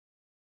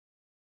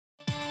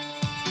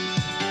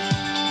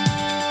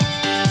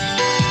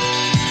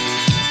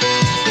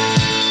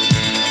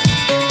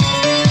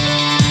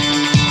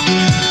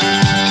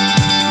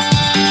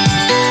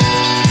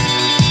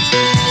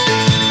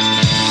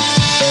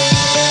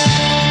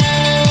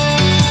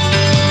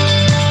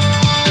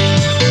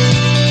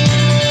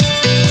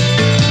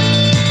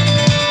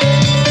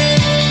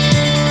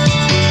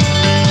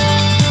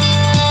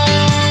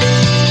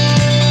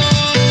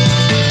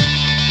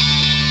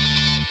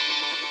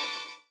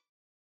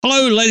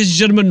Hello, ladies and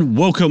gentlemen.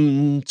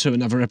 Welcome to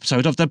another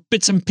episode of the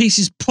Bits and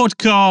Pieces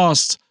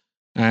podcast.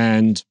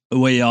 And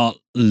we are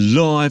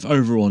live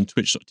over on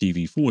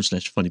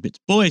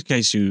twitch.tv/funnybitsboy in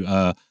case you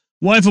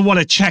ever want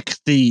to check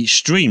the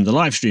stream, the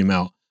live stream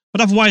out.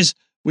 But otherwise,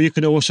 you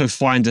can also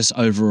find us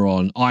over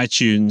on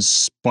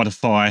iTunes,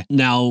 Spotify,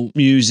 Now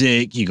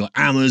Music, you got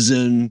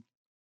Amazon,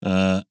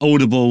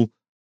 Audible,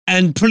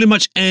 and pretty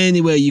much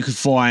anywhere you can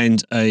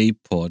find a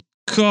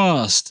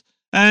podcast.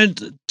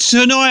 And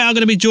tonight I'm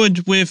going to be joined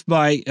with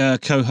my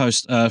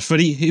co-host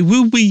Freddie. He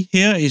will be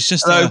here. He's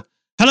just hello.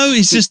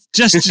 He's just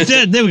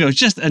there we go.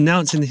 Just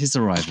announcing his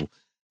arrival.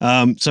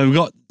 So we've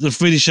got the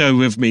Freddie show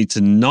with me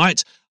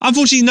tonight.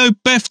 Unfortunately, no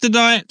Beth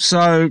tonight,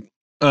 so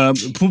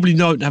probably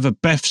don't have a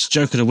Beth's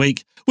joke of the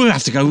week. We'll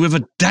have to go with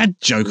a dad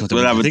joke of the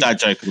week. We'll have a dad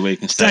joke of the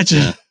week instead.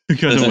 Dad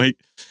joke of the week.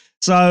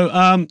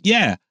 So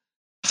yeah,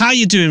 how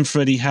you doing,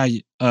 Freddie? How's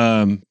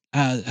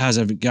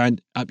everything going?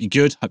 Hope you're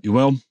good. Hope you're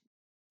well.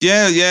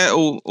 Yeah,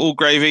 all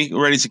gravy,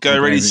 ready to go,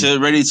 ready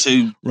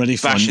to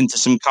bash into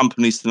some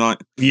companies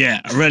tonight. Yeah,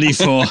 ready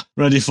for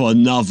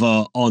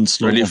another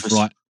onslaught of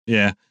right.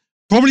 Yeah,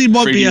 probably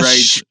might be a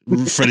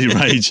Freddie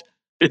Rage.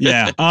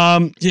 Yeah,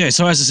 yeah.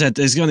 So as I said,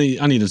 there's only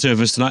the two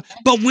of us tonight,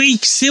 but we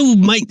still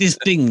make this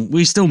thing.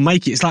 We still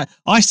make it. It's like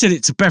I said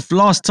it to Beth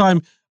last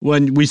time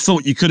when we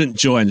thought you couldn't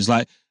join. It's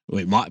like,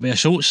 well, it might be a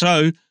short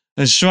show.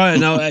 And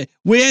straight now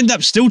we end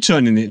up still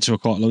turning it into a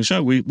quite long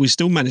show. We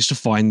still managed to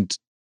find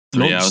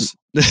 3 hours.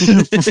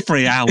 For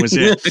 3 hours,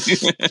 yeah.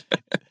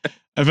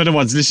 If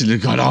anyone's listening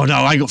and going, oh no,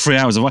 I ain't got 3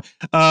 hours of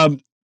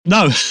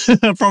no,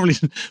 probably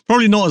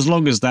not as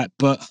long as that.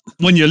 But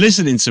when you're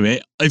listening to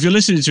it, if you're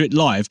listening to it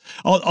live,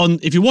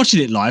 if you're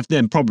watching it live,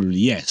 then probably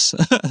yes.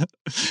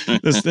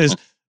 there's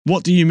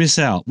what do you miss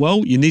out?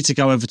 Well, you need to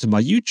go over to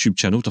my YouTube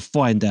channel to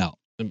find out.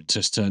 Let me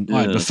just turn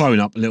the phone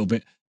up a little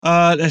bit.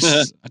 I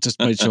just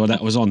made sure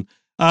that was on.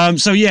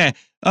 So yeah,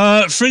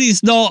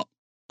 Freddie's not.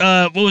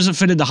 Wasn't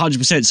feeling the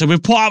 100%, so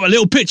we've put up a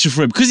little picture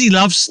for him because he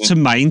loves to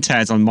main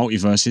Taz on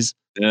multiverses.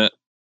 Yeah.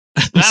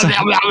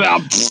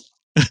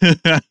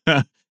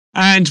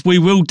 And we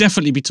will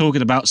definitely be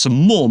talking about some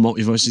more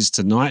multiverses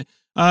tonight.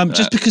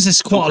 Just because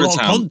there's quite a lot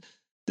of content.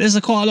 There's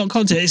quite a lot of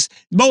content.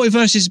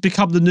 Multiverses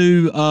become the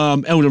new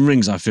Elden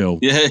Rings, I feel.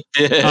 Yeah.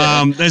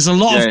 There's a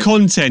lot of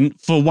content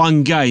for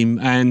one game,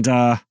 and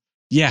I'm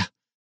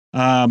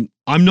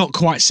not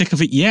quite sick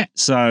of it yet,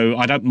 so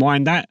I don't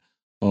mind that.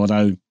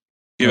 Although.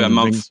 Give it a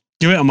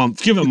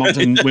month,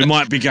 and we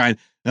might be going,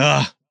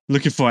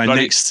 looking for our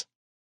next.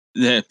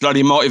 Yeah,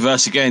 bloody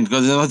multiverse again,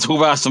 because then I'll talk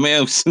about something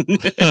else.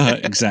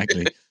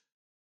 Exactly.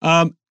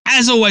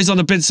 As always on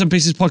the Bits and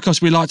Pieces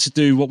podcast, we like to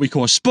do what we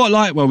call a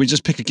spotlight, where we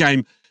just pick a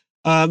game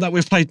that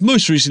we've played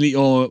most recently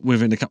or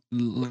within the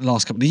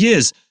last couple of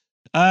years.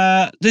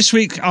 This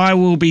week, I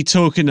will be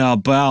talking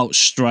about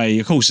Stray.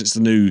 Of course, it's the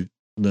new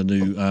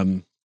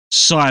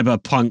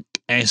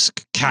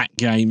cyberpunk-esque cat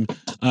game,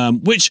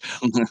 which...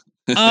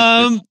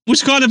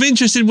 was kind of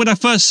interesting when I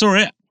first saw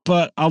it,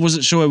 but I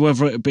wasn't sure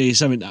whether it would be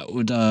something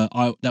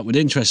that would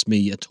interest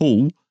me at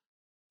all.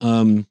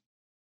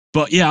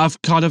 But yeah, I've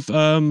kind of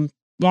let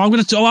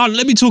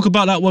me talk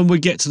about that when we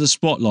get to the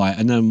spotlight,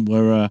 and then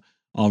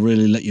I'll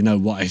really let you know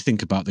what I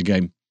think about the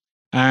game.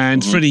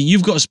 And Freddie,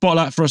 you've got a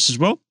spotlight for us as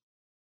well,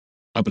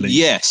 I believe.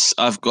 Yes,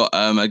 I've got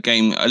a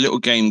little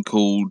game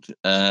called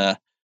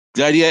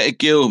Gladiator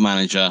Guild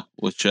Manager,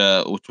 which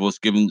was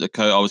given the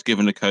code. I was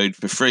given the code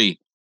for free.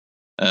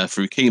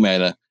 Through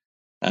Keymailer.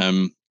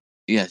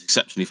 It's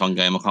exceptionally fun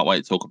game. I can't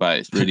wait to talk about it.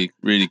 It's really,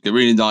 really good.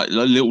 Really nice,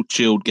 little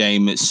chilled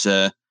game. It's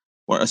a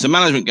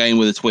management game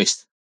with a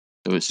twist.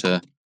 So it's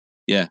I'm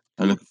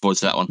looking forward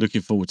to that one.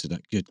 Looking forward to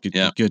that. Good.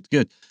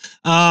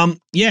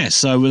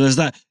 So there's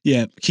that.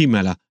 Yeah,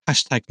 Keymailer.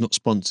 # not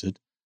sponsored.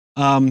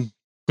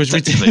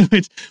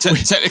 Technically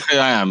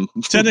I am.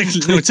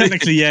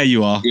 Technically, yeah,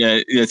 you are.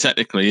 Yeah,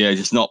 technically, yeah.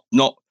 Just not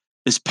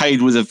it's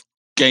paid with a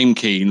game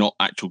key, not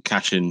actual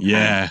cash in.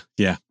 Yeah.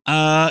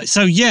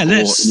 So yeah,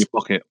 let's in your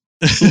pocket.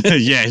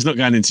 Yeah, it's not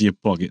going into your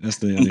pocket. That's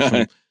the only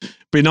thing.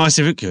 Be nice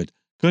if it could.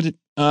 Could.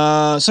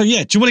 So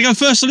yeah, do you want to go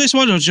first on this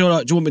one, or do you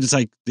want me to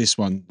take this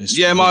one?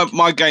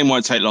 My game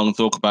won't take long to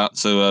talk about.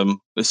 So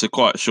it's a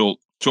quite short.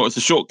 It's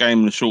a short game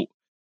and a short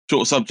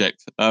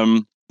subject.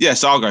 So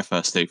I'll go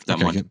first, Steve. If you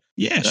don't mind. Good.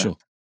 Yeah, sure.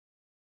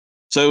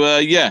 So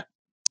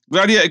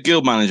Gladiator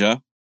Guild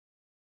Manager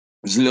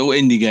is a little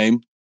indie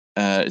game.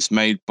 It's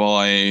made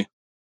by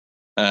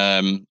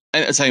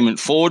Entertainment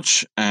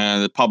Forge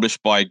and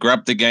published by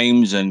Grab the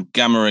Games and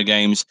Gamera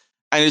Games.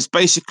 And it's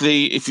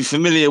basically, if you're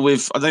familiar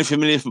with,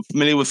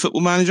 familiar with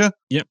Football Manager,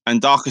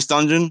 and Darkest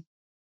Dungeon,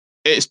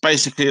 it's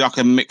basically like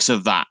a mix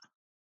of that.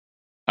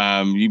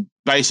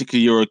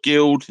 You're a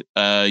guild.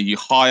 You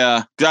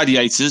hire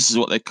gladiators, is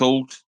what they're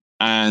called,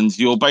 and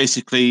you're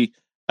basically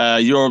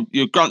you're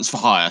grunts for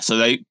hire. So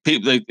they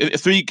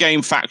 3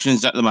 game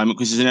factions at the moment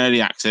because it's in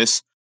early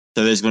access.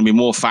 So there's going to be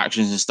more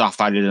factions and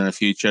stuff added in the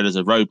future. There's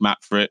a roadmap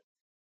for it.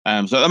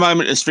 So at the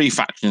moment, there's 3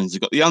 factions.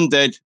 You've got the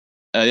undead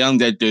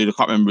dude. I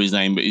can't remember his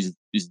name, but he's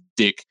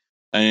Dick.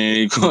 And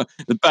you've got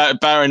the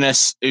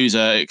Baroness, who's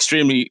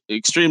extremely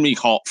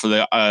hot for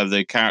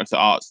the character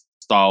art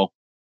style,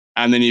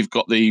 and then you've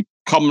got the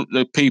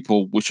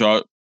people, which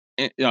are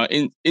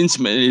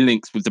intimately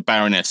linked with the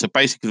Baroness. So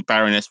basically, the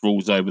Baroness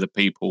rules over the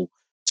people.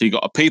 So you've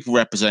got a people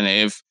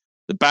representative,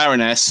 the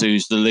Baroness,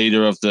 who's the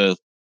leader of the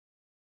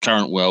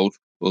current world,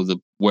 or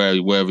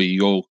wherever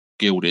your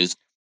guild is,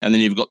 and then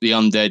you've got the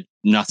undead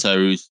nutter,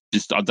 who's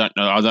just I don't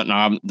know, I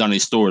haven't done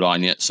his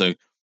storyline yet. So,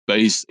 but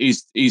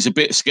he's a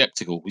bit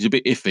skeptical. He's a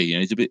bit iffy,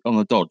 and he's a bit on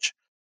the dodge.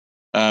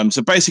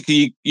 So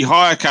basically, you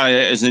hire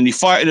gladiators and then you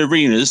fight in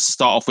arenas to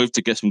start off with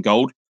to get some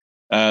gold.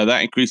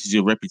 That increases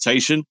your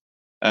reputation.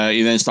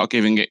 You then start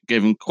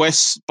giving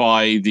quests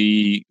by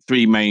the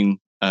three main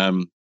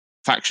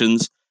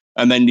factions,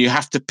 and then you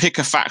have to pick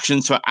a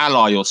faction to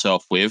ally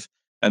yourself with,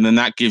 and then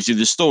that gives you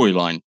the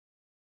storyline.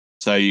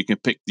 So you can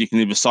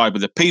either side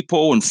with the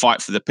people and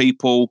fight for the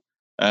people,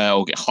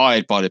 or get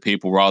hired by the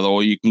people rather,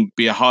 or you can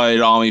be a hired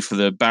army for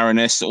the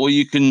Baroness, or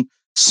you can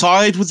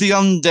side with the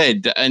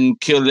undead and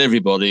kill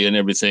everybody and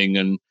everything,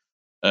 and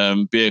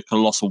be a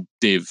colossal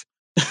div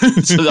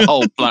to the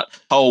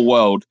whole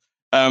world.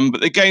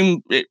 But the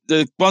game,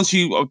 once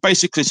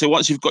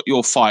you've got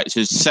your fights,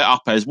 it's set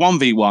up as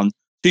 1v1,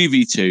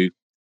 2v2,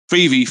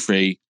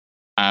 3v3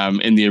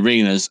 in the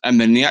arenas, and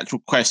then the actual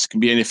quests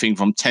can be anything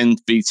from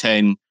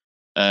 10v10,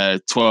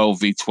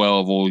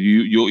 12v12, or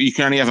you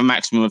can only have a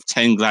maximum of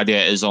 10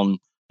 gladiators on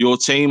your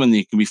team, and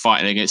you can be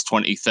fighting against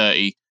 20,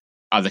 30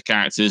 other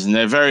characters, and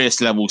their various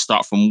levels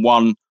start from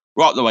 1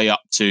 right the way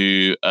up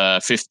to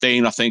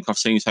 15, I think I've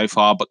seen so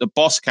far, but the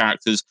boss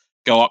characters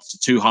go up to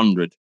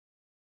 200.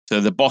 So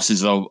the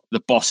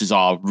bosses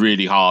are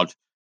really hard.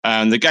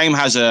 And the game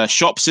has a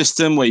shop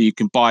system where you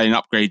can buy and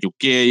upgrade your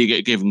gear. You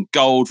get given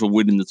gold for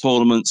winning the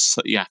tournaments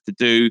that you have to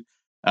do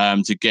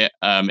to get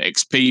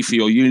XP for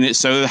your units.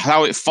 So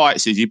how it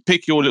fights is you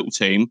pick your little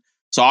team.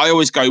 So I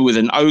always go with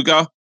an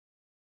ogre,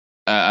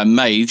 a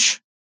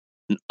mage,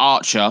 an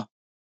archer,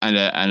 and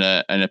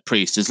a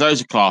priest. There's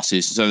loads of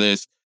classes. So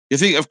you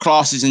think of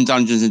classes in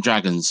Dungeons and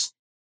Dragons,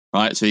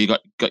 right? So you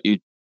got your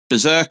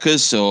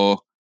berserkers or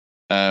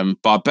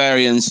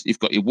barbarians. You've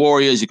got your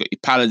warriors. You've got your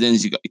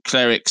paladins. You've got your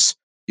clerics.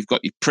 You've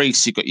got your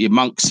priests. You've got your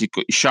monks. You've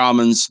got your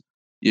shamans.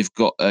 You've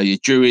got your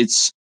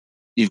druids.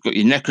 You've got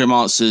your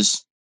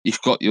necromancers.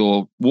 You've got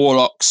your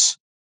warlocks.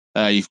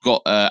 You've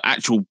got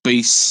actual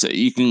beasts that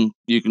you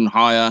can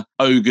hire.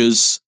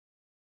 Ogres.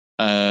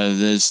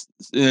 There's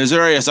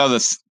various other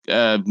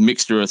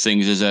mixture of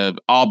things. There's a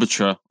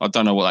arbiter. I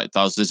don't know what that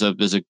does.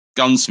 There's a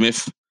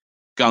gunsmith,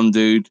 gun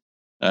dude.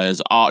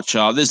 There's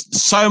archer. There's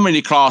so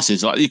many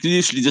classes. Like you can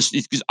usually just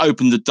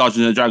open the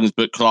Dungeons and Dragons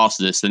book class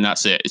list, and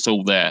that's it. It's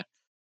all there.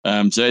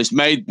 So it's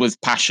made with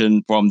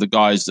passion from the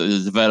guys. The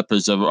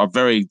developers are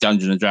very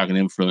Dungeons and Dragon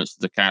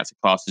influenced the character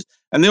classes,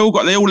 and they all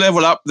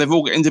level up. They've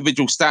all got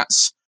individual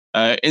stats.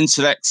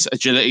 Intellect,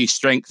 agility,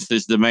 strength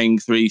is the main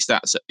 3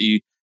 stats that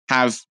you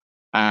have.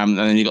 And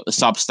then you've got the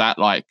substat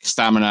like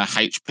stamina,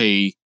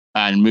 HP,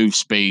 and move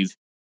speed,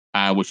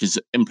 which is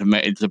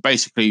implemented. So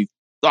basically,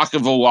 like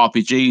of all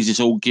RPGs, it's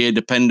all gear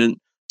dependent.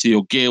 So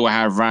your gear will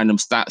have random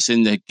stats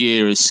in. The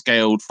gear is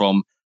scaled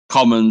from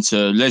common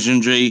to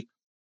legendary.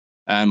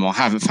 I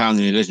haven't found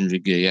any legendary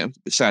gear yet.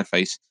 Sad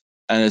face.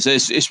 And so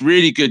it's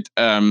really good.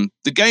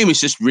 The game is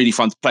just really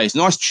fun to play. It's a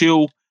nice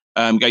chill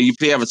game. You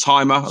have a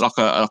timer, like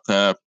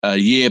a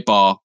year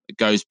bar. It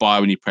goes by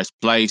when you press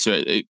play, so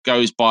it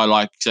goes by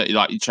like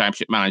your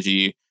Championship Manager.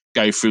 You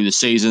go through the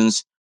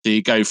seasons, so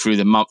you go through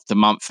the month to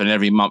month, and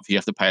every month you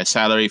have to pay a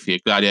salary for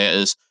your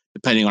gladiators,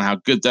 depending on how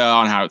good they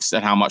are and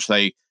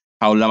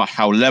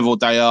how leveled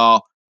they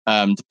are.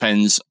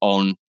 Depends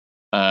on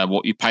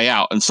what you pay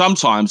out, and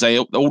sometimes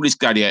all these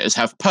gladiators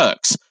have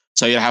perks.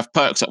 So you have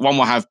perks that one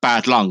will have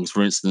bad lungs,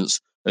 for instance.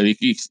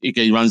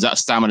 He runs out of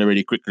stamina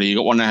really quickly. You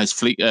got one that has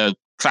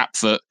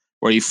clapfoot,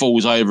 where he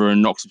falls over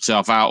and knocks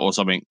himself out or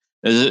something.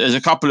 There's a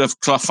couple of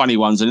funny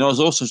ones, and there's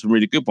also some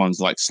really good ones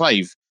like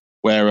Slave,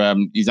 where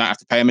you don't have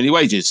to pay him any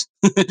wages,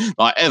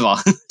 like ever.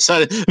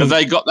 So if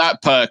they got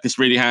that perk, it's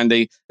really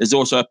handy. There's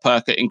also a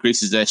perk that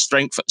increases their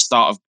strength at the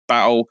start of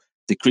battle,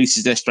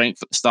 decreases their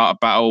strength at the start of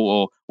battle,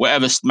 or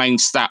whatever main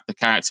stat the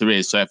character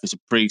is. So if it's a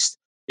priest,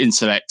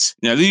 intellect,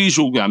 the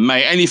usual,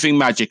 anything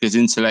magic is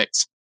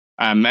intellect,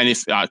 and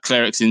if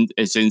clerics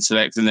is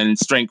intellect, and then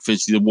strength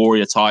is the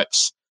warrior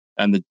types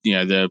and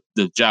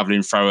the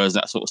javelin throwers,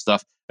 that sort of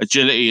stuff.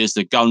 Agility is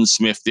the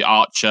gunsmith, the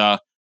archer,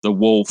 the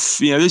wolf.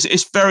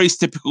 It's very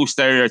typical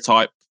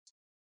stereotype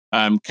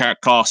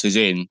classes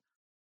in,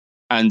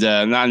 and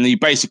you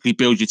basically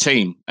build your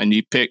team, and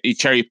you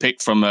cherry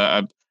pick from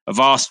a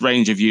vast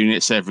range of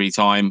units every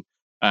time.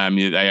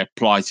 They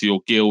apply to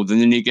your guild,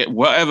 and then you get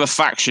whatever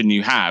faction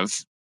you have.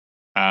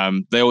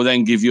 They will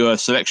then give you a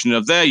selection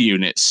of their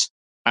units,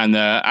 and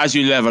as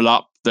you level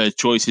up, the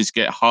choices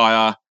get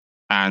higher,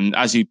 and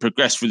as you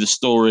progress through the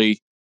story,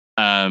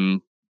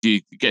 you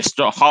get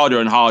harder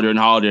and harder and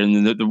harder,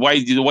 and the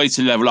way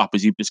to level up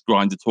is you just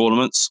grind the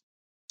tournaments.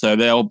 So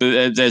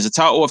there's a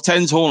total of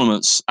 10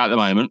 tournaments at the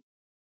moment.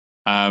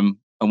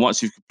 And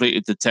once you've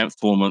completed the 10th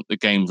tournament, the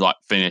game's like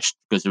finished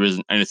because there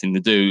isn't anything to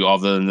do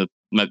other than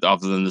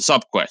the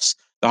sub quests.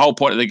 The whole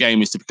point of the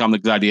game is to become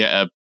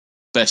the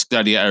best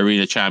gladiator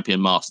arena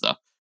champion master.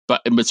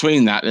 But in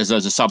between that, there's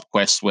loads of sub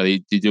quests where you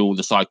do all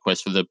the side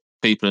quests for the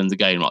people in the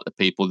game, like the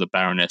people, the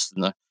Baroness,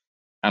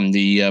 and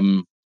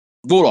the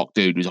Warlock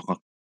dude, who's like I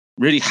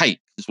really hate.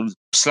 Just want to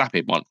slap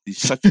him once. He's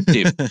such a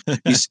div.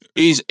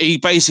 He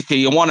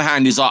basically on one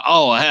hand he's like,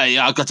 oh hey,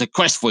 I've got a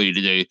quest for you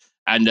to do,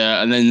 and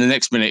then the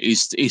next minute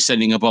he's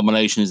sending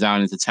abominations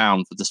down into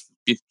town for just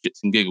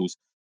shits and giggles.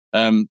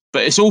 But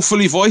it's all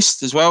fully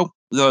voiced as well.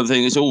 The other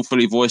thing, it's all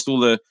fully voiced. All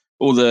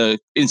the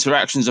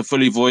interactions are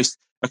fully voiced.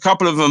 A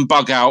couple of them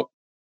bug out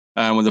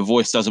when the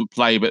voice doesn't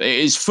play, but it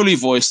is fully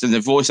voiced and the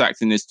voice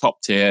acting is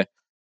top tier.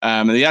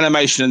 And the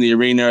animation in the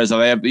arena is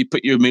you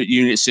put your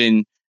units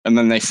in and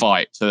then they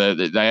fight. So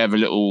they have a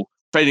little,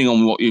 depending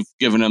on what you've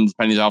given them,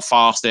 depending on how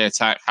fast they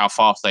attack, how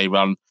fast they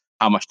run,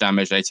 how much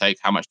damage they take,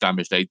 how much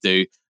damage they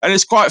do. And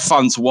it's quite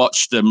fun to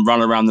watch them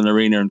run around an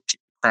arena and kick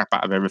crap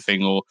out of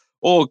everything,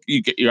 or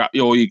you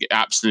get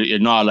absolutely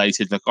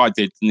annihilated like I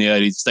did in the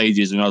early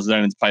stages when I was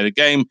learning to play the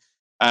game.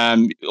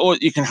 Or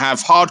you can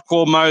have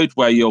hardcore mode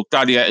where your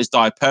gladiators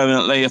die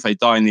permanently if they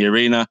die in the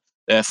arena.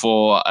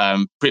 Therefore,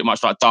 pretty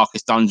much like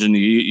Darkest Dungeon,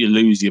 you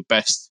lose your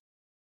best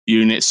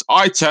units.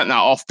 I turned that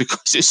off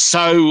because it's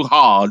so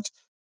hard.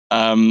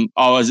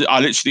 I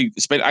literally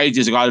spent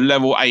ages ago,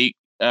 level 8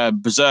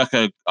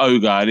 Berserker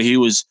Ogre, and he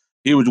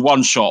would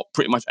one shot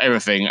pretty much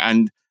everything.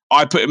 And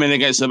I put him in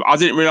against him. I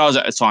didn't realize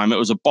at the time it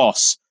was a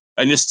boss,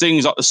 and this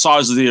thing's like the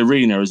size of the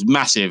arena is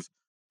massive.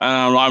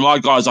 And like my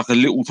guy's like a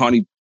little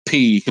tiny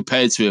pea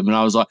compared to him, and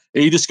I was like,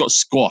 he just got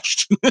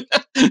squashed.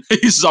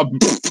 He's like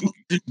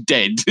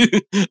dead.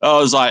 I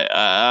was like,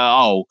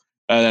 oh.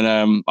 And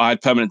then I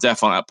had permanent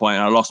death on that point,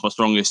 and I lost my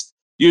strongest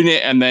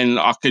unit, and then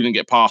I couldn't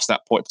get past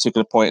that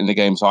particular point in the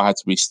game, so I had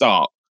to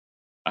restart.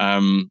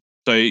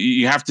 So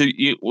you have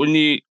to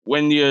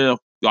when you're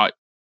like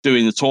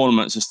doing the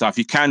tournaments and stuff,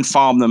 you can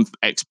farm them for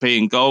XP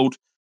and gold,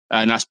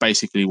 and that's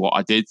basically what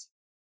I did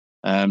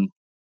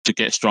to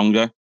get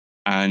stronger.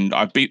 And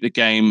I beat the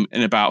game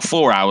in about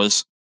 4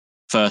 hours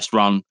first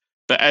run.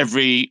 But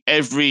every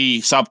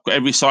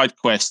side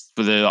quest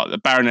for the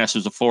Baroness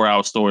was a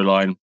 4-hour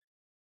storyline.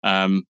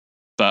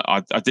 But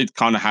I did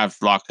kind of have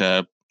like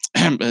a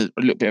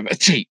little bit of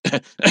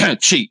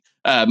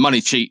a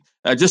money cheat,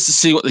 just to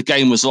see what the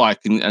game was like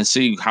and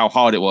see how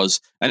hard it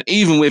was. And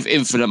even with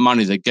infinite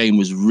money, the game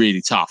was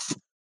really tough.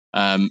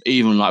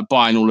 Even like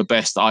buying all the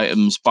best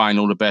items, buying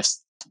all the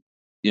best,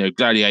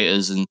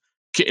 gladiators, and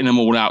kitting them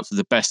all out to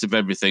the best of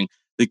everything,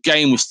 the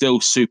game was still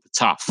super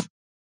tough.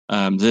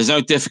 There's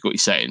no difficulty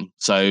setting,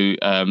 so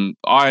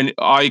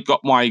I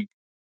got my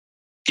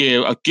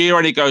gear. A gear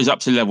only goes up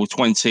to level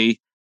 20,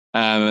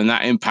 and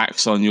that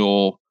impacts on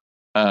your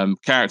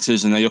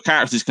characters, and your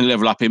characters can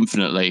level up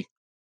infinitely,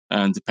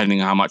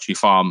 depending on how much you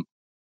farm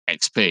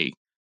XP.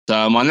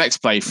 So my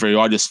next playthrough,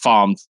 I just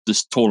farmed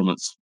just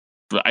tournaments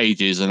for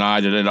ages, and I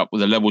ended up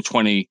with a level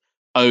 20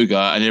 ogre,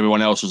 and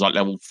everyone else was like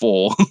level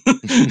 4.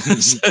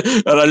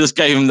 And I just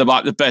gave them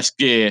the best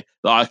gear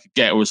that I could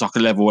get. It was like a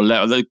level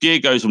 11. The gear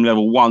goes from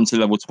level 1 to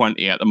level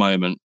 20 at the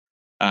moment,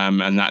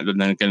 and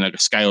then again like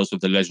scales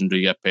with the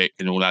legendary epic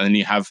and all that. And then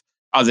you have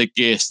other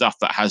gear stuff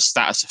that has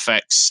status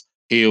effects,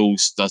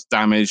 heals, does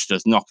damage,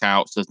 does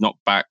knockouts, does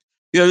knockback.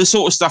 The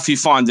sort of stuff you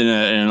find in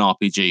an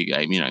RPG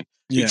game. Yeah.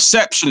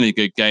 Exceptionally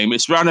good game.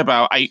 It's around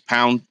about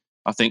 £8,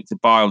 I think, to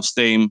buy on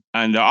Steam.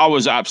 And I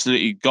was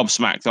absolutely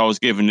gobsmacked I was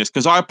given this,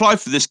 because I applied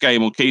for this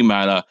game on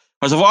Keymailer.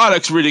 I was like, oh, it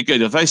looks really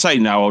good. If they say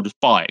no, I'll just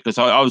buy it, because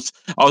I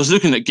was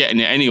looking at getting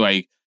it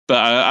anyway.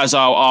 But as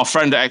our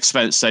friend at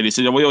Expense said, he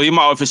said, well, you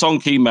might, if it's on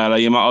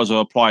Keymailer, you might as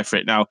well apply for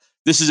it. Now,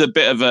 this is a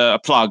bit of a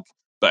plug,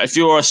 but if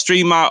you're a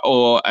streamer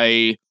or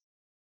a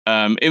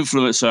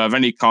influencer of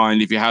any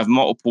kind, if you have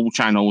multiple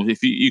channels,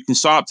 if you can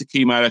sign up to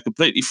Keymailer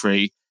completely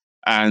free,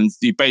 and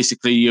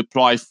you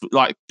apply for,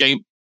 like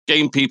game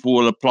people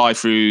will apply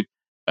through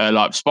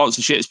like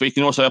sponsorships, but you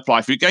can also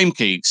apply through Game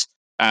Keys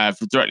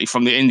directly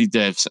from the indie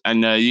devs,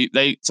 and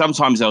they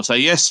sometimes they'll say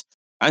yes,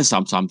 and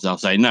sometimes they'll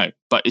say no,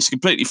 but it's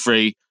completely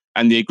free.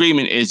 And the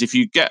agreement is, if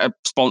you get a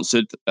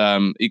sponsored,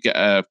 you get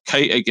a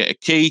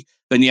key,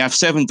 then you have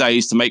 7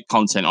 days to make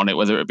content on it,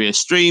 whether it be a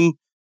stream,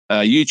 a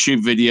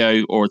YouTube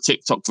video, or a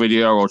TikTok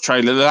video, or a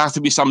trailer. There has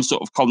to be some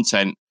sort of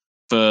content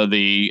for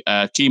the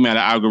Keymailer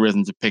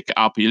algorithm to pick it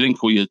up. You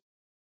link all your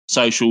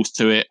socials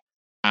to it,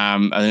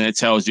 and then it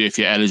tells you if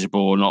you're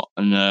eligible or not.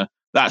 And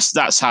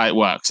that's how it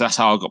works. That's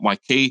how I got my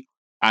key.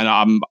 And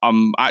I'm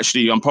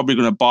probably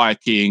going to buy a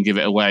key and give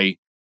it away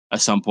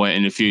at some point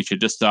in the future,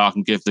 just so I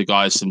can give the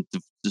guys some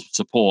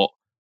support.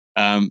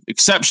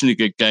 Exceptionally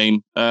good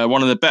game.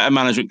 One of the better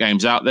management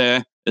games out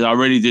there. I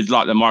really did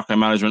like the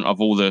micromanagement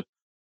of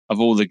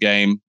all the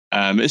game.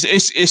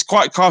 It's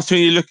quite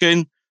cartoony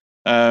looking.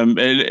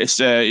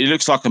 It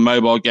looks like a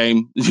mobile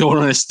game, in all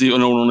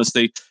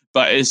honesty.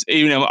 But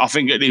I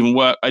think it'd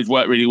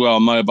work really well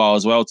on mobile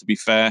as well, to be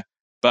fair.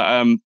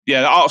 But the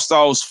art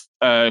style's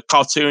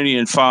cartoony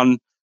and fun.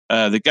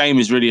 The game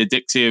is really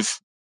addictive.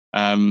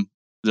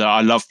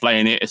 I love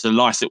playing it. It's a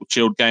nice little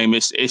chilled game.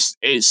 It's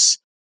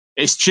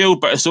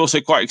chilled, but it's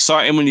also quite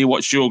exciting when you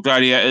watch your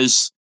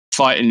gladiators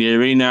fight in the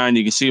arena and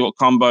you can see what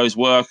combos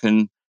work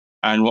and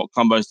what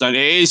combos don't.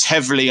 It is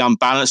heavily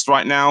unbalanced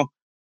right now.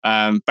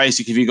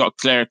 Basically, if you've got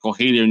a cleric or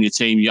healer in your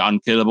team, you're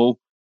unkillable.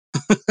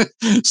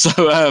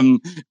 So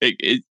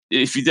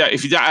if you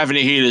don't have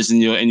any healers in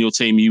your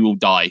team, you will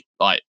die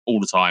like all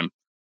the time.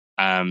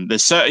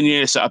 There's certain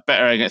units that are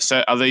better against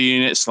other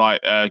units, like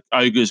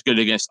ogres good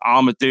against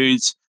armored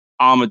dudes.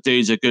 Armored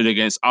dudes are good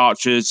against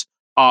archers.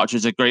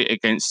 Archers are great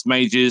against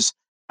mages,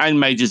 and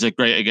mages are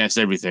great against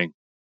everything.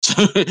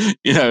 So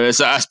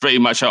that's pretty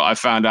much what I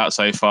found out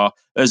so far.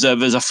 There's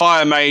a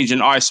fire mage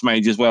and ice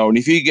mage as well, and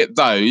if you get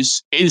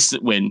those,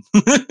 instant win.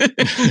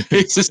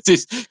 It's just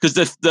because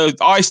the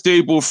ice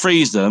dude will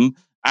freeze them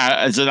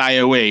as an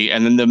AOE,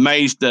 and then the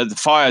mage, the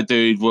fire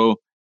dude, will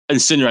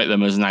incinerate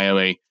them as an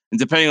AOE. And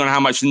depending on how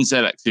much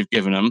intellect you've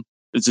given them,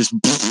 it's just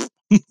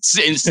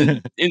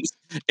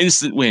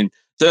instant win.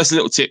 So that's a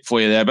little tip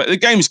for you there. But the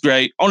game's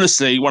great.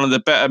 Honestly, one of the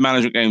better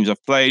management games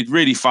I've played.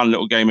 Really fun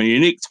little game, a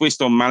unique twist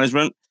on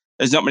management.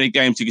 There's not many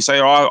games you can say,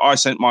 "Oh, I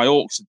sent my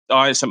orcs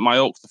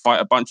to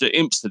fight a bunch of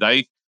imps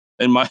today,"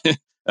 and I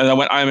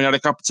went home and had a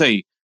cup of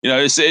tea.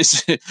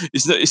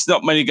 It's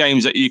not many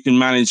games that you can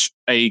manage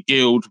a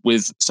guild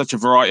with such a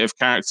variety of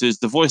characters.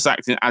 The voice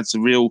acting adds a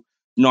real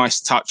nice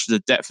touch to the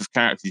depth of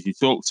characters you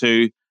talk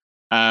to.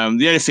 The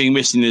only thing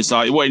missing is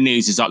what it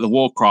needs is the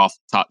Warcraft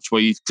touch,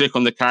 where you click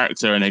on the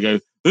character and they go,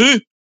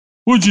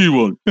 "What do you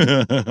want?"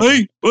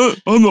 "Hey,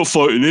 I'm not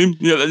fighting him."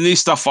 And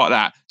these stuff like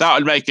that. That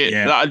would make it.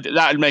 Yeah.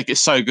 That would make it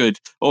so good.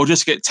 Or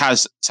just get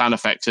Taz sound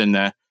effects in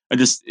there and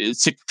just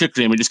click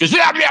him and just goes,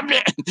 blah, blah,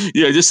 blah.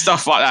 Just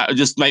stuff like that would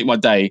just make my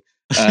day.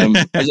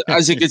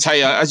 As you can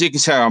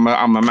tell,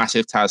 I'm a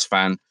massive Taz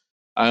fan.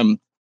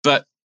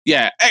 But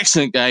yeah,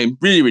 excellent game.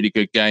 Really, really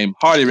good game.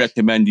 Highly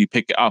recommend you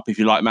pick it up if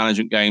you like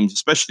management games,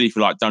 especially if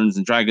you like Dungeons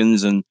and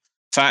Dragons and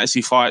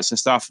fantasy fights and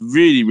stuff.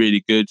 Really,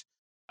 really good.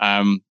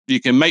 You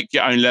can make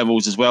your own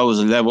levels as well as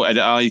a level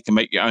editor. You can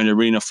make your own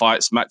arena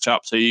fights match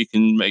up, so you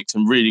can make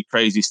some really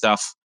crazy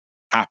stuff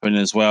happen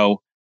as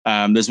well.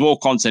 There's more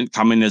content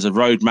coming. There's a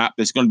roadmap.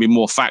 There's going to be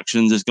more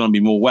factions. There's going to be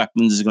more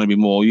weapons. There's going to be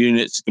more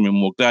units. There's going to be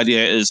more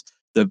gladiators.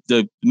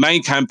 The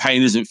main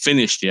campaign isn't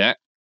finished yet.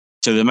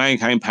 So the main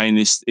campaign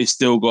is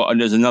still got,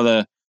 and there's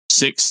another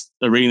 6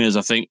 arenas,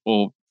 I think,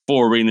 or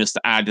 4 arenas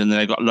to add, and then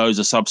they've got loads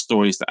of sub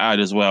stories to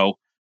add as well.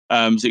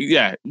 So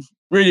yeah,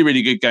 really,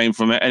 really good game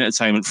from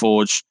Entertainment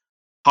Forge.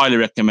 Highly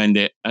recommend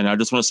it. And I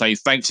just want to say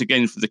thanks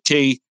again for the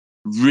key.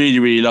 Really,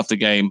 really love the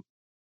game.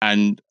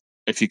 And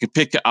if you could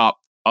pick it up,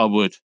 I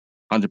would,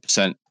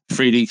 100%.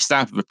 3D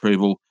stamp of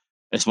approval.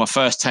 It's my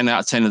first 10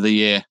 out of 10 of the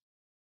year.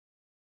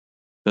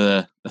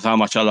 For how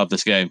much I love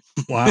this game.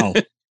 Wow.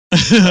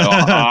 So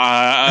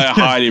I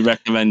highly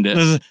recommend it.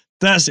 Is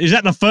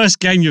that the first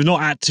game you've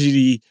not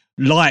actually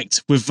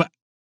liked without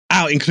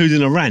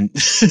including a rant?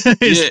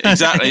 Yeah,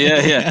 exactly.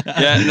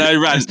 Yeah.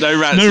 No rants. No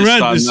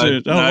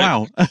rants.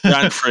 Wow.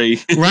 Rant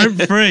free.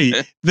 Rant free.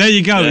 There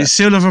you go. Yeah. It's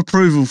seal of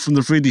approval from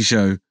the 3D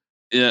show.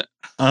 Yeah.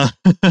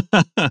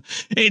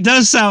 It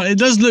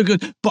does look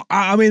good. But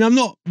I mean, I'm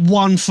not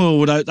one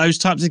for those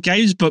types of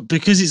games, but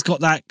because it's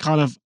got that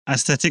kind of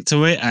aesthetic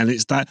to it, and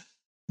it's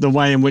the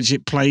way in which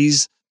it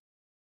plays,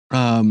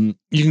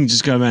 you can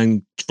just go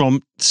around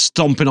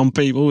stomping on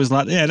people. It's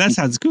like, yeah, that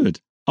sounds good.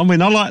 I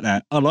mean, I like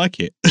that. I like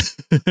it.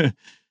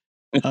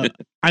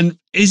 And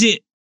is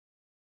it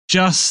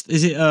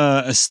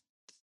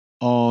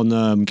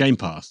on Game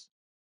Pass?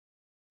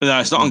 No,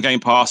 it's not on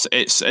Game Pass.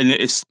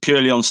 It's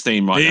purely on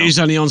Steam right now. It is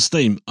only on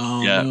Steam.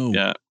 Oh, yeah, no.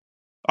 Yeah.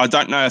 I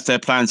don't know if they're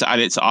planning to add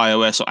it to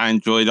iOS or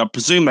Android. I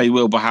presume they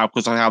will,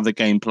 because of how the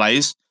game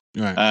plays.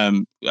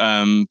 Right.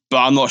 But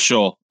I'm not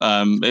sure.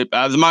 At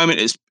the moment,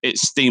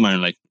 it's Steam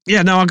only.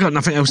 Yeah, no, I've got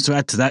nothing else to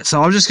add to that.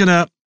 So I'm just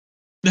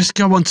let's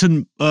go on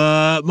to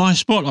my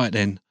spotlight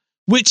then,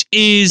 which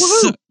is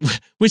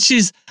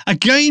a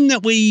game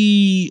that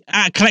we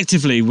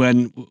collectively,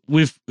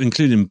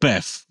 including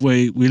Beth,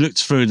 we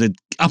looked through the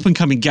up and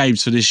coming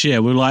games for this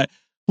year. We're like,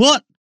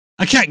 what?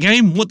 A cat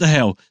game? What the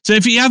hell? So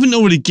if you haven't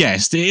already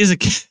guessed,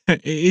 it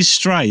is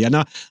Stray,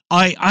 and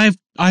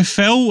I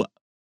felt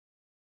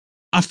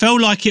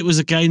like it was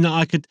a game that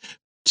I could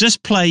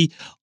just play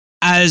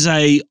as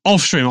a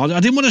off stream. I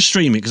didn't want to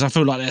stream it because I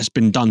feel like that's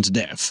been done to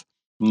death.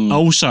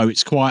 Also,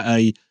 it's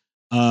quite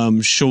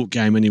a short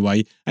game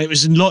anyway.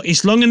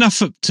 It's long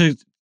enough to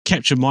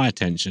capture my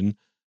attention,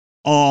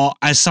 or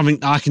as something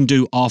that I can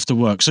do after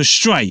work. So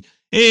Stray,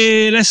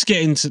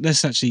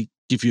 let's actually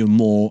give you a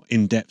more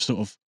in-depth sort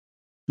of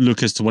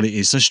look as to what it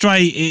is. So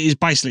Stray is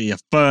basically a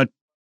third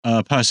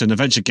person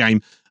adventure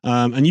game,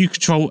 and you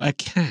control a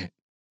cat.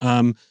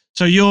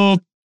 So you're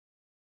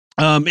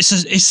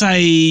it's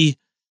a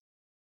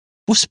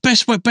what's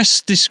the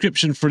best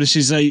description for this?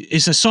 It's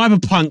a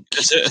cyberpunk.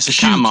 It's a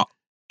cat 'em up.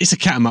 It's a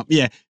cat 'em up,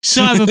 yeah.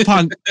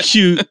 Cyberpunk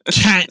cute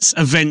cat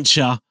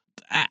adventure,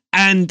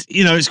 and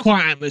it's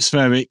quite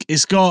atmospheric.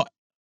 It's got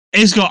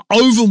It's got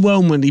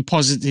overwhelmingly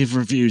positive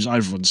reviews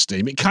over on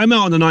Steam. It came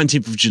out on the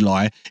 19th of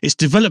July. It's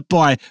developed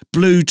by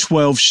Blue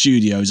 12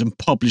 Studios and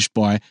published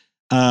by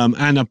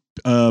Anna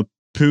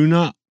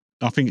Puna.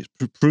 I think it's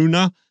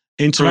Pruna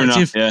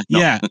Interactive. Pruna,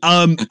 yeah.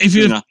 If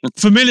you're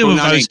familiar with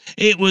those,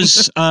 it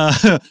was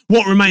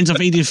What Remains of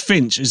Edith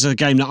Finch is a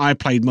game that I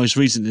played most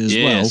recently as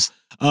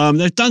well.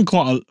 They've done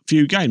quite a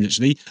few games,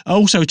 actually.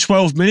 Also,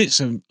 12 Minutes,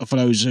 for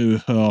those who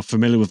are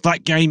familiar with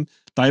that game.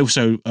 They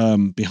also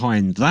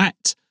behind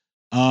that.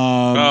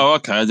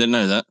 Okay, I didn't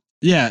know that.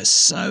 Yeah,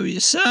 so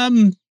it's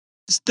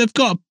they've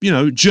got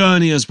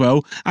Journey as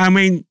well. I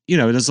mean,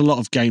 there's a lot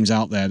of games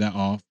out there that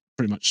are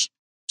pretty much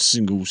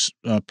single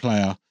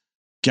player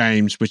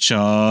games which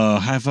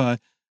have a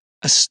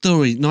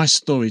nice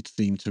story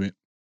theme to it,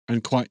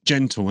 and quite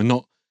gentle and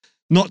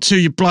not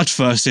too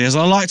bloodthirsty. As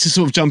I like to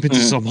sort of jump into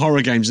some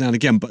horror games now and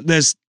again, but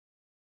there's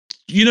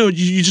you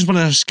just want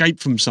to escape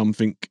from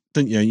something,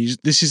 don't you?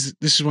 This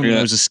is one of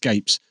those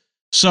escapes.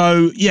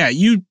 So yeah,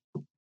 you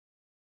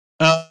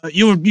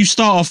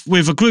start off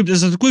with a group.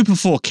 There's a group of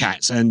 4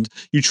 cats, and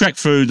you trek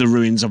through the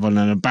ruins of an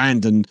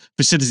abandoned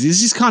facility.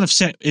 This is kind of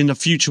set in a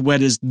future where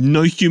there's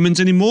no humans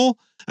anymore,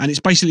 and it's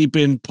basically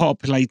been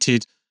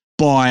populated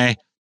by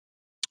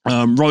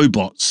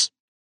robots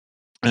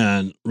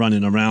and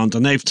running around,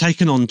 and they've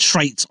taken on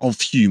traits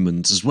of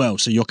humans as well.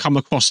 So you'll come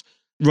across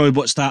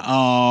robots that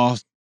are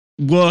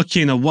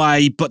working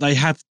away, but they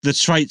have the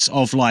traits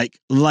of like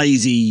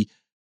lazy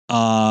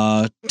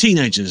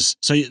teenagers,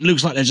 so it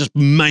looks like they're just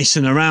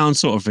macing around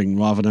sort of thing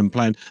rather than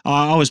playing.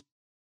 I was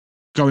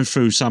going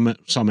through some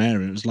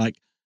areas like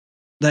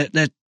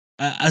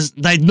as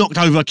they'd knocked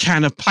over a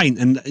can of paint,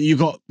 and you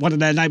got one of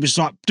their neighbours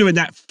like doing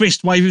that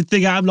fist waving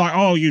thing at them, like,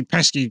 "Oh, you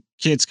pesky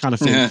kids," kind of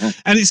thing.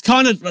 And it's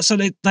kind of so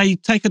they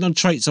taken on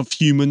traits of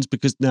humans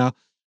because now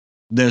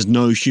there's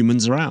no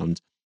humans around.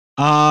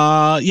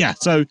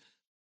 So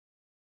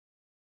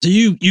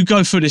you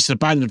go through this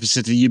abandoned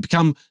facility. You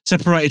become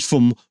separated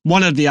from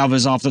one of the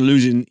others after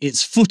losing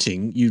its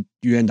footing. You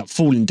end up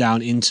falling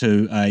down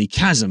into a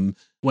chasm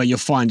where you'll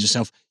find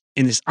yourself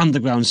in this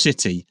underground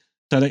city.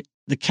 So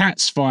the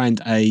cats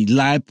find a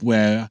lab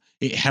where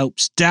it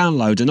helps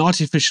download an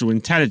artificial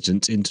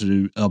intelligence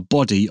into a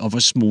body of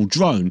a small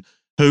drone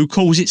who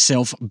calls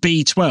itself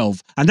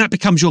B12, and that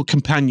becomes your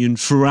companion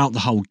throughout the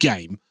whole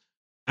game.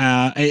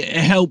 It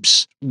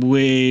helps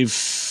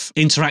with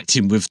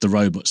interacting with the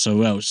robot so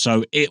well.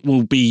 So it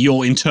will be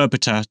your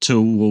interpreter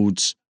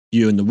towards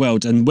you and the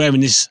world. And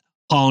wearing this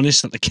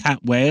harness that the cat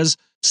wears,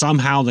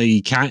 somehow the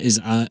cat is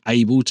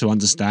able to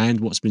understand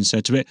what's been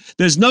said to it.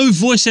 There's no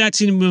voice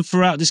acting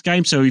throughout this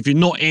game. So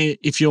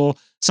if you're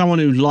someone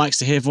who likes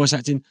to hear voice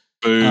acting,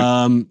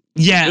 I'm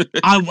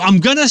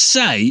going to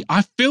say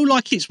I feel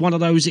like it's one of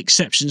those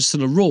exceptions to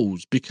the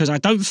rules, because I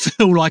don't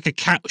feel like a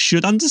cat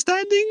should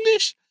understand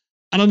English.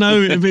 I don't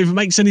know if it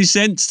makes any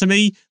sense to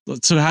me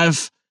to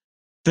have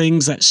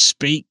things that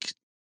speak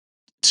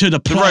to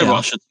the player. The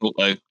robot should talk,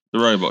 though.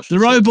 The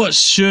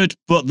robots should,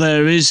 but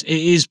it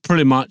is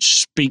pretty much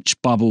speech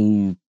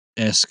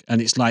bubble-esque, and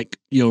it's like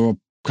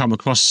you'll come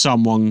across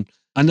someone,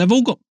 and they've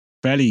all got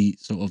fairly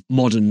sort of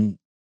modern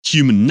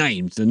human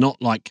names. They're not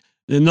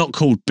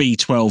called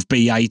B12,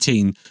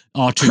 B18,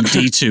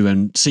 R2D2,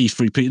 and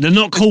C3P. They're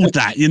not called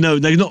that.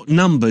 They're not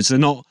numbers.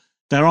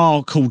 They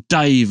are called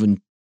Dave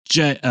and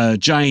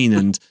Jane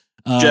and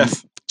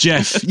Jeff.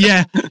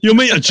 Yeah, you'll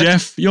meet a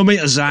Jeff. You'll meet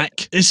a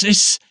Zach.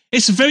 It's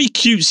a very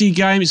cutesy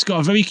game. It's got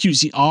a very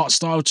cutesy art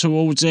style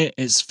towards it.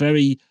 It's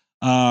very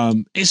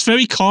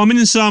calming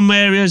in some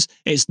areas.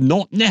 It's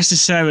not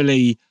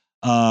necessarily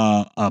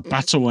a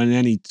battle in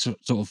any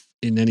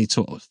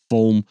sort of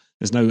form.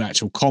 There's no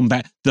actual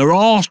combat. There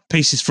are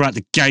pieces throughout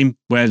the game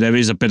where there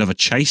is a bit of a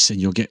chase,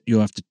 and you'll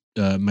have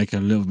to make a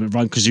little bit of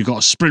run because you've got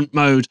a sprint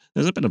mode.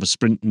 There's a bit of a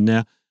sprint in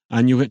there.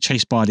 And you'll get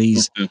chased by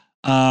these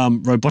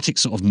robotic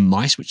sort of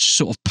mice, which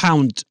sort of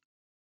pounce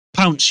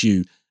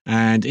you.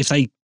 And if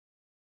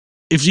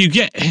you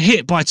get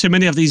hit by too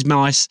many of these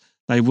mice,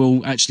 they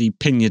will actually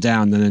pin you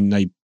down. And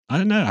then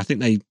I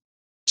think they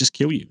just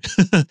kill you,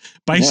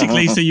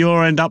 basically. So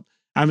you'll end up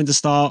having to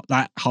start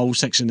that whole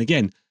section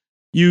again.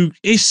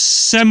 It's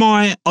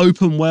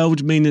semi-open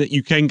world, meaning that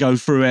you can go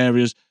through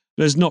areas.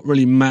 There's not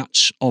really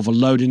much of a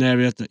loading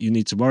area that you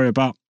need to worry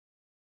about.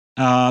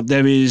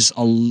 There is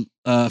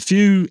a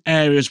few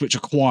areas which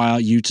require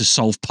you to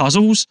solve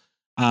puzzles,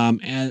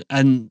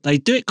 and they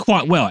do it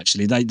quite well,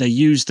 actually. They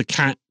use the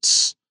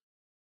cat's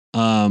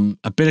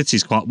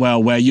abilities quite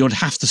well, where you'd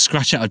have to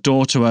scratch out a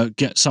door to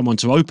get someone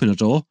to open a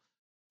door.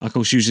 Of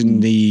course,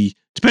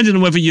 depending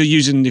on whether you're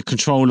using the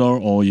controller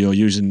or you're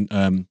using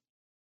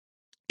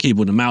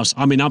keyboard and mouse.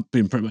 I mean,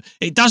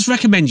 it does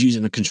recommend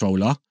using a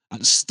controller at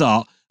the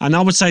start, and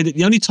I would say that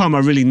the only time I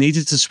really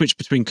needed to switch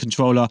between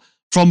controller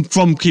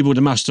from keyboard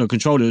and mouse to a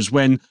controller was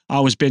when I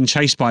was being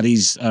chased by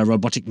these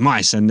robotic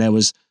mice, and there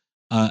was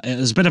a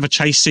bit of a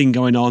chase scene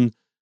going on,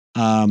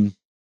 and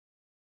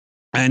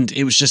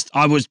it was just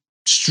I was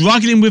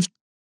struggling with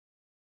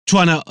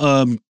trying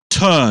to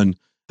turn,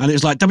 and it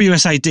was like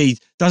WSAD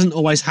doesn't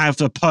always have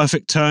the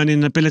perfect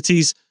turning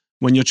abilities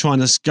when you're trying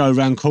to go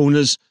around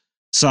corners.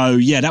 So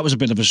yeah, that was a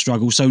bit of a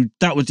struggle. So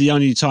that was the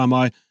only time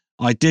I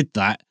did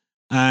that,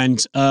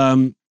 and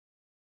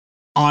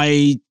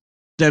I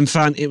then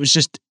found it was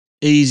just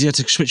easier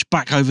to switch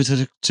back over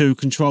to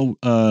control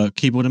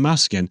keyboard and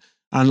mouse again.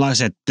 And like I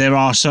said, there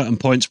are certain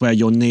points where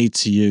you'll need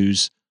to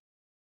use.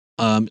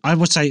 I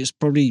would say it's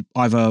probably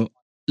either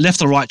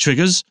left or right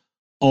triggers,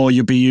 or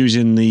you'll be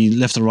using the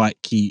left or right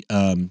key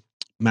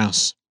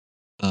mouse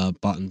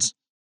buttons.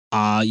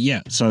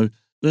 Yeah. So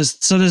there's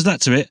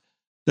that to it.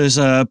 There's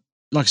like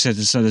I said,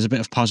 there's a bit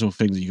of puzzle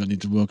thing that you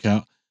need to work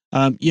out.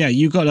 Yeah,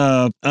 you got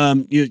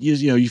to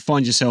you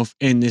find yourself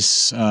in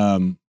this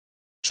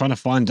trying to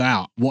find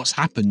out what's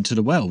happened to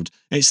the world.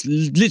 It's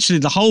literally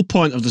the whole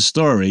point of the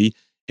story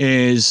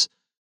is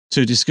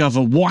to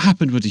discover what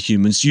happened with the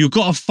humans. You've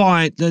got to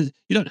find that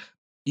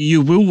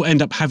you will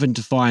end up having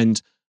to find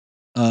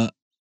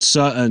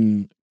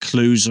certain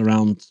clues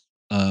around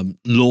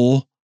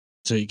lore.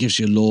 So it gives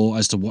you lore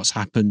as to what's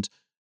happened.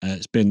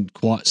 It's been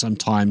quite some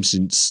time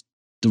since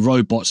the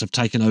robots have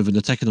taken over.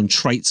 They're taking on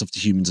traits of the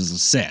humans, as I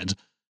said.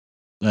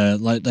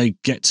 Like they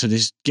get to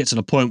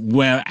the point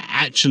where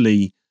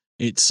actually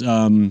it's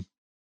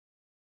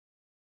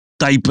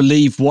they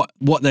believe what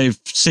they've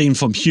seen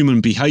from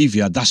human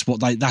behavior.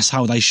 That's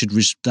how they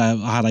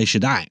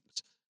should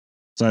act.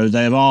 So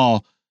there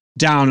are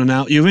down and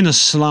out. You're in a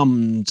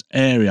slummed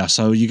area,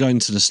 so you go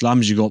into the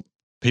slums. You got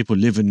people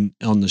living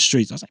on the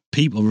streets. I say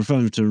people,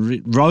 referring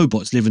to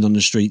robots living on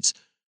the streets.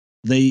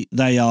 They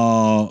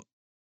are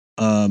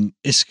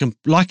it's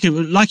like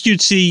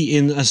you'd see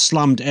in a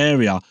slummed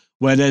area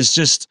where there's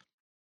just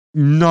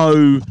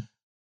no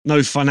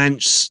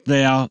finance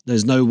there.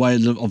 There's no way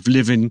of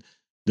living.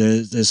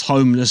 There's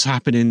homeless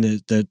happening.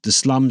 The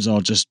slums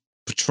are just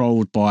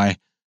patrolled by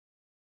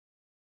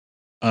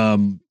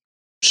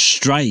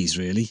strays,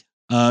 really.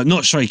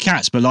 Not stray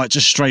cats, but like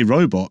just stray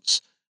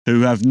robots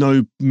who have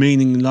no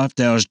meaning in life.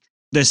 There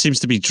seems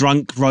to be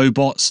drunk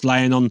robots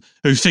laying on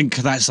who think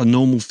that's a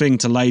normal thing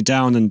to lay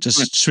down and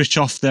just switch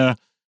off their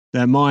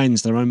own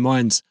minds.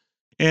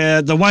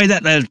 The way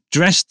that they're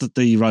dressed,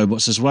 the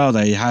robots as well,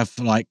 they have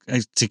like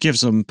to give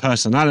them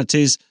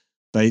personalities.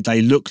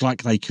 They look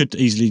like they could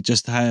easily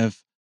just have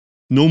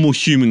normal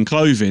human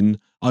clothing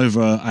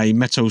over a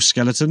metal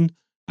skeleton,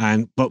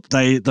 but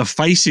the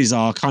faces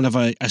are kind of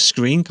a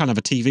screen, kind of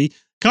a TV,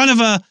 kind of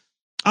a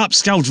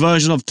upscaled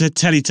version of the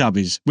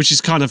Teletubbies, which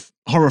is kind of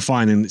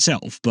horrifying in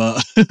itself.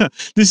 But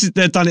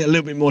they've done it a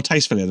little bit more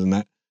tastefully than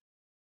that.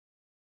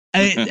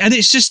 And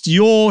it's just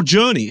your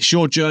journey. It's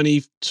your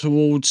journey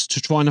to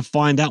trying to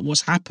find out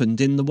what's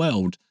happened in the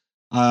world.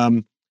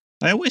 I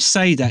always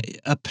say that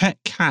a pet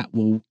cat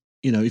will,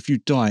 if you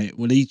die, it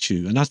will eat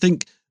you. And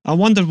I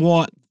wonder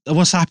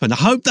what's happened. I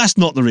hope that's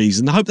not the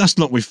reason. I hope that's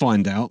not what we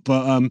find out.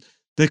 But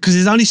because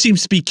it only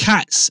seems to be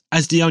cats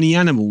as the only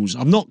animals.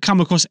 I've not come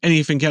across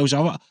anything else.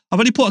 I've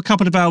only put a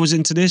couple of hours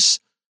into this,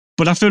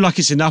 but I feel like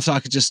it's enough that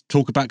I could just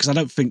talk about, because I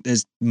don't think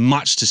there's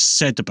much to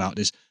said about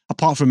this.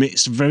 Apart from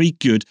it's a very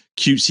good,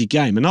 cutesy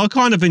game, and I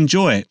kind of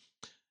enjoy it.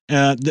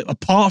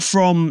 Apart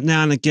from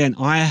now and again,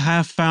 I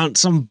have found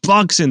some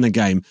bugs in the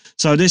game.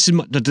 So this is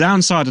the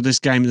downside of this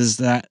game, is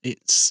that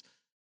it's.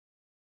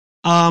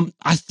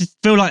 I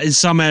feel like in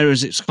some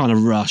areas it's kind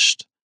of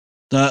rushed.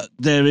 That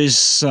there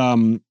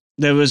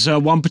was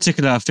one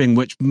particular thing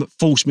which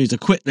forced me to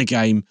quit the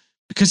game,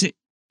 because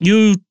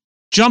you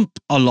jump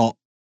a lot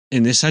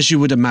in this, as you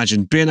would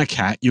imagine. Being a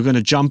cat, you're going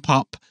to jump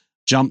up,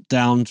 jump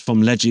down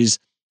from ledges,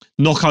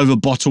 knock over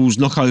bottles,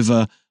 knock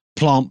over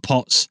plant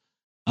pots,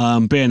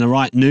 being a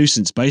right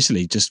nuisance,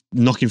 basically, just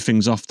knocking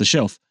things off the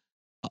shelf.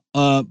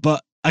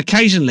 But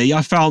occasionally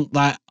I found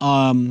that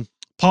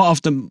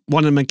part of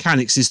one of the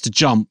mechanics is to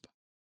jump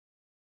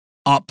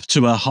up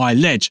to a high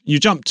ledge. You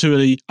jump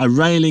to a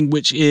railing,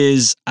 which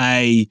is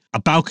a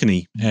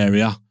balcony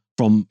area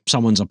from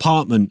someone's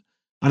apartment.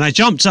 And I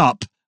jumped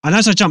up, and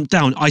as I jumped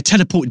down, I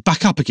teleported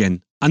back up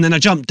again. And then I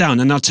jumped down,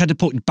 and I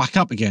teleported back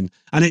up again.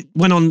 And it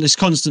went on this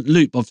constant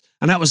loop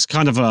and that was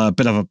kind of a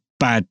bit of a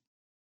bad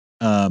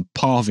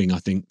pathing, I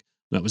think,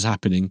 that was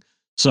happening.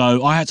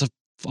 So I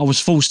was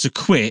forced to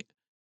quit.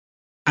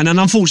 And then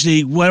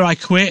unfortunately, where I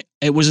quit,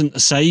 it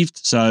wasn't saved.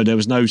 So there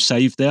was no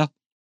save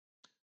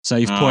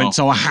point.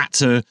 So I had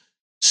to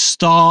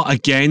start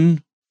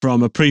again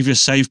from a previous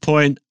save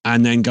point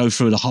and then go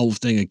through the whole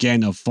thing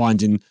again of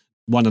finding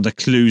one of the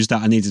clues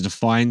that I needed to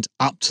find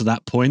up to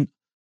that point.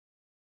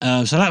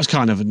 So that was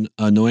kind of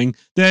annoying.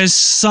 There's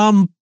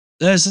some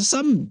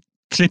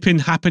clipping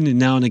happening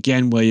now and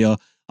again where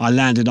I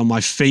landed on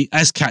my feet,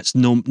 as cats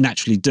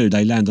naturally do.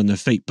 They land on their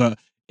feet, but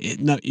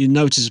you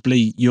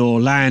noticeably you'll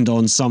land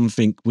on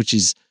something which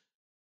is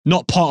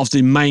not part of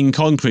the main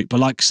concrete, but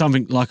like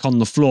something like on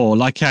the floor,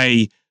 like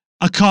a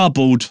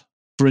cardboard,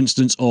 for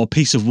instance, or a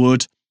piece of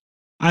wood.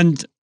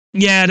 And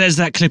yeah, there's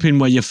that clipping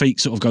where your feet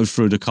sort of go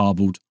through the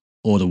cardboard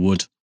or the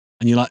wood.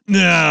 And you're like,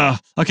 nah,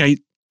 okay,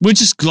 we'll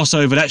just gloss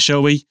over that,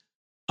 shall we?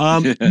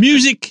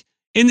 Music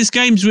in this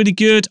game is really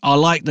good. I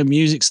like the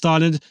music style.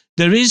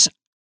 There is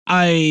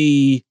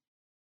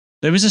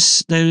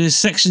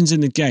sections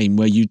in the game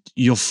where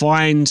you'll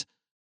find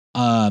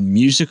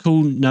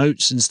musical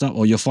notes and stuff,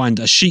 or you'll find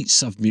a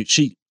sheet of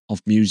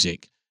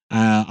music.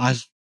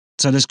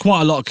 So there's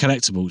quite a lot of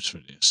collectibles for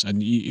this,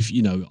 and if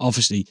you know,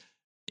 obviously,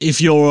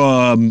 if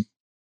you're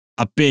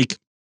a big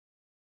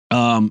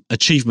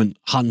achievement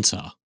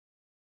hunter,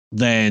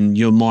 then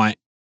you might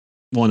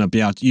want to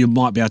be able. You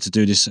might be able to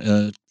do this.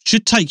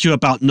 Should take you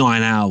about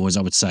 9 hours,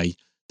 I would say.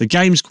 The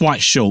game's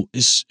quite short.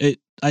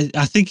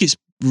 I think it's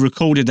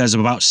recorded as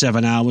about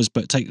 7 hours,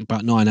 but it takes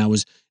about 9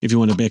 hours if you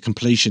want to be a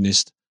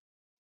completionist.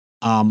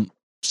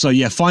 So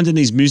yeah, finding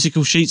these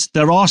musical sheets.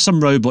 There are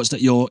some robots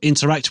that you'll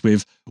interact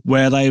with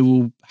where they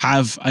will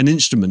have an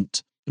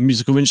instrument, a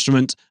musical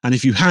instrument, and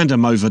if you hand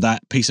them over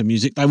that piece of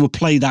music, they will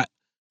play that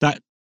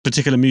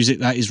particular music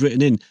that is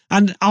written in.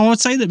 And I would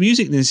say that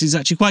music in this is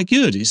actually quite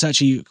good. It's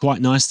actually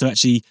quite nice to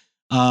actually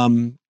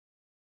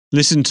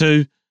listen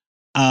to.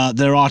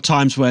 There are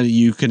times where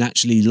you can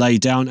actually lay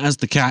down as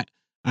the cat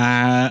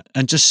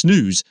and just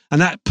snooze.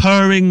 And that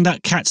purring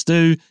that cats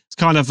do, it's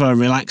kind of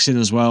relaxing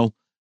as well.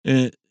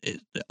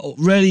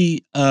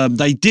 Really,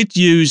 they did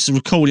use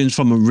recordings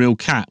from a real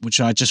cat, which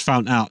I just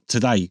found out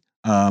today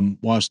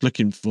whilst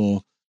looking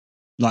for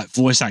like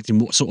voice acting,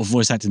 what sort of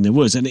voice acting there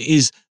was. And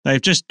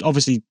they've just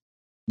obviously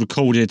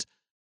recorded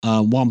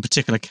one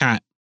particular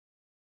cat.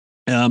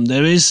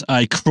 There is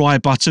a cry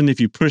button if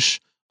you push.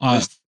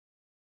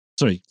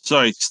 Sorry,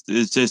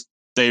 it's just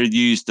they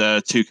used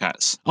 2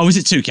 cats. Oh, is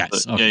it 2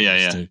 cats? Okay,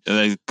 yeah.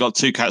 They got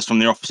 2 cats from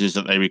the offices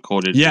that they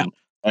recorded. Yeah.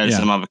 And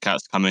some other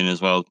cats come in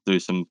as well, do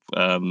some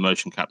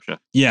motion capture.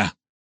 Yeah.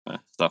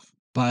 Stuff.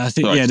 But I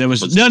think, there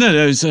was... No,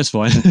 that's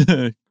fine.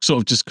 Sort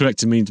of just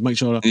correcting me to make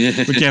sure we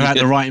give out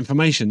the right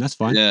information. That's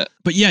fine. Yeah.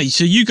 But yeah,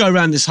 so you go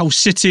around this whole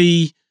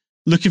city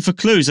looking for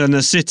clues, and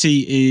the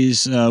city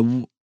is...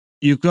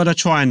 you've got to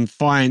try and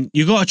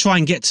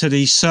get to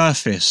the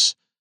surface.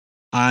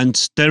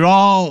 And there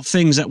are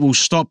things that will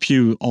stop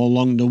you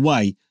along the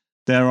way.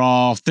 There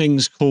are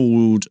things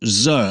called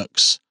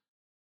Zerks.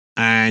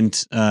 And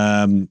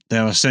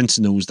there are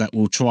sentinels that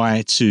will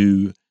try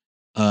to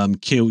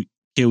kill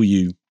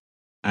you,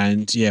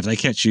 and yeah, if they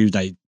catch you,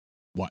 that's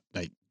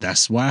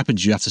what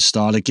happens. You have to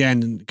start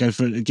again and go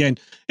for it again.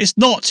 It's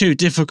not too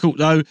difficult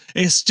though.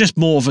 It's just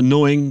more of an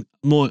annoying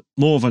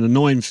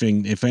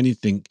thing, if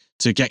anything,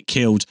 to get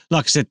killed.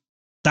 Like I said,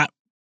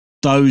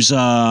 those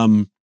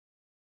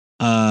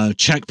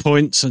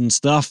checkpoints and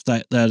stuff,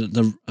 that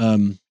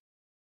the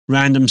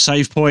random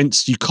save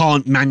points, you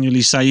can't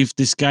manually save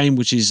this game,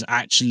 which is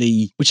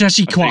actually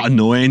quite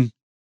annoying.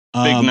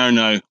 Big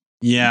no.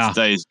 Yeah, in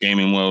today's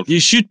gaming world.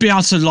 You should be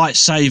able to like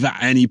save at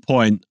any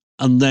point,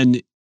 and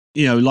then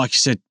like you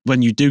said,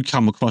 when you do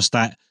come across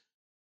that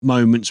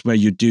moments where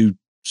you do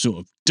sort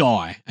of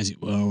die, as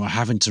it were, or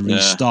having to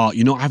restart,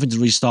 you're not having to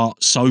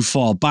restart so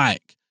far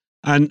back.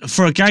 And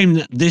for a game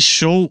that this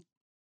short,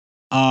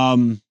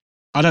 I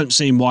don't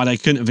see why they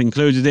couldn't have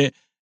included it.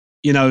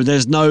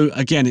 There's no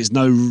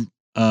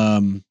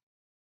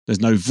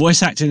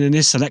voice acting in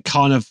this, so that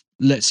kind of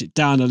lets it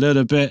down a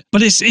little bit.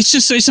 But it's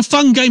a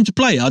fun game to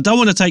play. I don't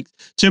want to take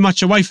too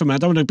much away from it. I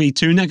don't want to be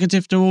too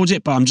negative towards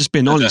it, but I'm just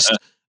being honest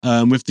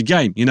with the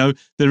game.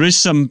 There is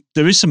some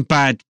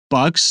bad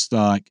bugs,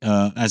 like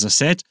as I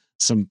said,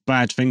 some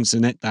bad things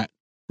in it that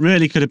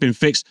really could have been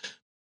fixed.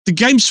 The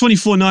game's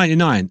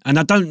 $24.99, and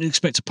I don't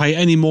expect to pay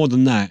any more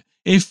than that.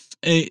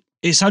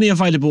 It's only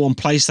available on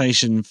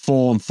PlayStation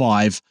 4 and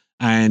 5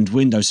 and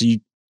Windows, so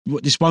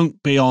this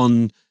won't be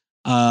on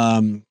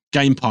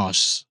Game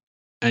Pass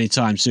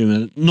anytime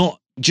soon. Not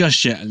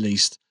just yet, at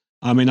least.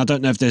 I mean, I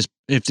don't know if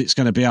it's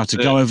going to be able to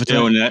go over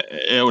to...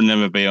 It'll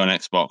never be on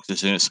Xbox.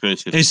 It's an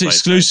exclusive. It's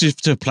exclusive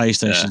to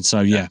PlayStation.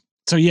 So yeah.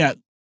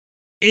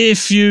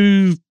 If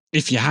you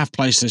have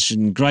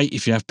PlayStation, great.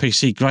 If you have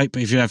PC, great.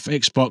 But if you have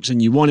Xbox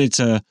and you wanted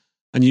to,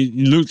 and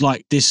you look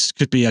like this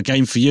could be a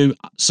game for you,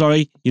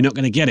 sorry, you're not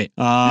going to get it.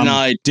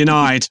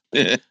 Denied.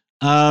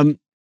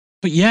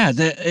 But yeah,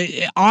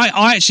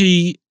 I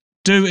actually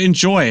do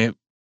enjoy it.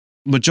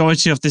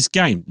 Majority of this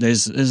game,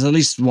 there's at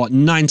least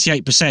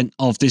 98%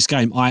 of this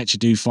game I actually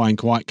do find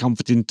quite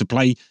comforting to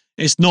play.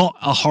 It's not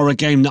a horror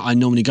game that I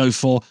normally go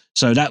for,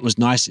 so that was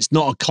nice. It's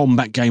not a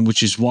combat game,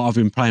 which is what I've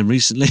been playing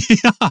recently.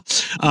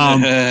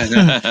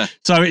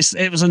 So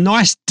it was a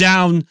nice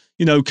down,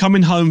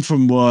 coming home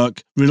from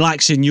work,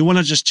 relaxing. You want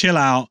to just chill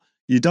out.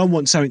 You don't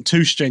want something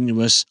too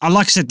strenuous. And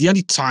like I said, the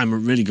only time it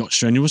really got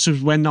strenuous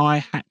was when I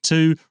had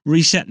to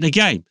reset the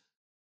game.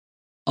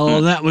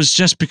 That was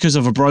just because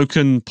of a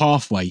broken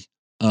pathway.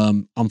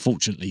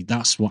 Unfortunately,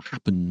 that's what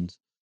happened.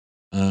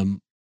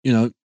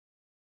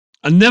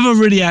 I never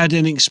really had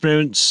any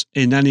experience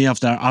in any of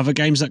their other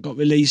games that got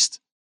released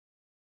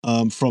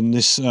from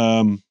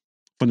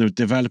the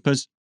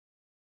developers.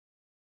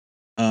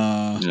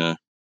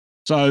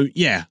 So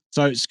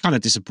it's kind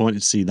of disappointing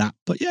to see that.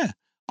 But yeah,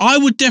 I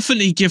would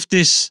definitely give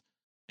this,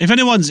 if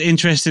anyone's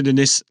interested in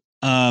this,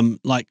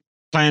 like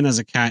playing as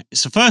a cat.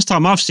 It's the first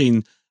time I've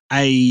seen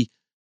a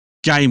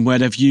game where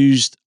they've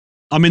used,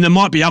 I mean, there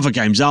might be other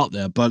games out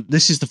there, but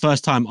this is the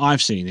first time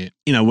I've seen it,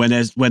 when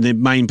the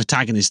main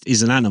protagonist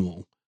is an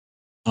animal.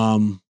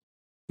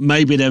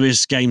 maybe there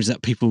is games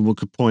that people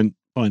could point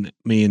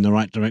me in the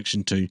right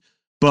direction to.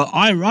 But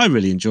I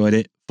really enjoyed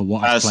it for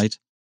what I've played.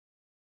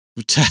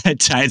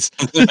 Taz.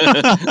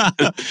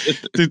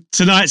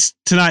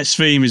 Tonight's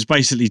theme is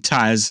basically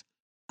Taz.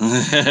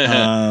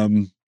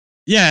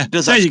 Yeah, it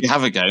does actually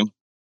have a game.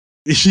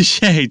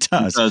 Yeah, it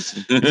does.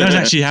 It does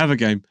actually have a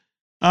game.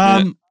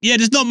 Yeah,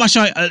 there's not much.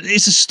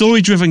 It's a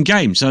story-driven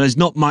game, so there's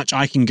not much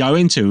I can go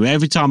into.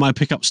 Every time I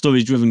pick up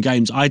story-driven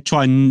games, I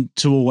try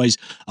to always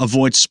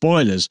avoid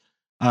spoilers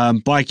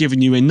by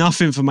giving you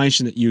enough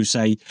information that you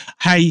say,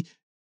 hey,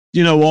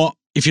 you know what?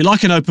 If you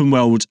like an open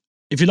world,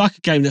 if you like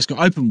a game that's got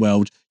open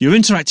world, you're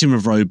interacting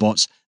with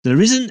robots, there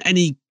isn't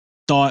any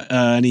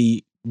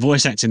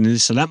voice acting in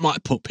this, so that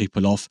might put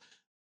people off.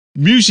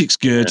 Music's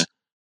good.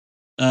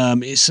 Yeah.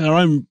 It's our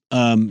own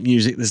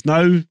music. There's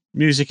no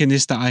music in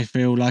this that I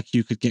feel like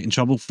you could get in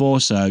trouble for,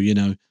 so you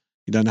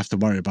don't have to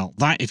worry about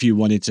that if you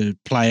wanted to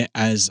play it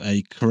as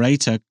a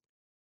creator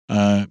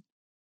on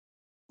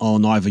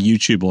either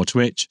YouTube or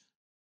Twitch.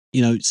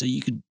 So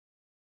you could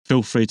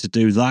feel free to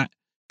do that.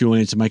 If you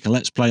wanted to make a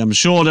Let's Play, I'm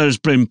sure there's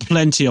been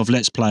plenty of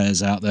Let's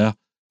Players out there.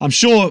 I'm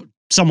sure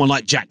someone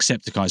like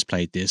Jacksepticeye's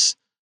played this.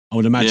 I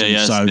would imagine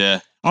so.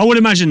 Yeah. I would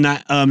imagine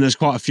that there's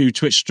quite a few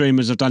Twitch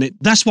streamers have done it.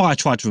 That's why I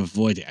tried to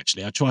avoid it,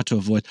 actually.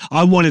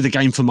 I wanted the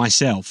game for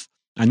myself,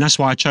 and that's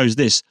why I chose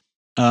this.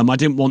 I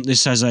didn't want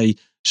this as a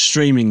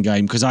streaming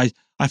game because I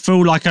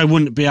feel like I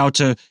wouldn't be able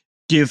to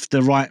give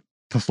the right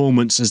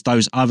performance as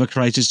those other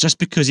creators just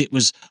because it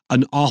was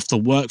an after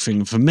work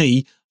thing. For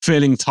me,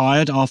 feeling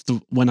tired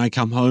after when I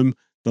come home,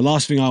 the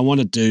last thing I want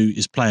to do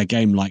is play a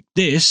game like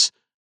this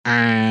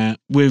where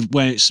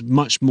it's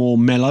much more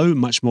mellow,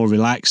 much more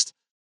relaxed,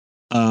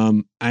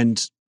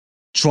 and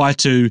try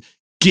to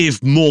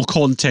give more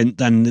content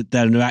than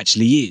there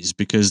actually is,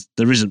 because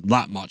there isn't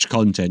that much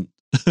content,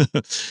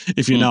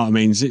 if you know what I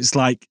mean. It's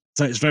like,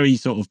 so it's very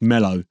sort of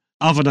mellow,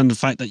 other than the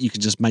fact that you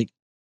can just make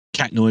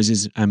cat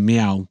noises and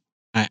meow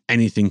at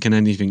anything and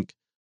anything.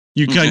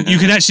 You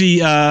can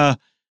actually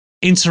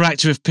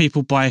interact with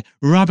people by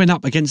rubbing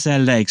up against their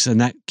legs,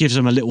 and that gives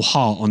them a little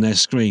heart on their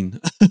screen.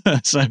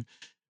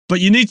 But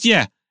you need,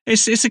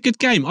 it's a good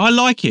game. I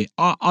like it.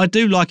 I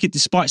do like it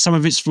despite some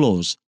of its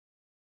flaws.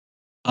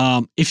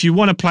 If you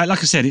want to play, like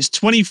I said, it's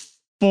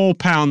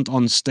 £24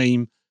 on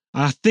Steam.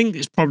 I think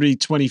it's probably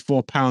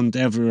 £24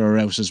 everywhere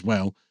else as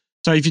well.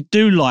 So if you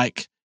do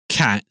like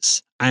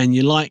cats and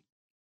you like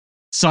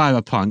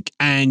cyberpunk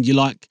and you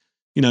like,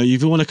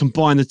 if you want to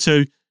combine the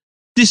two,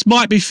 this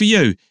might be for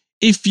you.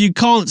 If you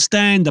can't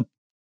stand the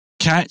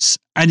cats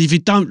and if you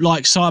don't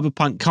like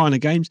cyberpunk kind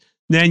of games,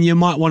 then you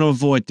might want to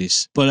avoid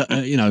this. But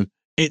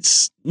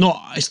it's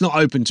not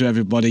open to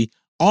everybody.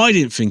 I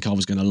didn't think I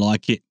was going to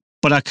like it,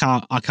 but I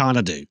kind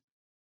of do.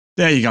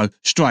 There you go.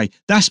 Stray.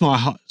 That's my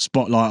hot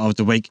spotlight of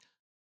the week.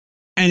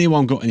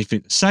 Anyone got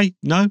anything to say?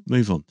 No?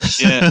 Move on.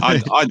 Yeah,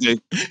 I do.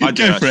 I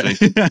do,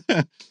 actually.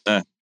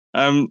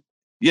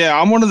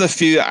 I'm one of the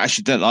few that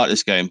actually don't like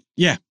this game.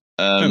 Yeah,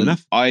 fair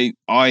enough. I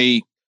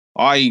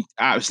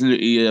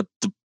absolutely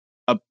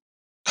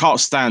can't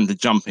stand the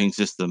jumping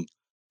system.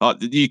 Like,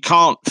 you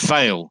can't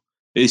fail.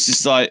 It's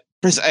just like,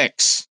 press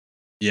X.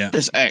 Yeah.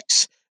 Press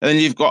X. And then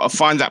you've got to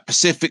find that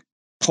specific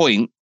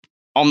point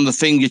on the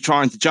thing you're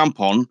trying to jump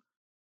on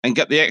and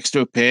get the X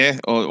to appear,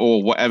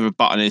 or whatever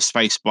button is,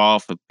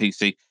 spacebar for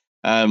PC.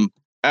 And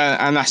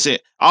that's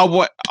it. I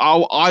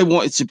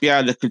wanted to be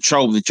able to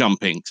control the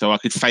jumping so I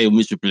could fail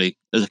miserably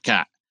as a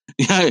cat.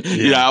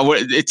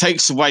 It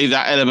takes away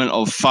that element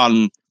of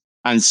fun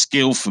and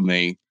skill for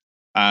me.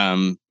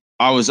 I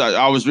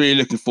was really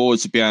looking forward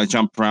to being able to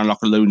jump around like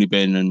a loony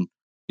bin and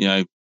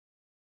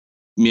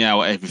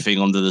meow at everything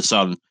under the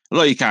sun.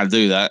 Although you can't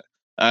do that.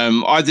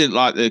 I didn't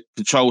like the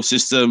control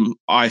system.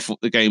 I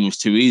thought the game was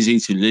too easy,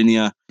 too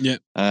linear. Yeah.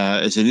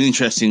 It's an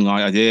interesting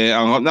idea.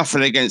 I've got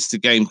nothing against the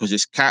game because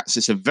it's cats.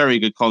 It's a very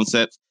good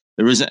concept.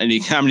 There isn't any.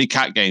 How many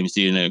cat games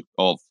do you know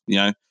of?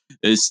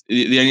 There's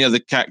the only other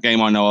cat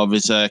game I know of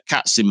is a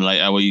Cat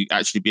Simulator, where you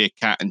actually be a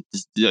cat and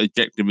the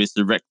objective is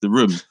to wreck the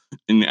room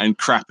and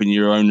crap in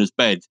your owner's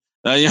bed.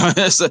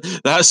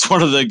 That's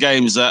one of the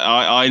games that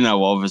I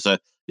know of. The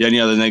only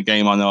other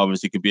game I know of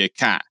is you could be a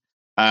cat.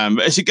 But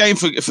it's a game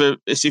for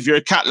if you're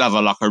a cat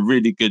lover, like a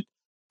really good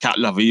cat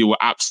lover, you will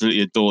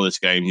absolutely adore this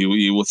game.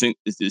 You will think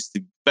it's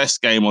the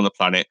best game on the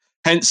planet.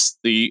 Hence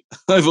the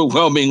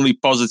overwhelmingly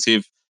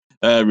positive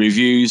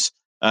reviews.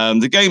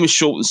 The game is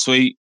short and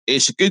sweet.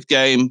 It's a good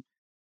game.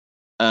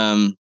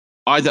 I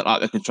don't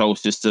like the control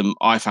system.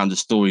 I found the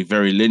story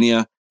very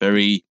linear,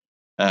 very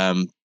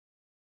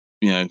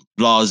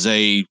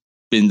blasé,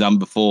 been done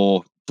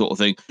before sort of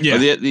thing. Yeah.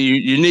 But the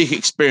unique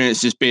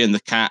experience is being the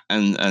cat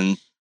and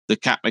the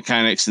cat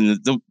mechanics, and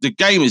the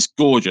game is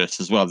gorgeous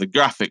as well. The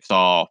graphics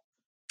are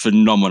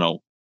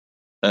phenomenal.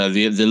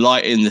 The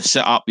lighting, the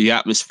setup, the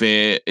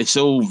atmosphere, it's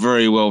all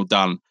very well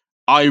done.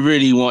 I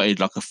really wanted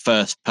like a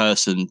first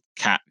person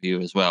cat view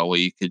as well, where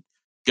you could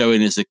go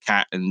in as a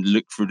cat and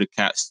look through the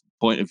cat's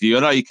point of view. I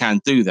know you can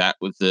do that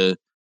with the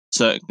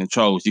certain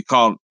controls. You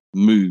can't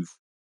move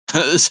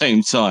at the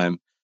same time.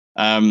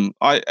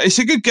 It's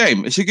a good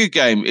game. It's a good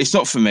game. It's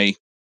not for me.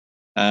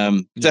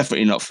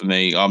 Definitely not for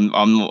me. I'm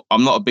not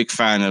a big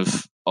fan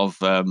of.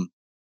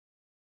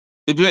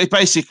 It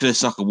basically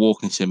it's like a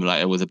walking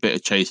simulator with a bit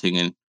of chasing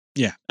in.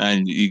 Yeah.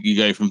 And you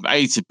go from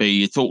A to B.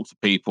 You talk to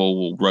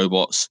people,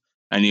 robots,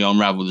 and you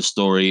unravel the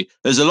story.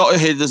 There's a lot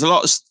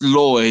of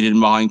lore hidden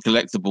behind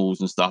collectibles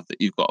and stuff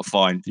that you've got to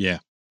find. Yeah.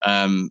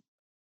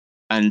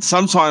 And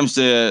sometimes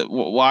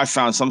what I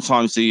found,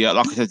 sometimes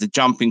like I said, the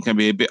jumping can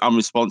be a bit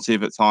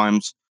unresponsive at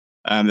times.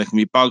 There can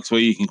be bugs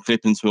where you can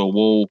clip into a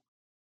wall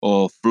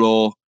or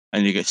floor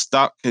and you get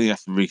stuck and you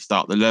have to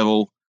restart the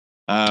level.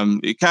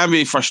 It can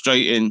be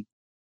frustrating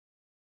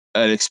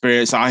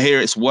experience. I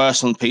hear it's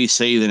worse on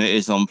PC than it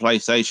is on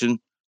PlayStation.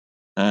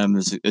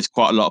 There's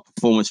quite a lot of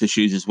performance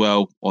issues as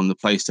well on the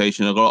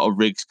PlayStation. A lot of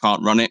rigs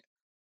can't run it.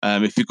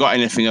 If you've got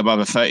anything above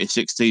a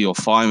 3060, you're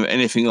fine. But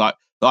anything like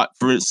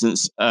for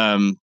instance,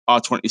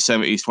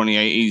 R2070s,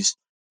 2080s,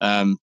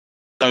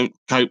 don't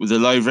cope with the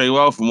load very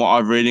well. From what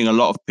I'm reading, a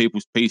lot of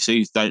people's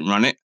PCs don't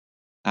run it.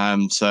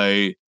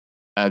 So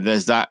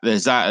there's that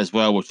as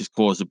well, which has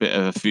caused a bit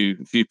of a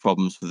few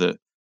problems for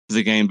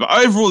the game. But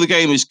overall, the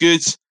game is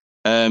good.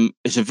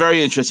 It's a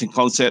very interesting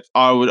concept.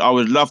 I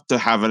would love to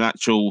have an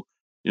actual,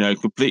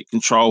 complete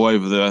control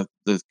over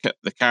the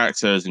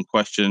characters in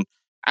question.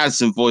 Add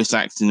some voice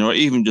acting, or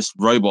even just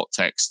robot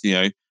text.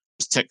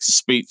 Just text to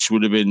speech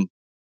would have been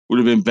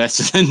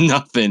better than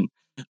nothing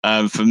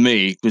for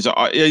me, because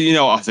you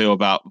know what I feel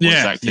about voice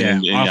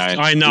acting. Yeah.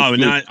 I know,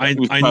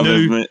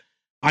 and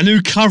I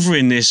knew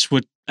covering this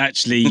would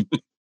actually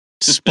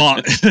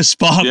spark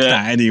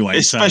that anyway.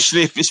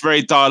 Especially if it's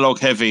very dialogue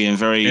heavy and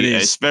very.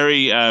 It's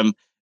very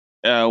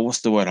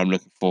what's the word I'm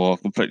looking for?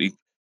 Completely.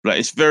 Like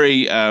it's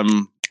very.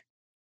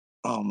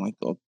 Oh my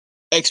god.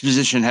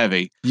 Exposition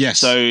heavy. Yes.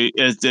 So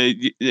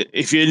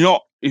if you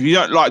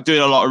don't like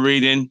doing a lot of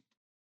reading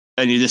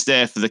and you're just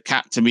there for the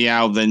cat to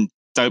meow, then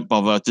don't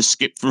bother. Just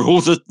skip through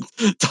all the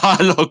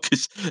dialogue,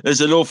 because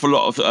there's an awful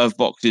lot of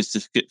boxes to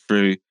skip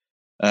through.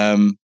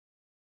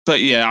 But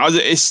yeah,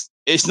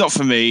 it's not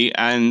for me,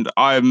 and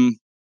I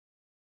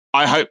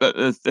hope that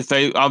if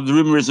the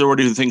rumor is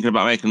already thinking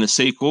about making a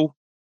sequel.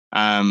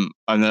 And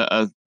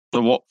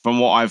from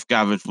what I've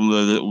gathered from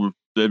the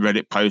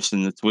Reddit posts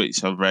and the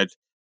tweets I've read.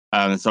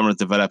 Some of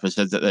the developers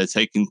said that they're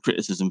taking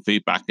criticism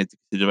feedback into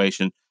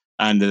consideration,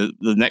 and the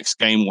next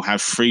game will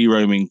have free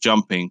roaming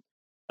jumping,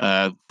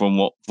 from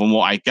what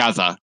I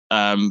gather.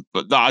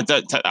 But I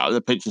don't take that with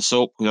a pinch of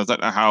salt, because I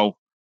don't know how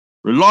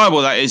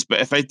reliable that is. But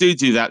if they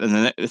do that,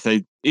 then if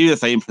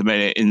they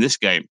implement it in this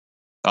game,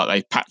 like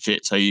they patch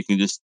it so you can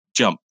just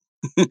jump,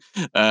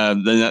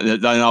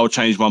 then I'll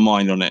change my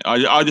mind on it.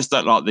 I just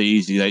don't like the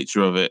easy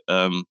nature of it.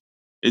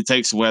 It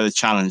takes away the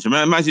challenge. I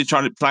mean, imagine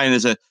trying to play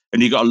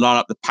and you got to line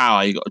up the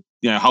power. You got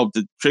to hold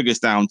the triggers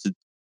down to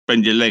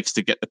bend your legs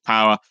to get the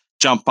power,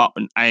 jump up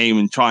and aim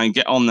and try and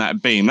get on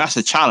that beam. That's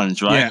a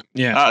challenge, right?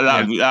 Yeah.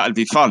 That'd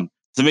be fun.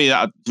 To me,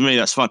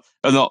 that's fun.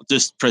 And not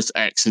just press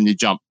X and you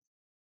jump,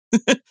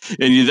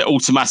 and you're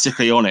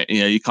automatically on it.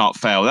 You can't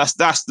fail. That's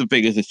the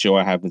biggest issue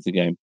I have with the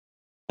game.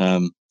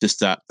 Just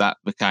that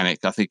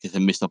mechanic. I think it's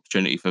a missed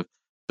opportunity for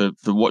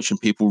watching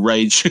people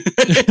rage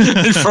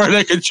and throw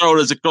their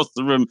controllers across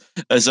the room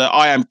as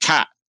I am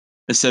cat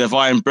instead of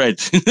I am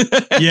bread.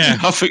 Yeah,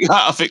 I think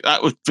that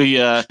would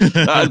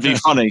be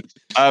funny.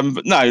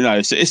 But no,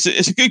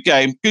 it's a good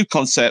game, good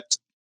concept,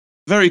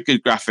 very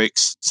good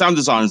graphics, sound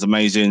design is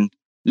amazing,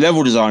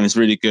 level design is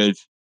really good.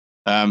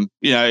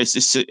 It's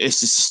just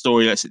a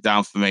story lets it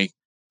down for me,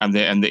 and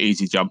the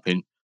easy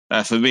jumping.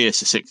 For me,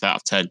 it's a 6 out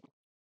of 10.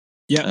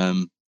 Yeah.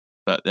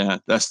 But yeah,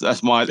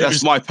 that's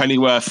my penny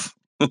worth.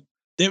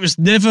 It was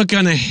never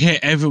going to hit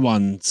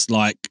everyone's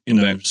spot,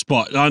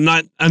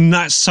 and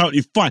that's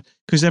totally fine,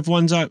 because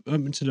everyone's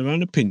open to their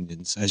own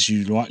opinions, as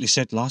you rightly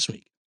said last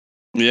week.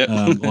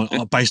 Yeah,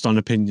 based on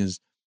opinions.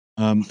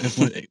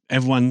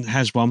 Everyone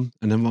has one,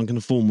 and everyone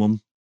can form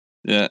one.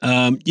 Yeah.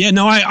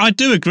 I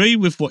do agree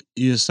with what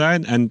you're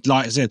saying, and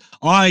like I said,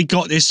 I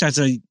got this as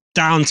a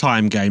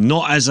downtime game,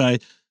 not as a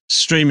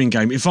streaming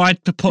game. If I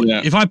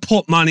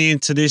put money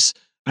into this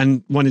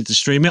and wanted to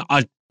stream it,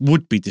 I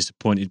would be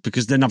disappointed,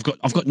 because then I've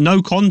got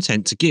no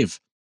content to give.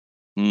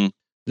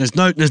 There's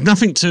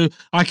nothing to.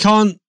 I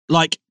can't,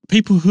 like,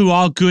 people who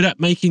are good at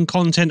making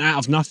content out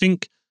of nothing.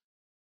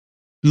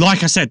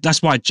 Like I said,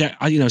 that's why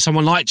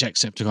someone like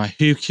Jacksepticeye,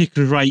 who can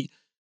create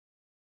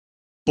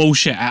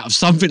bullshit out of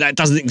something that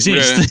doesn't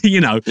exist.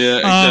 Yeah,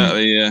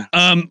 exactly. Yeah.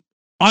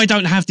 I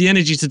don't have the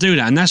energy to do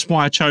that, and that's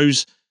why I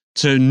chose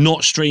to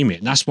not stream it.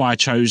 And that's why I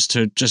chose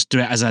to just do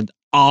it as an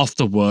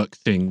after work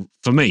thing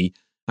for me,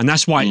 and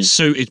that's why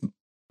it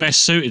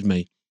best suited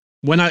me.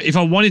 If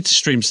I wanted to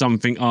stream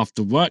something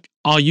after work,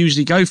 I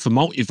usually go for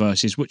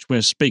multiverses, which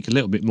we'll speak a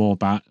little bit more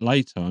about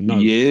later. I know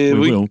we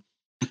will.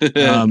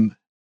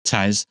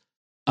 Taz.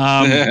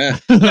 Yeah.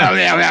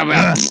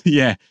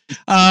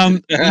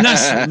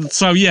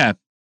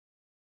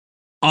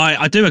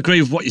 I do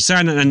agree with what you're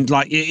saying, and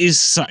like it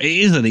is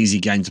an easy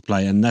game to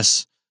play, and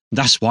that's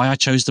That's why I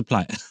chose to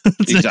play it.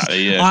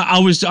 Exactly. Yeah. I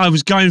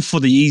was going for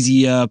the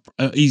easy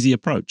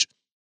approach.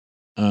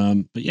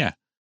 But yeah,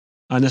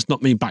 and that's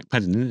not me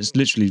backpedaling. It's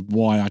literally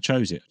why I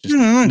chose it. I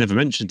just never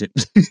mentioned it.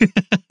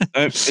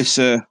 It's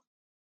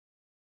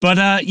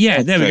But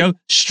yeah, there we okay. go.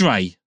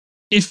 Stray.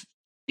 If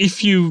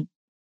you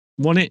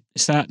want it,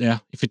 it's out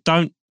there. If you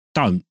don't.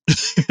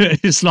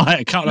 It's like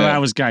a couple of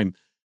hours game.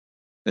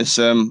 It's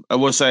I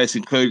will say it's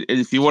included.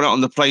 If you want it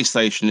on the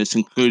PlayStation, it's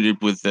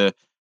included with the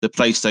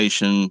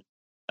PlayStation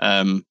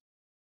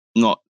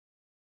not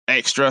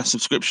extra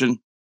subscription.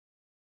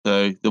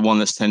 So the one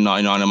that's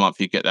 $10.99 a month,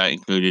 you get that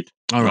included.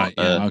 All right,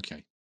 not,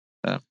 okay.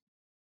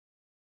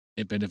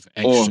 A bit of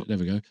extra. Or, there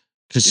we go.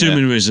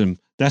 Consumerism.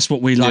 That's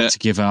what we like to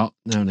give out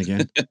now and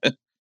again.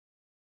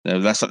 No,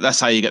 that's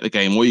how you get the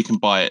game. Or you can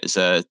buy it as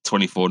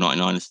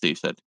 $24.99, as Steve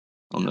said,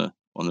 on the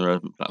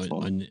relevant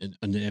platform.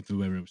 And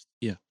everywhere else.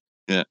 Yeah.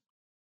 Yeah.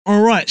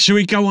 All right. Shall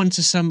we go on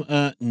to some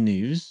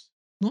news?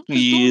 Not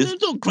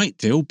a great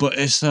deal, but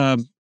it's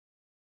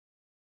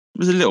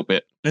there's a little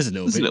bit. There's a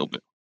little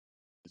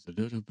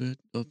bit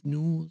of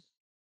news.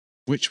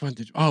 Which one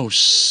did? Oh,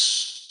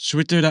 should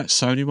we do that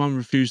Sony one?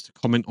 Refused to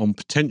comment on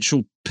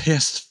potential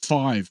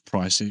PS5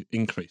 price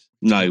increase.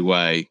 No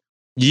way.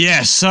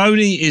 Yeah,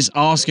 Sony is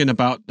asking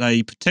about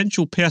a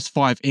potential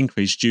PS5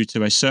 increase due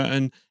to a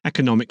certain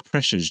economic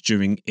pressures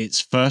during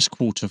its first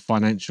quarter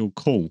financial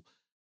call,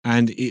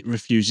 and it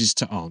refuses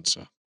to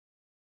answer.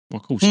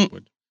 Well, of course it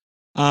would.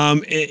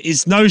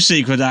 It's no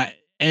secret that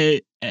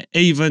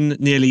even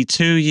nearly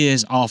 2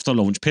 years after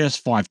launch,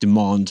 PS5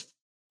 demand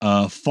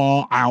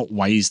far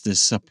outweighs the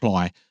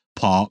supply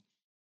part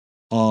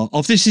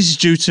of this. Is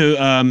due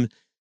to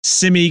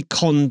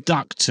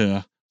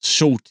semiconductor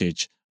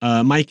shortage,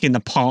 making the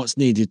parts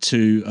needed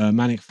to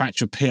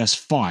manufacture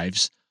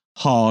PS5s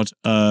hard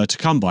to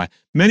come by.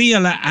 Many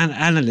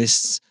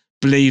analysts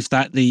believe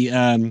that the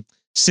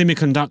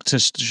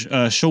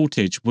semiconductor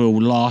shortage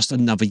will last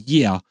another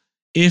year,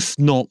 if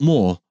not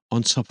more.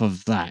 On top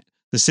of that,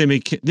 this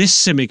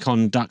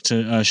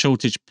semiconductor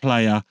shortage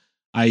played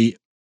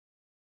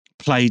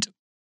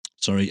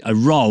a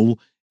role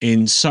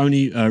in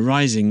Sony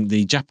rising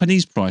the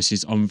Japanese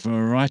prices on a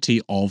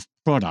variety of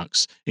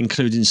products,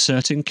 including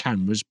certain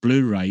cameras,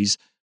 Blu-rays,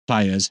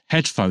 players,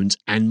 headphones,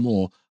 and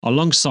more.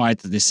 Alongside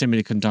the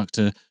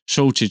semiconductor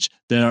shortage,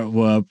 there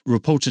were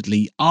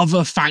reportedly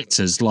other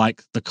factors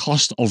like the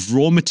cost of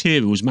raw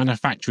materials,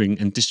 manufacturing,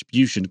 and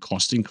distribution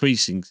cost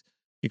increases.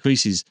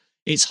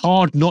 It's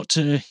hard not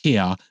to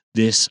hear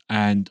this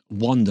and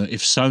wonder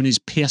if Sony's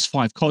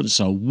PS5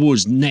 console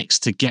was next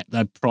to get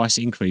the price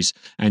increase.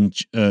 And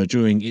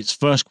during its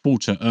first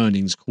quarter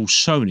earnings call,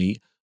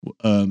 Sony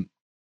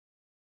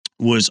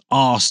was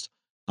asked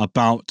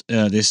about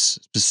this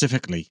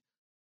specifically.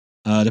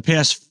 The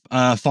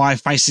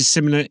PS5 faces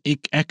similar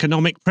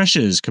economic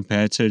pressures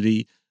compared to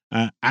the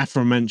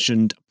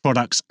aforementioned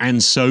products,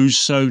 and so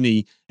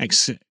Sony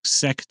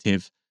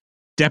executive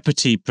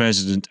deputy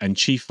president and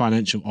chief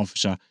financial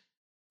officer.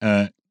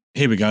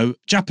 Here we go.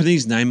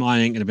 Japanese name I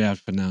ain't going to be able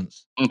to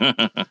pronounce.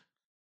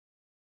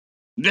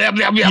 Yeah.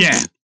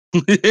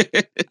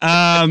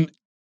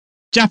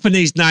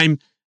 Japanese name.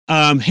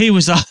 He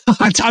was.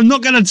 I'm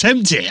not going to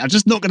attempt it. I'm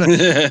just not going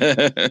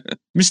to.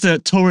 Mr.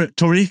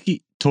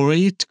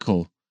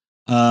 Toritiko.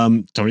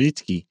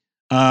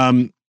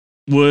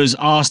 Was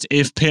asked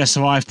if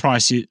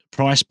PS5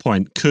 price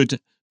point could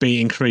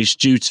be increased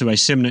due to a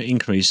similar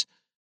increase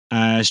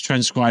as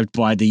transcribed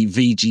by the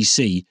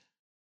VGC.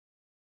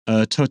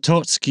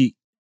 Tototsuki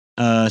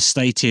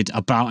stated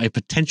about a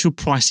potential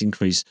price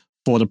increase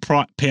for the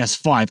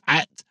PS5.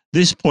 At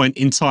this point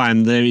in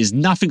time, there is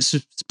nothing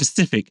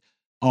specific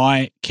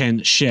I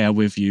can share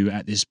with you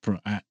at this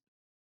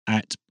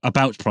at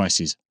about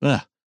prices.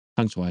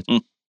 Tongue tied.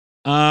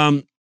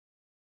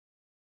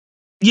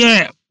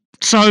 Yeah.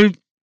 So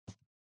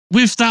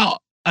with that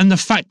and the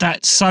fact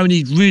that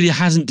Sony really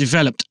hasn't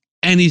developed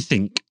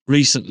anything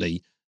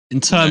recently in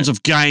terms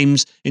of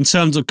games, in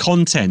terms of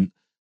content,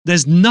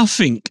 there's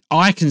nothing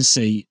I can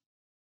see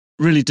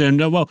really doing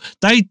well.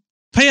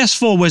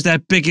 PS4 was their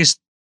biggest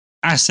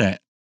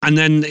asset, and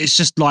then it's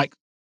just like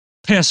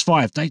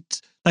PS5.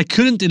 They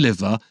couldn't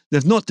deliver.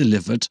 They've not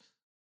delivered.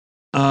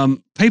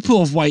 People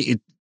have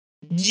waited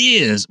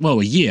years. Well,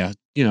 a year.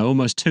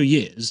 Almost 2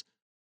 years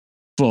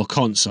for a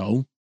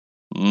console,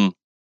 and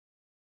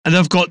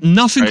they've got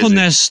nothing on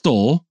their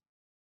store.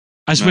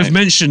 As we've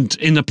mentioned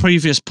in the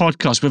previous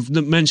podcast, we've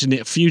mentioned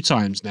it a few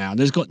times now.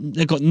 They've got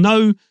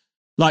no.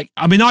 I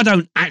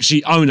don't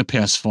actually own a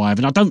PS5,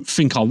 and I don't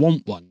think I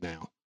want one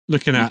now.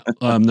 Looking at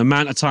the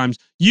amount of times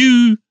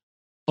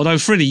although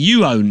Freddie,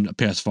 you own a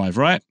PS5,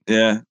 right?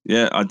 Yeah,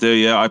 I do.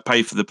 Yeah, I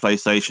pay for the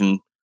PlayStation,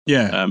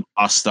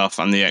 plus stuff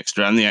and the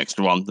extra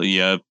one,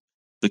 the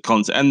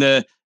content. And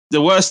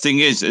the worst thing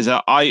is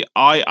that I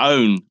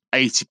own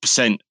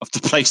 80% of the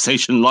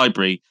PlayStation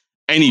library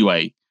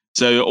anyway.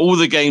 So all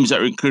the games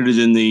that are included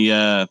in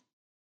the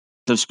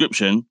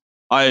subscription,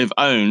 I have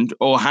owned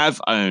or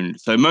have owned.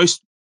 So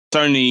most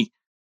Sony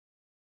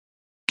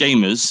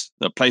gamers,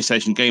 the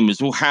PlayStation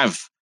gamers, will have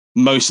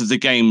most of the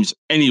games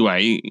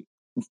anyway.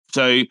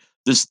 So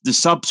the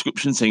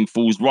subscription thing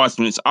falls right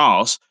on its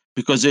arse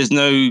because there's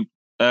no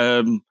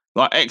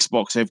like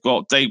Xbox. They've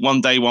got day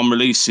one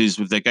releases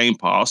with their Game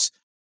Pass.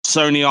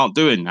 Sony aren't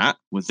doing that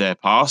with their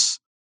pass,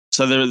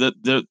 so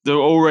they're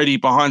already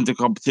behind the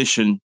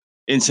competition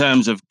in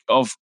terms of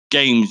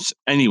games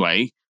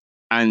anyway,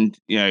 and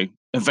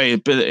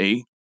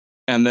availability.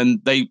 And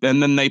then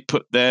they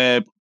put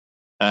their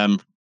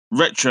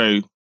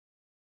retro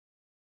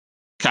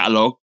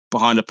catalog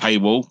behind a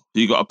paywall.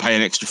 You got to pay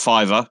an extra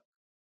 $5.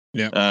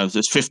 Yeah. So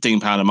it's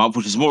 £15 a month,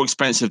 which is more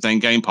expensive than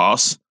Game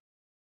Pass,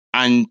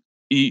 and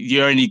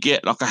you only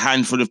get like a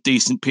handful of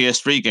decent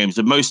PS3 games,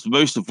 and most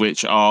of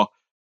which are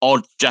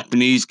odd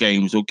Japanese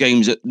games or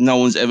games that no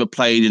one's ever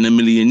played in a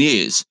million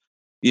years.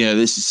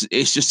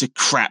 It's just a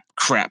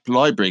crap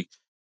library,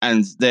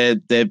 and they're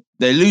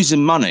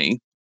losing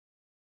money,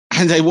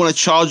 and they want to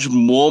charge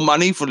more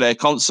money for their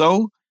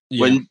console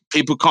when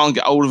people can't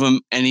get hold of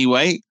them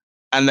anyway,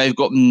 and they've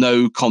got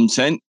no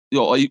content.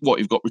 You've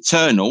got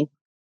Returnal,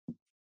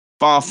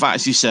 Final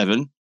Fantasy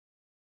 7.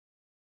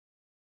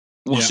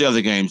 What's the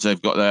other games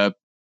they've got there?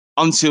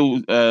 Not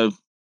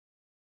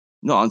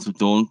Until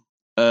Dawn.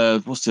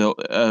 What's the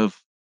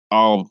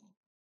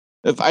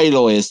if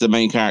Aloy is the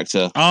main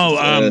character.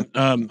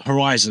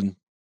 Horizon.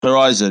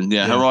 Horizon,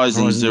 yeah.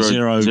 Horizon Zero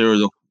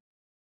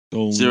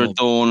Dawn. Zero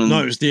Dawn.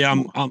 No, it was the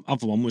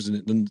other one,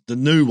 wasn't it? The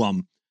new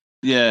one.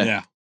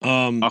 Yeah. I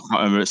can't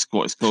remember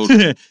what it's called.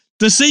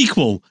 The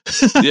sequel.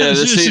 Yeah,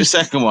 the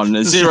second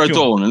one, Zero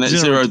Dawn, and it's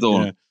Zero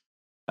Dawn.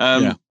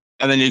 Yeah.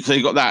 And then you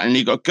got that, and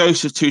you got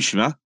Ghost of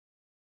Tsushima,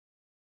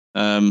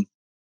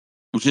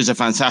 which is a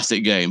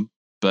fantastic game,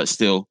 but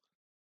still.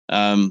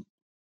 And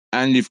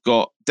you've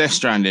got Death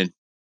Stranding.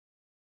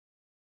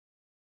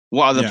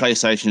 What other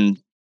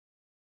PlayStation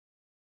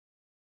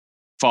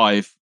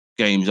 5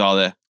 games are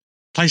there?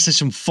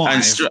 PlayStation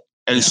 5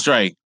 and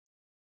Stray.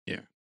 Yeah,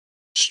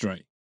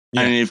 Stray.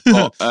 Yeah. And you've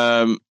got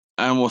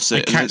and what's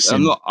it?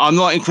 I'm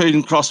not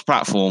including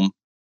cross-platform.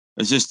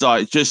 It's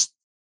just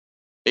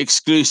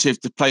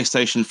exclusive to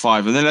PlayStation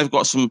 5, and then they've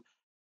got some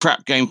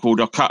crap game called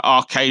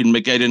Arcade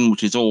Mageddon,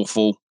 which is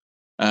awful,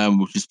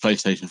 which is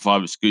PlayStation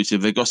 5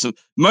 exclusive. They've got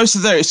most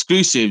of their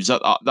exclusives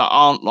that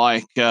aren't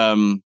like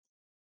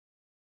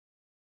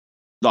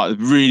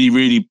really,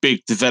 really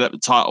big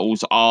development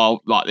titles are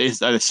like this.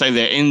 They say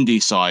their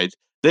indie side.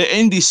 Their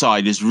indie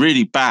side is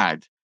really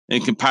bad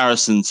in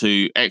comparison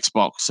to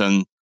Xbox,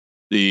 and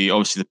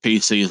obviously the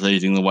PC is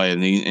leading the way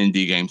in the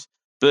indie games.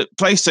 But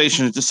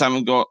PlayStation just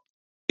haven't got.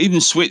 Even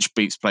Switch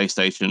beats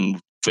PlayStation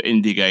for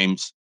indie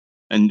games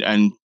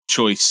and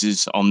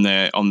choices on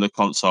the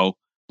console.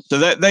 So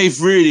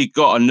they've really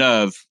got a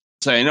nerve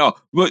saying, "Oh,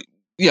 but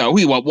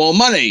we want more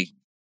money."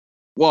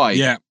 Why?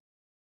 Yeah.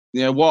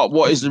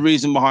 What is the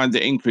reason behind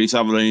the increase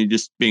other than you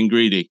just being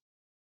greedy?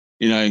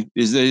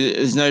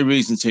 There's no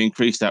reason to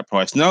increase that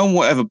price. No one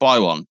will ever buy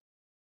one.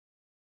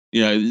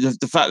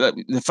 The fact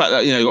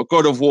that you've got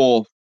God of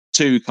War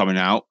 2 coming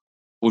out,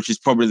 which is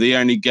probably the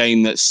only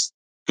game that's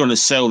going to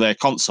sell their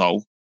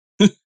console.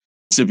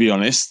 To be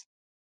honest,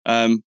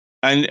 and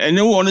in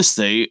all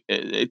honesty,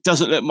 it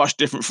doesn't look much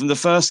different from the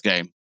first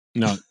game.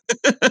 No,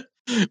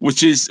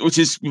 which is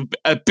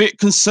a bit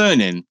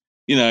concerning.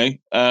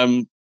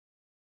 The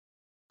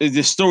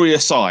story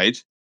aside,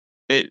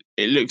 it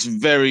looks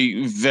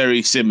very,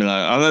 very similar.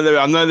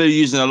 I know they're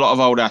using a lot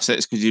of old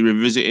assets because you'll be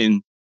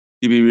revisiting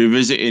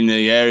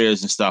the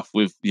areas and stuff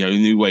with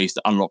new ways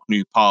to unlock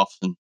new paths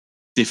and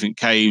different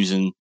caves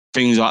and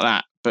things like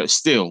that. But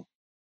still,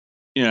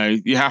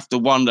 you have to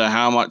wonder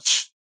how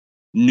much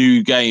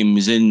new game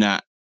is in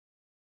that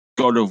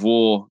God of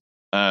War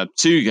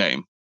 2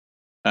 game.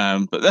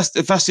 But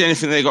if that's the only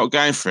thing they got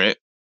going for it.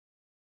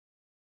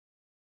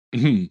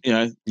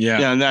 Yeah.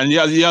 And then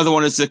the other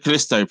one is the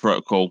Callisto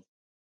Protocol.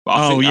 But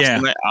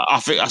I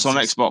think that's on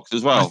Xbox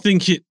as well. I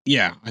think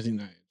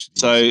that.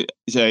 So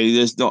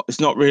it's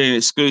not really an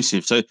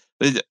exclusive. So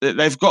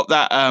they've got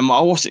that.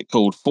 What's it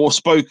called?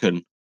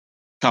 Forspoken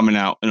coming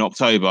out in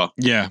October.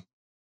 Yeah.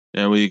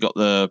 Yeah, where you got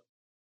the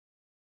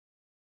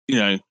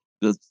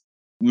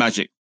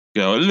magic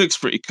girl. It looks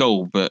pretty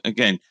cool, but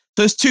again,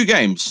 there's 2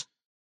 games.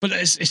 But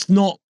it's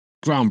not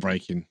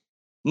groundbreaking.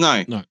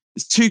 No.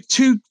 It's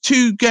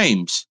two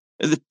games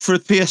for a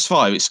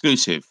PS5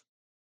 exclusive.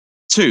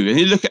 2, and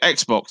you look at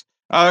Xbox.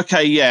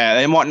 Okay, yeah,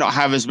 they might not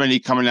have as many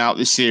coming out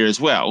this year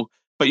as well,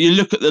 but you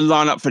look at the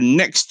lineup for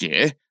next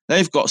year.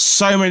 They've got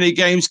so many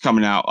games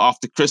coming out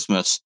after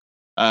Christmas,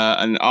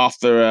 and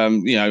after at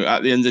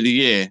the end of the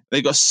year,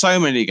 they've got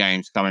so many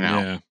games coming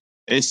out. Yeah.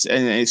 It's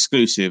an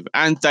exclusive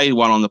and day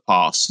one on the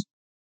pass.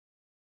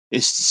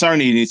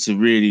 Sony needs to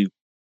really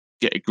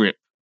get a grip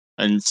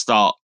and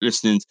start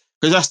listening,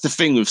 because that's the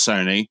thing with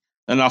Sony.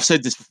 And I've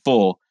said this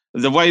before: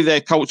 the way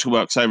their culture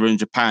works over in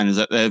Japan is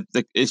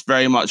that it's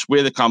very much,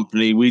 we're the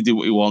company, we do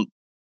what we want,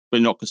 we're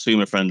not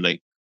consumer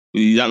friendly.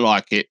 You don't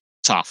like it,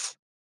 tough.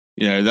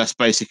 That's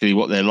basically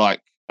what they're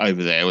like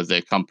over there with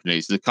their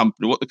companies.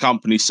 What the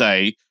companies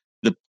say,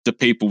 the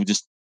people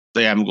just,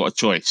 they haven't got a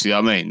choice. You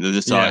know what I mean? They're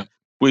just like,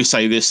 we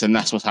say this and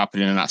that's what's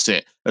happening and that's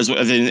it. As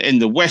in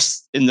the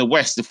West,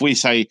 if we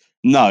say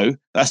no,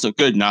 that's not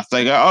good enough,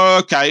 they go, oh,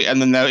 okay,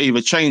 and then they'll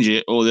either change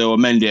it or they'll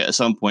amend it at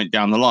some point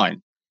down the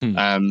line.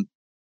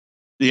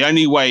 The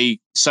only way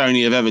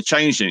Sony have ever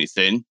changed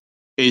anything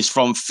is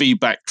from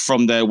feedback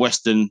from their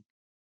Western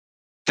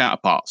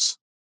counterparts,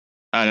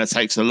 and it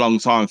takes a long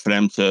time for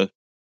them to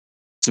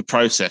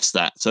process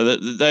that. So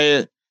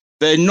that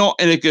they're not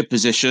in a good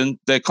position.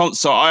 Their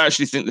console, I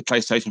actually think the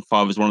PlayStation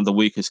 5 is one of the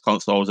weakest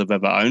consoles I've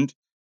ever owned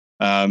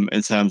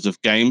in terms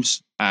of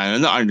games.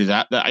 And not only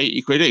that, they're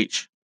 80 quid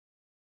each.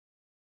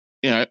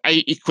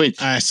 80 quid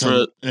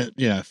for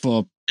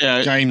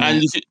game.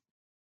 And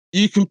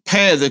you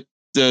compare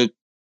the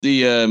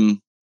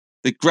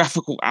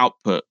graphical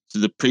output to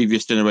the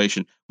previous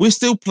generation. We're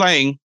still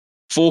playing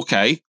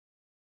 4K.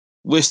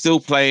 We're still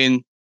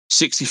playing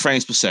 60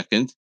 frames per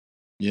second.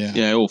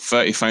 Yeah. Or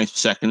 30 frames per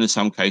second in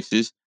some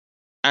cases.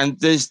 And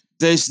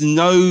there's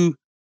no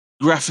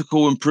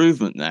graphical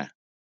improvement there.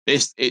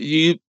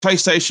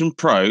 PlayStation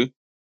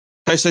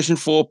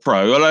 4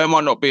 Pro, although it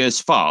might not be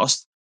as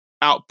fast,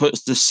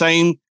 outputs the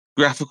same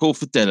graphical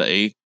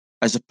fidelity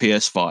as a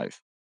PS5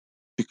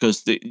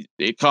 because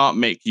it can't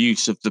make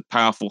use of the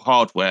powerful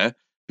hardware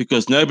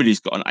because nobody's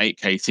got an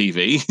 8K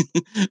TV.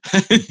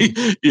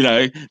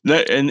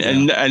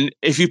 And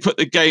if you put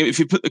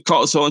the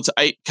console into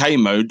 8K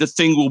mode, the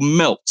thing will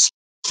melt.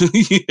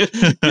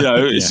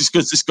 It's just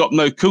because it's got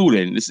no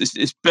cooling.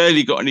 It's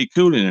barely got any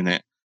cooling in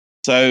it.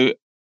 So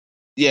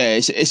yeah,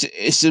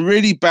 it's a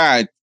really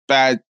bad.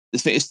 I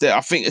think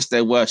it's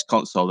their worst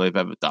console they've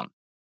ever done.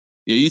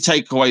 You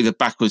take away the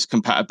backwards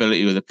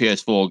compatibility with the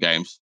PS4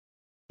 games.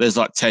 There's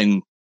like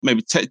 10,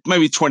 maybe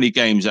 20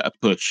 games at a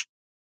push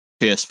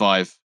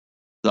PS5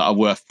 that are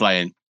worth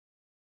playing.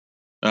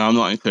 And I'm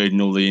not including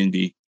all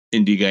the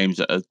indie games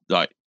that are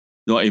like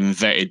not even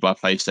vetted by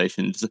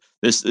PlayStation.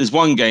 There's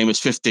one game, it's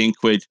 15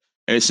 quid,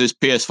 and it says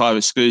PS5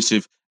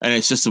 exclusive, and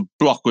it's just a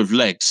block with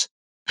legs.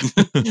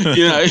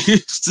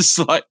 It's just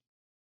like,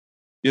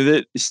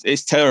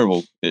 it's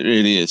terrible. It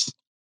really is.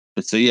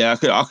 But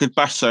I could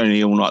bash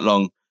Sony all night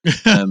long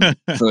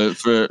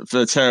for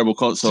a terrible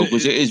console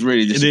because it is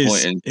really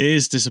disappointing. It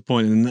is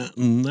disappointing,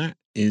 and that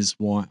is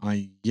why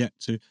I yet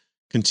to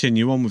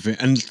continue on with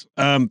it.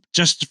 And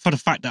just for the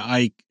fact that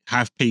I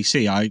have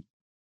PC, I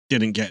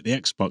didn't get the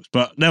Xbox,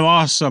 but there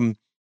are some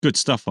good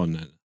stuff on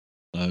there.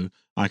 So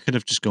I could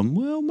have just gone,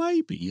 well,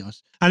 maybe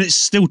yes. And it's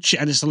still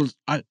and isn't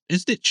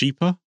it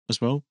cheaper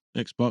as well?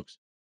 Xbox.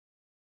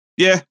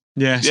 Yeah,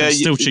 so it's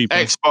still cheaper.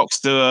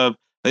 Xbox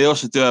they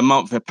also do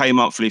a pay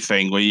monthly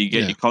thing where you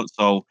get your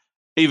console,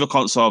 either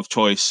console of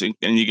choice, and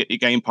you get your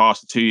Game Pass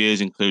for 2 years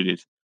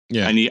included.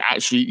 Yeah, and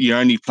you're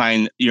only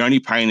paying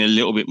a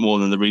little bit more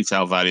than the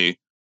retail value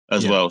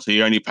as well. So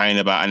you're only paying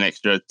about an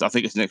extra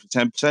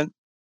 10%.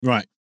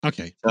 Right.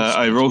 Okay.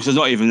 Overall, so it's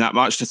not even that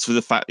much, just for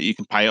the fact that you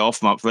can pay it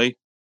off monthly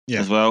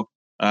as well.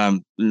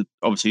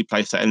 Obviously,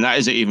 PlayStation, and that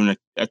isn't even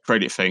a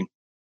credit thing.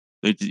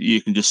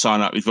 You can just sign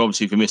up. If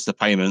you miss the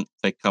payment,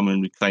 they come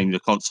and reclaim the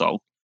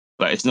console,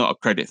 but it's not a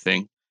credit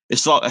thing.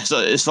 It's like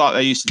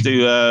they used to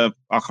do.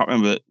 I can't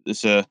remember.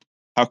 It's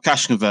how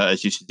cash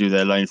converters used to do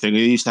their loan thing.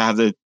 They used to have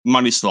the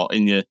money slot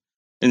in the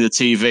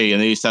TV,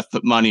 and they used to have to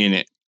put money in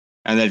it,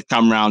 and they'd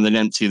come round and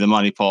empty the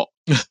money pot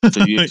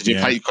because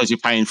you're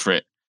paying for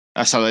it.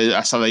 That's how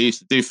they used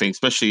to do things,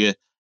 especially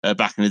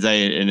back in the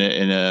day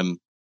in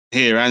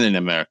here and in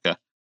America.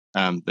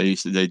 They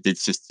did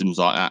systems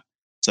like that.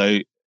 So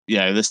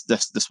yeah, this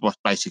was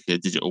basically a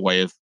digital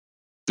way of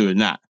doing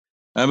that.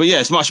 But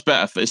yeah, it's much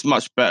better. It's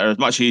much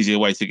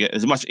easier to get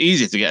an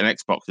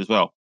Xbox as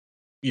well.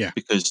 Yeah,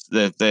 because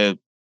they've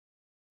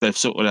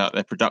sorted out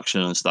their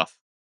production and stuff.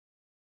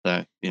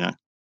 So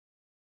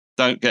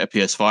don't get a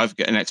PS5,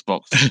 get an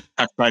Xbox.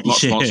 Hashtag not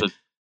sponsored.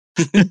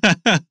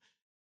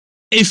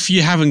 If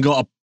you haven't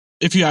got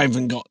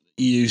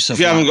use of, if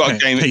you haven't got a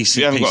gaming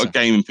PC, if you've got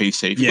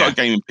a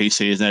gaming PC,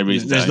 there's no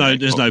reason.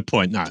 There's no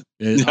point. No,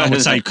 I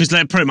would say because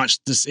they're pretty much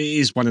it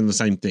is one and the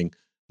same thing.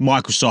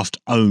 Microsoft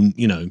own,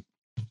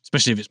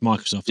 especially if it's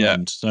Microsoft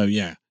owned. So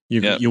yeah,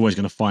 you're always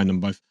going to find them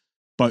both.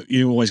 But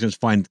you're always going to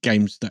find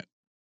games that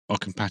are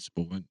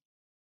compatible. And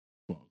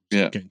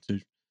getting to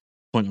the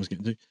point I was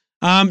getting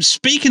to.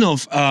 Speaking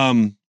of,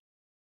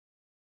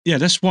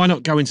 let's why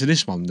not go into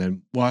this one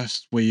then,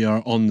 whilst we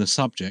are on the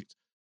subject.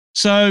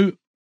 So,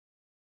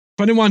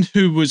 for anyone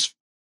who was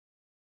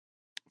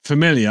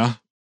familiar,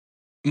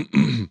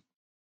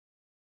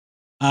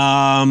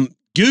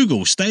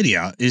 Google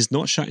Stadia is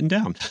not shutting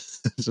down.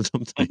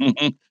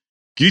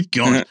 Good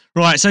God.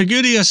 Right, so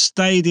Google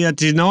Stadia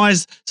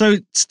denies. So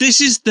this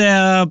is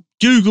their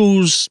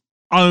Google's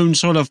own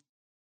sort of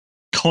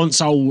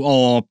console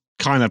or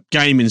kind of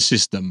gaming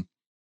system,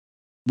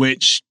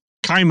 which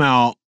came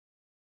out,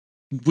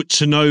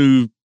 which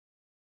no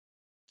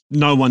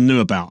one knew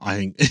about, I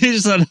think.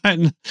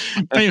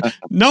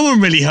 No one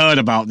really heard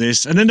about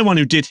this. And then the one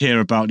who did hear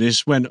about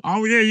this went,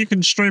 oh, yeah, you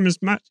can stream as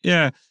much.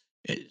 Yeah.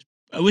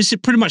 Was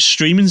it pretty much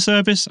streaming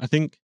service, I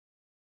think?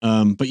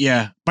 But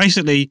yeah,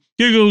 basically,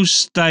 Google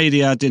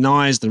Stadia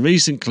denies the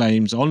recent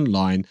claims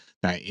online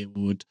that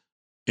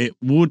it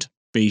would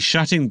be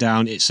shutting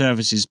down its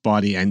services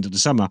by the end of the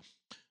summer,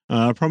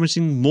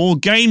 promising more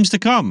games to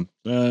come.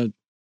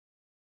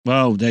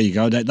 Well, there you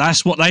go.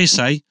 That's what they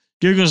say.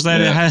 Google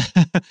Stadia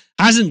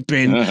hasn't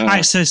been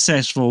as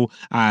successful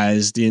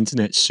as the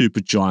internet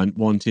supergiant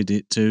wanted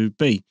it to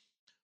be.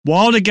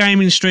 While the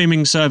gaming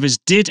streaming service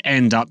did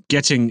end up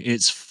getting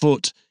its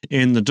foot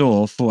in the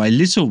door for a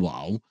little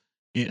while,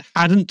 it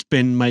hadn't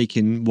been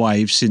making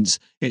waves since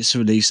its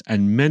release,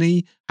 and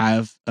many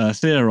have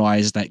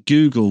theorized that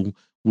Google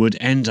would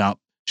end up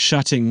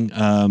scuttling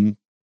the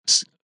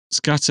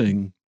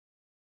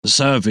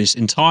service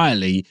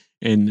entirely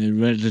in the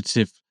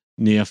relative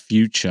near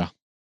future.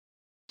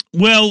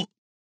 Well,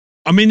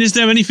 I mean, is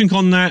there anything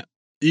on that?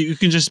 You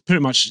can just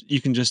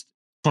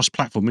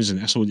cross-platform, isn't it?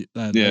 That's all they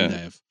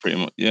have. Pretty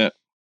much, yeah.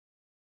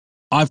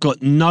 I've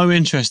got no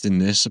interest in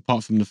this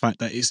apart from the fact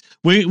that it's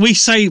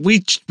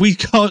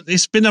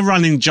been a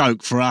running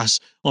joke for us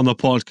on the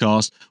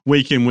podcast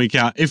week in, week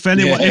out. If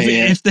anyone,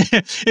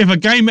 if a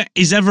game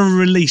is ever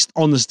released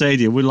on the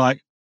Stadia, we're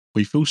like,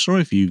 we feel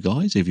sorry for you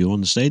guys if you're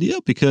on the Stadia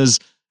because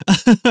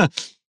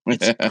it's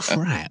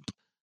crap.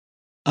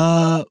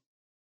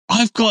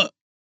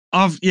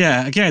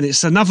 Again,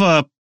 it's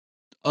another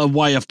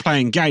way of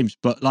playing games,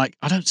 but like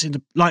I don't seem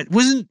to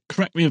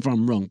correct me if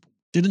I'm wrong.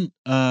 Didn't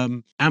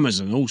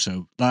Amazon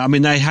also? I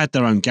mean, they had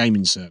their own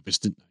gaming service,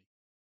 didn't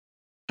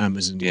they?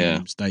 Amazon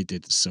Games, they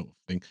did the sort of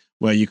thing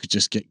where you could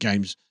just get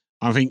games.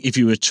 I think if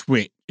you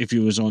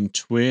was on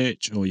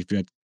Twitch or if you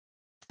had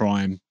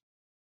Prime,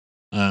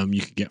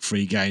 you could get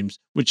free games,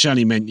 which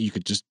only meant you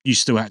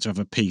still had to have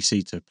a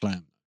PC to play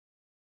them.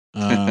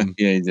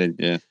 Yeah, you did,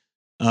 yeah.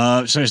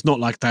 So it's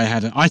not like they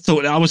had.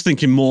 I was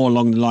thinking more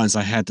along the lines.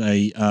 I had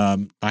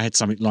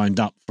something lined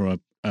up for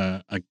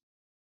a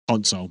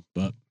console,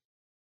 but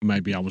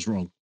maybe I was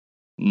wrong.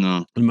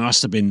 No, it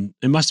must have been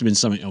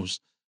something else.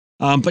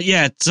 But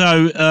yeah,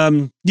 so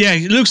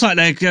it looks like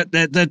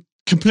they're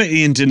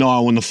completely in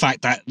denial on the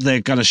fact that they're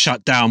going to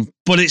shut down.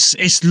 But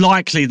it's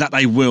likely that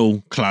they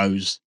will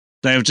close.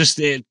 They've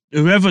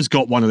whoever's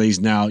got one of these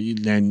now,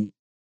 then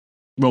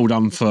well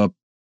done for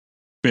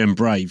being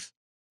brave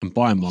and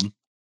buying one.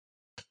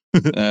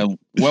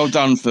 Well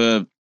done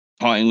for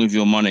parting with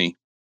your money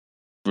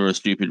for a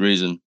stupid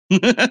reason.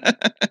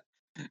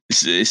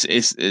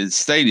 It's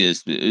Stadia's.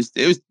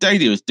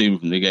 Stadia was doomed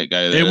from the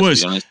get-go. It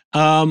was.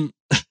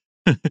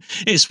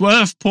 It's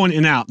worth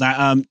pointing out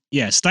that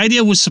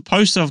Stadia was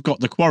supposed to have got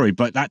the Quarry,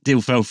 but that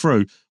deal fell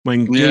through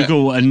when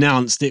Google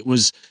announced it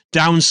was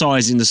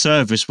downsizing the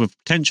service with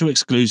potential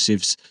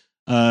exclusives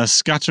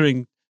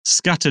scattered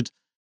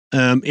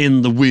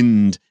in the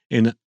wind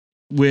and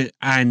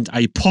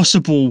a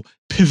possible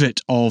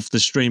pivot of the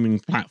streaming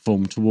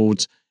platform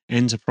towards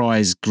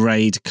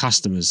enterprise-grade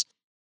customers.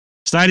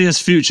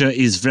 Stadia's future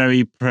is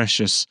very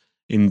precious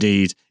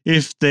indeed.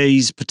 If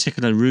these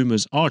particular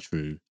rumors are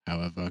true,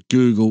 however,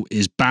 Google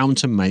is bound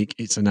to make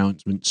its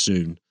announcement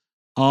soon.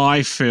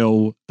 I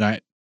feel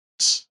that,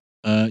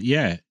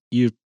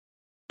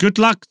 good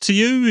luck to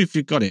you if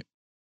you got it.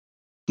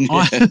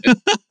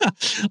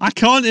 I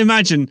can't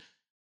imagine.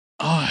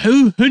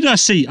 Who did I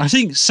see? I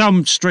think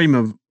some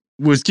streamer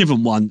was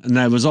given one, and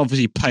there was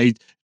obviously paid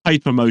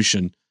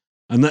promotion,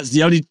 and that's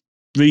the only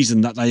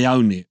reason that they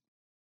own it.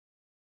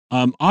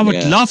 I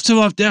would love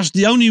to have. That's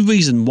the only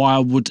reason why I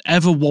would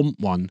ever want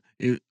one,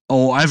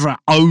 or ever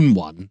own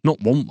one. Not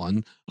want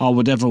one. I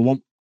would ever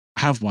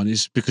have one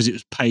is because it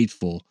was paid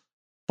for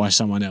by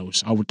someone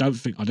else. Don't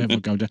think I'd ever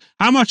go down.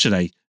 How much are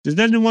they? Did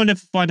anyone ever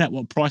find out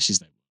what prices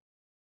they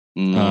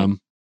were? No.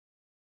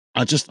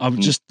 I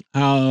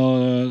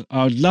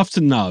would love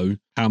to know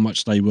how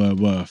much they were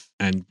worth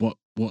and what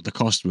the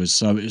cost was.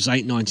 So it was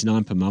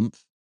 $8.99 per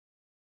month.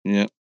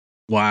 Yeah.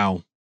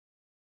 Wow.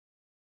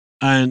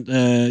 And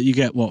you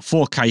get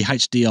 4K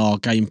HDR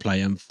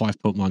gameplay and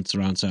 5.1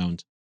 surround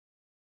sound.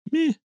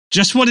 Yeah. I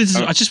just wanted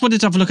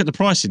to have a look at the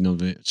pricing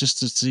of it, just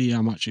to see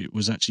how much it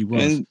was actually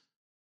worth.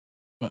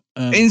 But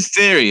in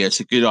theory, it's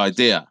a good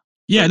idea.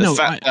 Yeah, the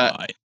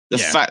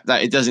fact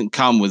that it doesn't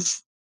come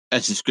with a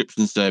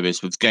subscription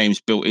service with games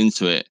built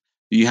into it,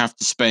 you have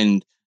to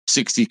spend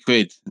 60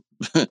 quid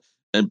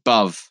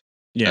above.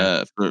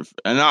 Yeah.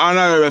 And I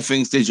know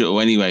everything's digital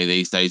anyway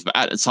these days, but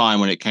at the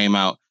time when it came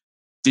out,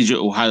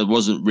 digital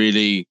wasn't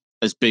really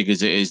as big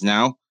as it is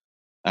now.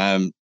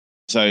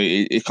 So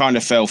it kind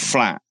of fell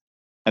flat.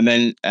 And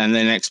then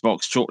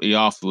Xbox shortly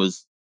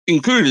afterwards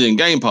included in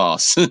Game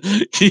Pass.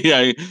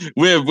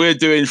 We're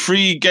doing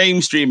free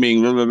game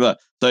streaming, blah blah blah.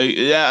 So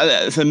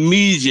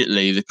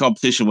immediately the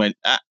competition went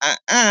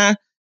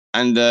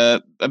and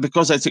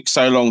because they took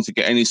so long to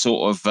get any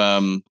sort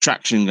of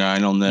traction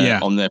going on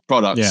their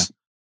products,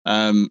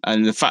 and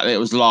the fact that it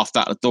was laughed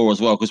out the door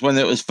as well, because when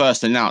it was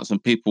first announced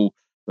and people,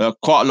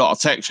 quite a lot of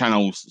tech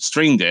channels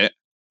streamed it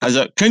as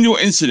can your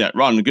internet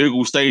run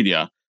Google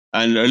Stadia?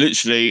 And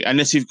literally,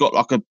 unless you've got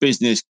like a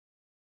business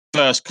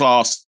first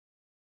class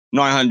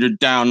 900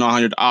 down,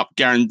 900 up,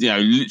 guaranteed,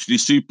 literally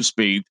super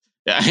speed,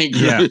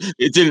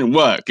 it didn't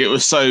work. It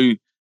was so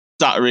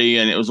stuttery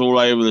and it was all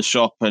over the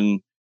shop,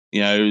 and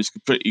it was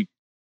completely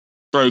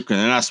broken,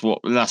 and that's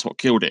what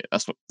killed it.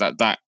 That's what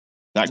that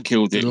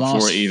killed it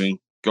before it even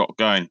got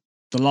going.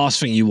 The last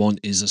thing you want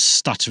is a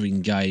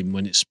stuttering game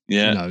when it's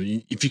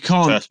if you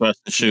can't first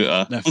person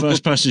shooter, that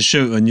first person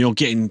shooter, and you're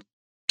getting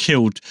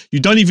killed.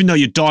 You don't even know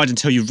you died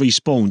until you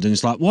respawned, and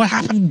it's like, what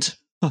happened?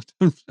 I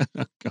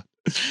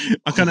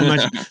can't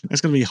imagine.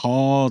 That's going to be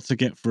hard to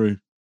get through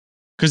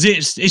because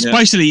it's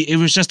basically it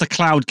was just a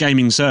cloud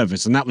gaming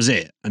service, and that was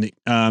it. And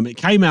it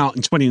came out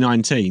in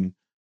 2019,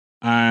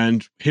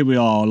 and here we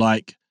are,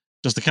 like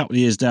just a couple of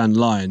years down the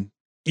line.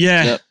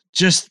 Yeah,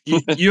 just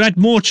you had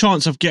more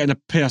chance of getting a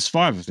PS5,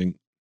 I think.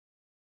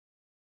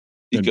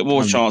 You get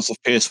more chance of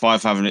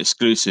PS5 having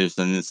exclusives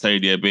than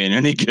Stadia being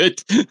any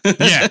good.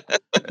 yeah,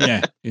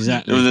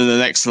 exactly. Within the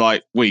next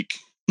week.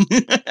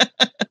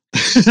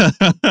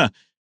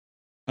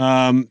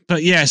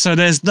 But yeah, so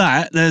there's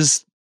that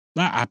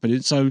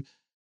happening. So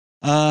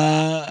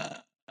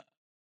I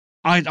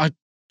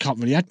can't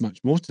really add much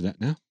more to that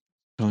now.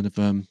 Kind of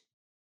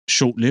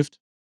short-lived.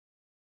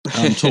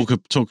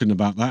 Talking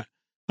about that.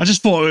 I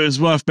just thought it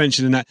was worth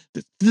mentioning that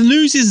the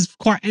news is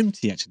quite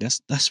empty. Actually,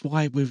 that's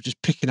why we're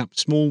just picking up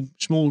small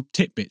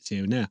tidbits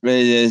here and there.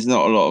 There's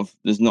not a lot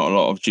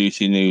of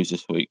juicy news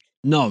this week.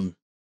 No.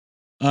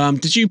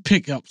 Did you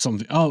pick up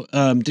something?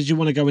 Did you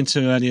want to go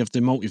into any of the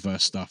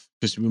multiverse stuff?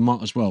 Because we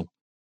might as well.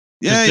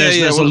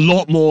 There's a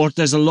lot more.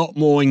 There's a lot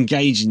more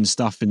engaging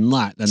stuff in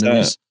that than there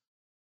is.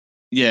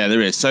 Yeah,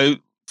 there is. So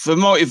for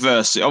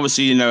multiverse,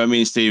 obviously, me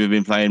and Steve have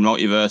been playing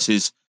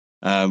multiverses.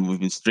 We've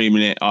been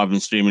streaming it. I've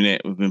been streaming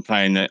it. We've been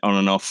playing it on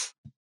and off.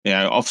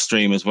 Off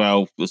stream as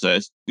well.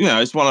 It's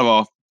one of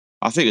our.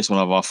 I think it's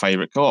one of our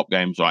favorite co-op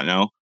games right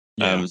now.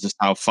 It's just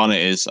how fun it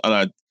is.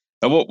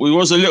 We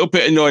was a little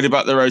bit annoyed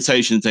about the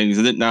rotation things.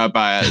 I didn't know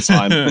about it at the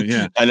time.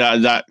 And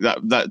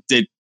that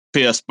did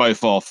pee us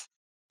both off.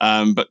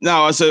 But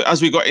now,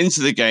 as we got into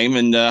the game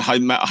and I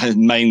met his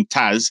main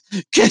Taz,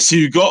 guess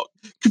who got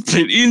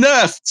completely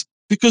nerfed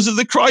because of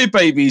the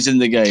crybabies in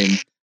the game?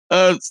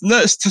 So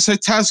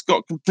Taz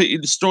got completely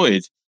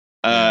destroyed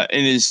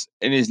in his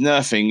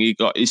nerfing. He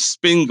got his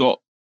spin got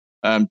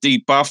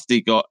debuffed.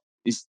 He got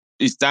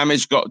his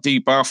damage got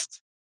debuffed.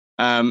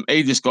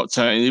 He just got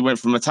turned. He went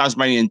from a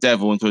Tasmanian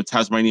devil into a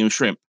Tasmanian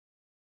shrimp.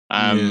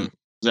 And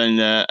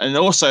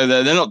also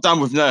they're not done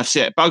with nerfs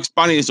yet. Bugs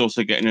Bunny is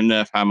also getting a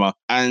nerf hammer,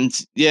 and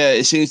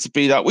it seems to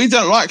be that we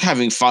don't like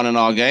having fun in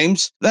our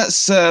games.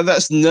 Let's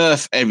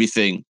nerf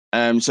everything.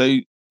 So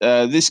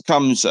this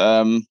comes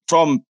from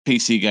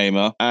PC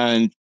Gamer,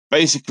 and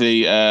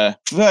basically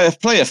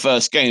Player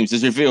First Games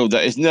has revealed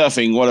that it's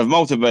nerfing one of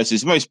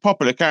Multiverse's most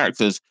popular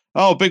characters.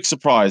 Oh, big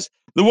surprise!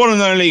 The one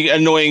and only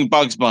annoying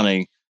Bugs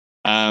Bunny.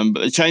 But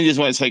the changes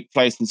won't take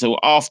place until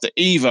after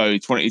Evo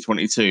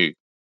 2022.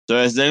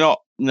 So they're not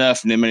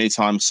nerfing him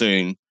anytime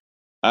soon.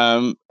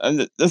 And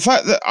the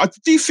fact that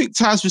do you think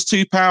Taz was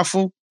too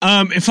powerful?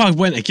 If I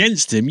went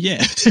against him,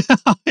 yeah.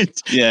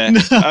 Yeah.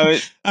 No,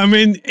 I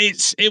mean,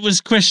 it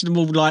was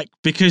questionable,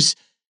 because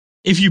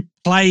if you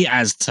play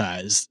as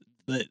Taz,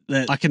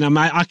 I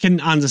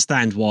can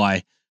understand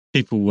why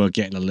people were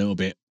getting a little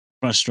bit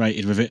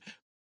frustrated with it.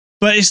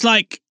 But it's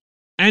like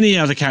any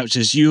other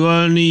characters, you're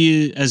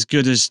only as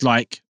good as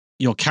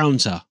your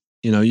counter.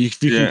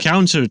 If you can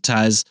counter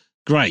Taz,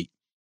 great.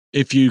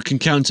 If you can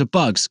counter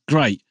Bugs,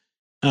 great.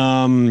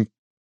 But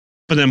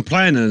then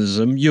playing as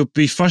them, you'll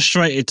be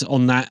frustrated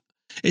on that.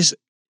 This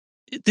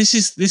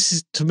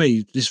is to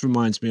me, this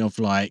reminds me of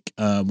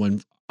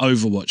when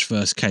Overwatch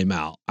first came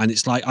out, and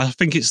it's I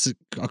think it's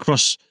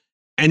across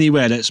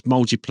anywhere that's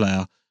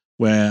multiplayer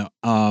where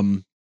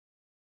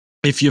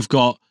if you've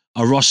got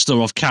a roster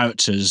of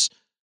characters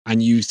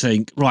and you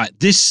think, right,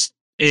 this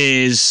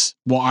is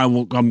what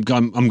I'm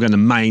going to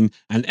main,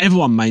 and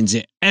everyone mains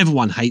it.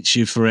 Everyone hates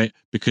you for it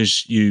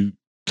because you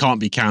can't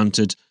be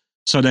countered.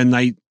 So then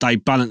they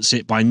balance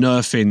it by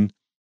nerfing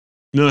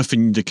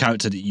the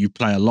character that you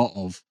play a lot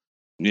of.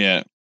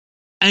 Yeah,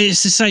 and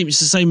it's the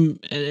same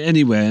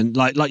anywhere. And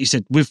like you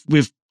said,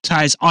 with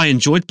Taz, I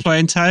enjoyed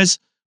playing Taz,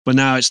 but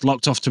now it's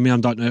locked off to me. I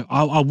don't know.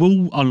 I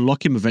will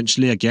unlock him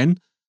eventually again,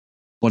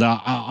 but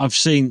I've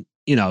seen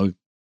other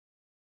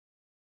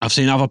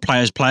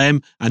players play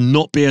him and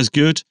not be as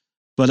good,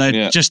 but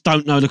they just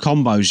don't know the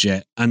combos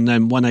yet. And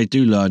then when they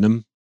do learn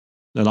them,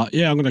 they're like,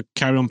 "Yeah, I'm going to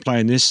carry on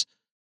playing this."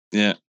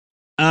 Yeah.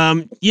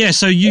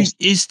 So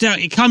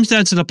it comes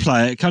down to the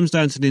player, it comes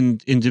down to the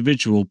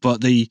individual,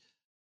 but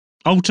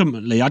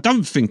ultimately, I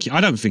don't think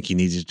he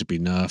needed to be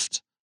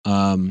nerfed.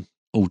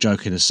 All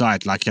joking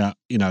aside,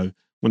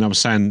 when I was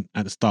saying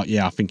at the start,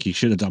 I think he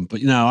should have done,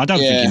 but I don't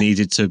think he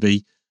needed to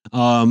be.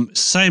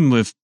 Same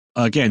with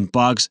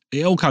Bugs.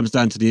 It all comes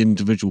down to the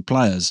individual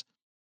players.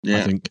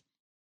 I think.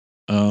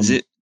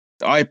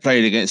 I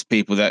played against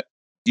people that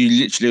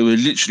you would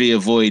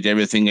avoid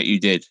everything that you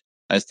did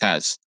as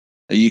Taz.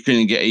 You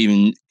couldn't get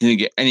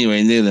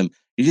anywhere near them.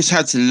 You just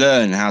had to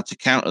learn how to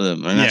counter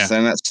them, and that's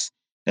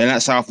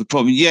half the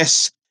problem.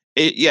 Yes,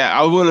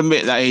 I will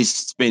admit that his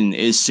spin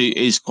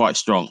is quite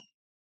strong,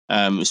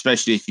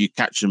 especially if you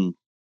catch them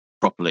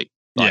properly.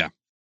 You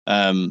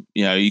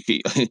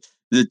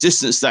the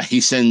distance that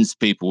he sends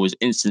people was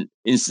instant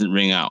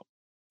ring out.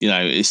 You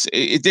know,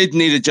 it did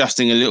need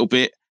adjusting a little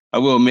bit. I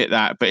will admit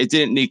that, but it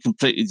didn't need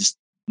completely just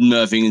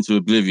nerfing into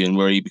oblivion,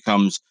 where he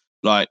becomes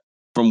like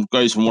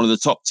goes from one of the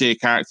top tier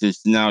characters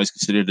to now he's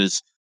considered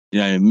as, you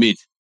know, mid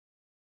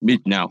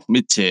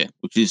tier,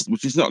 which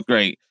is not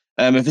great.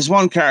 If there's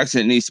one character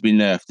that needs to be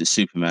nerfed, it's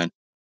Superman.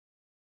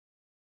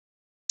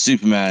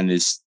 Superman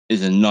is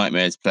a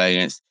nightmare to play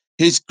against.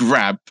 His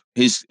grab,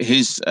 his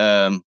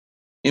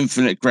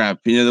infinite grab,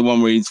 you know, the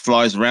one where he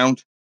flies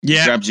around,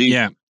 grabs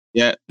you.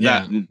 That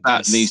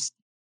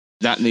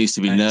needs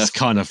to be nerfed. It's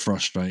kind of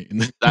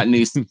frustrating. That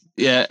needs,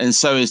 and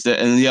so is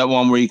the other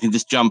one where you can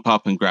just jump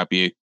up and grab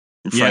you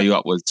and throw you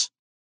upwards,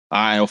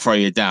 or throw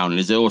you down,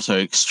 is also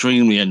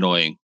extremely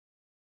annoying.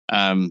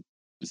 That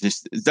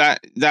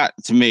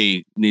to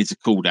me needs a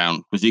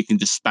cooldown, because you can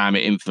just spam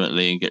it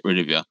infinitely and get rid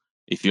of you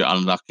if you're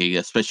unlucky,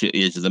 especially at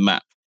the edge of the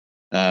map.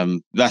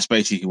 That's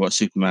basically what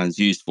Superman's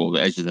used for,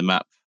 the edge of the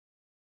map.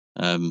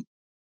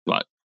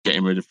 Like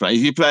getting rid of play.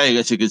 If you play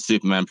against a good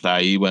Superman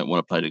player, you won't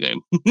want to play the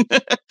game.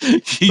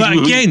 But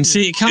again,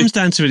 see, it comes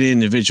down to the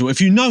individual.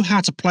 If you know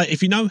how to play,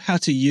 if you know how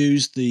to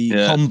use the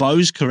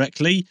combos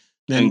correctly,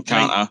 then and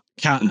counter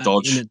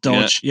and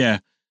dodge.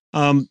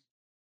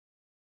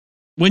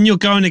 When you're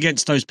going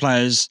against those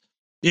players,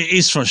 it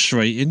is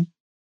frustrating.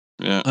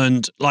 Yeah.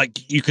 And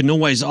like, you can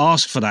always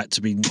ask for that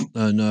to be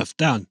nerfed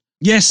down.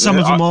 Yes, some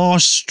of them are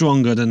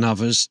stronger than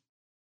others.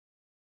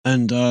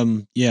 And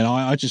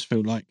I just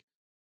feel like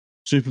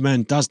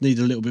Superman does need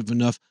a little bit of a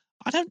nerf.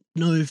 I don't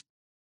know if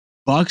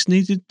Bugs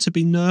needed to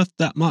be nerfed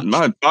that much.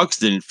 No, Bugs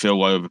didn't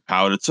feel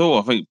overpowered at all.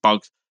 I think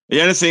Bugs,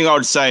 the only thing I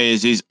would say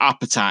is his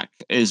up attack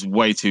is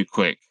way too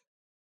quick.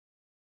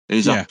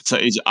 His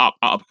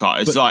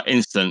uppercut. It's like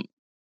instant.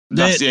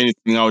 That's the only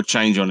thing I would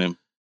change on him.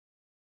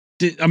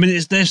 I mean,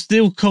 they're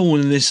still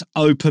calling this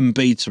open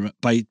beta at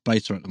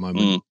the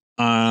moment,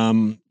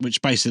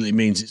 which basically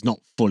means it's not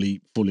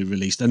fully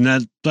released, and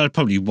they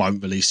probably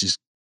won't release this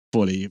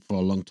fully for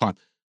a long time.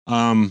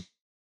 I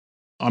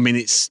mean,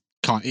 it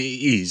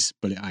is,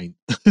 but it ain't,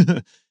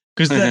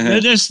 because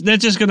they're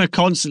just going to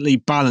constantly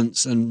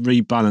balance and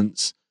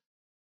rebalance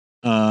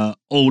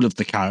all of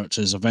the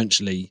characters.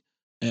 Eventually,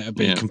 it'll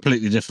be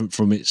completely different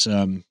from its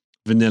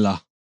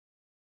vanilla.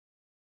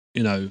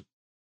 You know,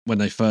 when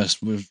they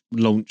first were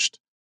launched.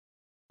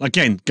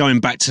 Again, going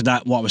back to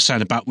that, what I was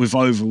saying about with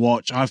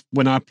Overwatch,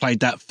 when I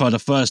played that for the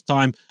first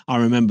time, I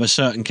remember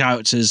certain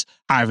characters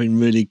having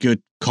really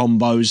good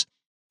combos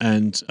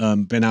and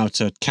being able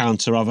to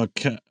counter other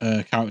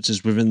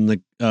characters within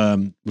the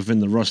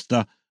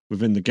roster,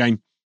 within the game.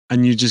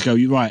 And you just go,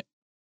 you're right.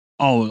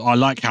 Oh, I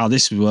like how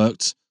this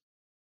worked.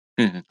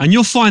 And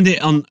you'll find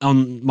it on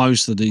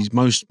most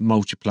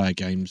multiplayer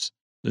games.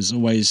 There's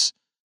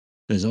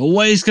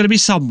always going to be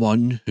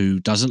someone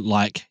who doesn't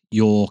like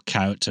your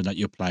character that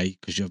you play,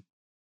 because you're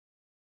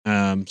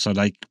so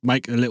they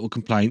make a little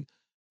complaint.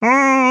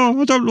 Oh,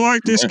 I don't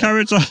like this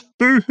character.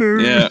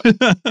 Boo-hoo. Yeah.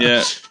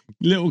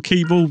 Little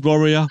keyboard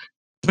warrior.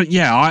 But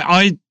yeah,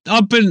 I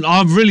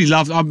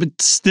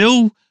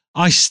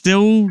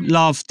still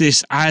love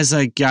this as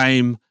a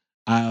game.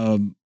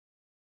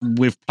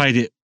 We've played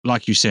it,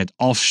 like you said,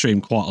 off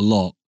stream quite a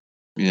lot.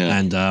 Yeah.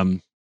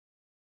 And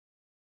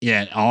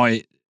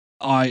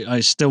I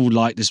still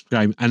like this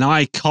game, and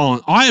I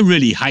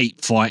really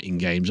hate fighting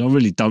games. I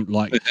really don't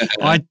like,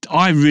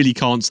 I really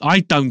can't,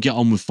 I don't get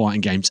on with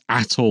fighting games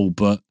at all,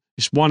 but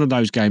it's one of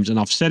those games, and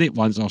I've said it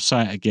once, I'll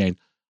say it again.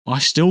 I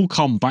still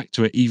come back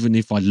to it even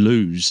if I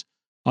lose.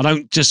 I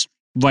don't just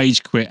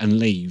rage quit and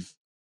leave.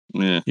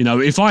 Yeah. You know,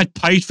 if I'd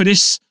paid for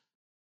this,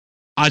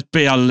 I'd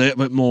be a little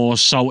bit more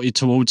salty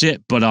towards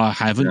it, but I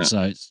haven't,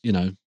 so it's, you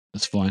know,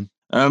 that's fine.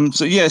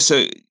 So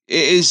it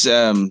is,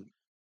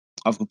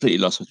 I've completely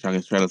lost my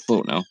train of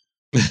thought now.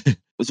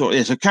 So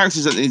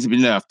characters that need to be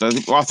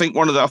nerfed. I think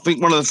one of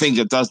the things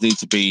that does need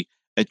to be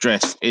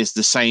addressed is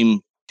the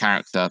same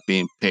character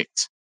being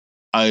picked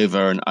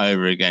over and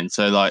over again.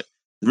 So, like,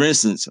 for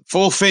instance,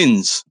 4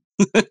 Finns.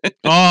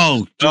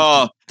 And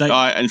 4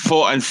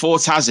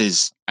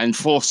 Tazes and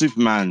 4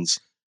 Supermans.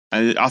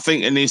 And I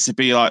think it needs to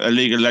be like a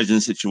League of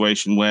Legends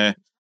situation where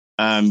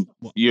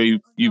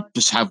you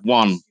just have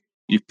one.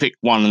 You pick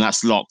one and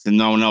that's locked, and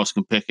no one else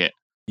can pick it.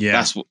 Yeah,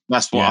 that's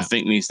what I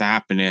think needs to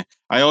happen here.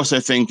 I also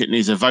think it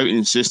needs a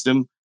voting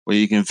system where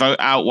you can vote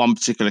out one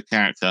particular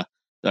character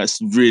that's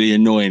really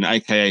annoying,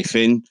 aka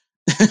Finn.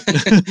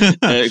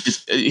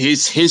 His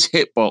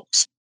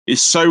hitbox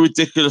is so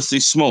ridiculously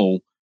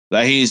small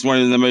that he is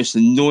one of the most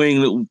annoying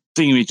little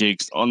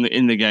thingamajigs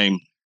in the game.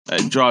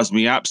 It drives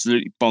me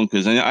absolutely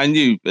bonkers, and I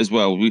knew as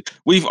well.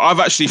 We've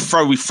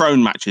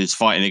thrown matches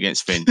fighting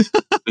against Finn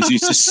because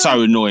he's just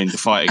so annoying to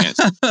fight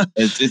against.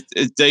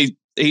 They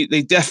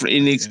definitely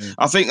need. Yeah.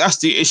 I think that's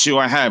the issue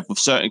I have with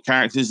certain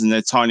characters and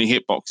their tiny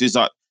hitboxes.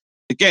 Like,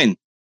 again,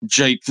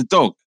 Jake the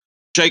dog,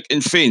 Jake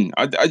and Finn.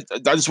 I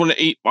just want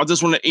to eat. I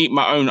just want to eat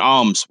my own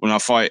arms when I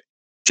fight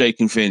Jake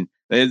and Finn.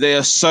 They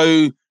are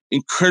so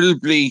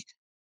incredibly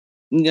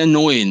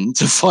annoying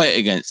to fight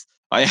against.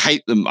 I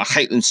hate them. I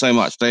hate them so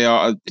much. They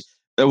are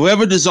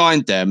whoever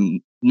designed them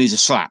needs a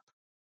slap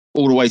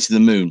all the way to the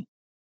moon.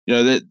 You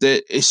know,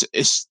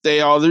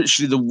 they are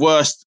literally the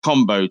worst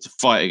combo to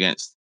fight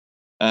against.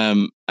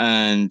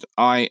 And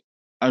I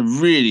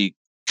really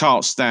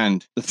can't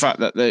stand the fact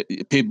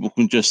that people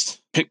can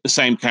just pick the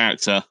same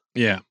character.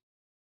 Yeah.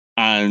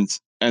 And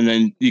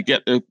then you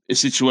get a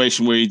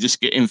situation where you just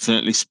get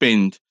infinitely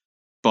spinned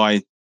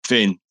by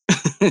Finn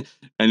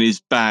and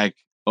his bag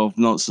of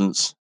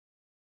nonsense.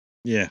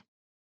 Yeah.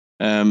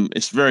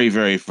 It's very,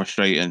 very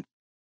frustrating.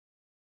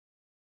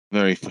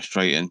 Very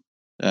frustrating.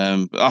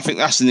 But I think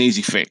that's an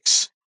easy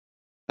fix.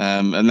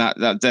 And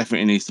that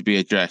definitely needs to be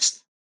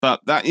addressed. But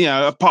that, you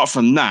know, apart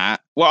from that,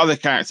 what other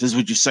characters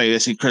would you say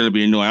that's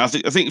incredibly annoying? I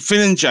think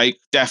Finn and Jake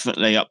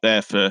definitely up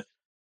there for.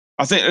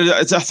 I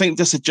think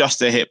just adjust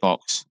their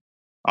hitbox.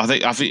 I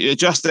think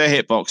adjust their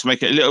hitbox,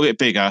 make it a little bit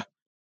bigger,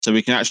 so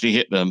we can actually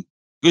hit them.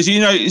 Because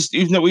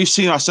we've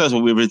seen ourselves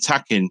when we were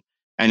attacking,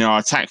 and our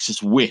attacks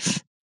just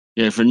whiff,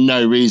 you know, for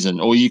no reason,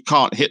 or you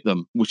can't hit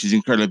them, which is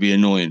incredibly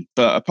annoying.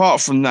 But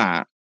apart from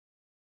that,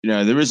 you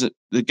know,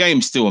 the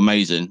game's still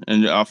amazing,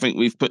 and I think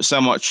we've put so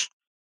much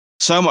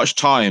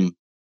time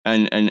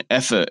and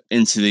effort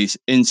into this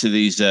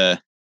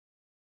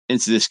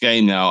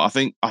game now. I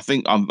think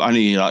I'm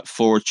only like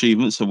 4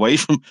 achievements away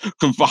from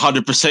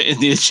 100% in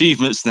the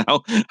achievements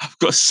now. I've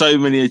got so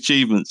many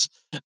achievements.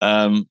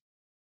 I've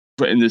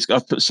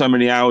put so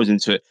many hours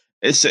into it.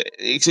 It's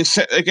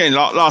again,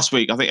 like last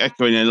week. I think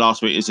echoing in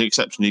last week is an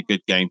exceptionally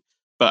good game.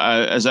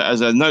 But as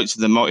a note to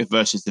the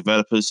Multiverses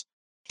developers,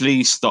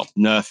 please stop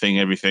nerfing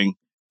everything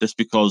just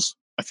because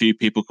a few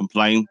people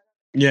complain.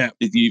 Yeah,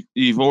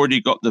 you've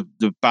already got the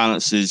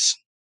balances.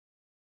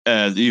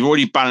 You've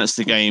already balanced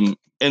the game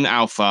in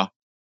alpha,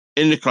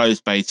 in the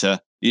closed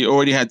beta. You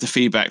already had the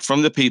feedback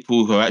from the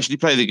people who actually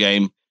play the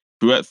game,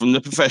 from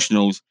the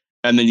professionals,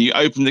 and then you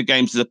open the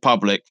game to the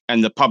public,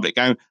 and the public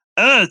go,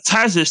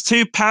 Taz is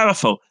too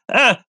powerful.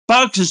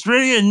 Bugs is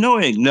really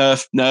annoying.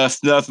 Nerf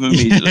them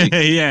immediately.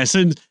 yeah.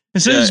 So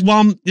as soon as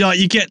one, like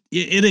you get,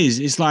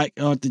 it's like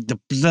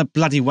the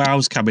bloody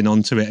whales coming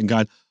onto it and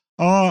going,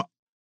 oh,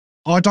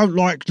 I don't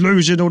like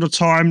losing all the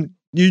time.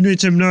 You need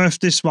to nerf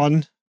this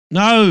one.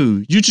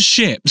 No, you just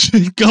shit.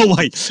 Go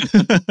away.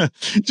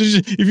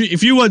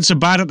 If you weren't so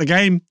bad at the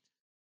game,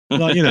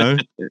 like, you know,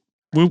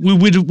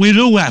 we'd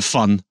all have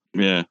fun.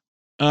 Yeah.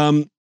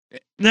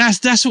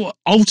 That's what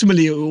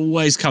ultimately it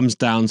always comes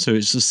down to.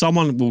 It's just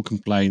someone will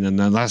complain, and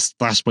then that's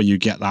where you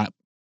get that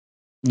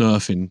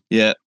nerfing.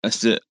 Yeah,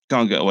 that's it.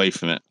 Can't get away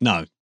from it.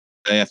 No,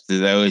 they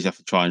always have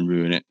to try and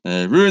ruin it.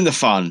 Ruin the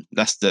fun.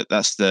 That's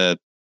the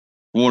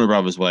Warner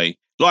Brothers way.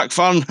 Like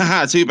fun,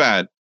 haha, too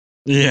bad.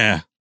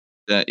 Yeah.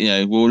 You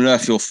know, we'll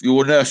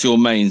nerf your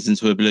mains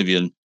into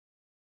oblivion.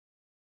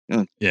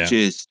 Oh, yeah.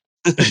 Cheers.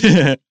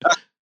 I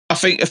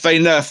think if they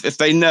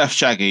nerf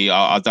Shaggy,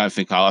 I don't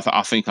think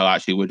I think I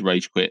actually would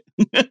rage quit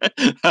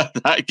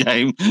that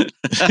game.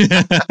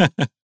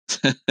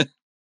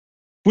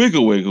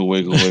 Wiggle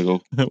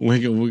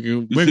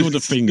the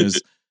fingers.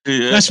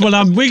 Yeah. That's what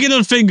I'm wiggling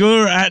a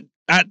finger at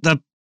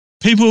the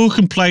people who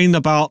complain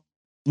about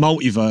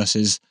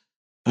multiverses.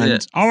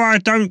 And I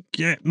don't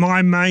get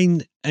my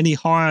main any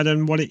higher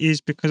than what it is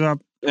because I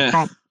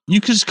can't. You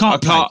just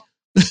can't. I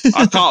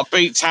can't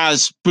beat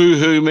Taz.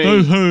 Boo-hoo me.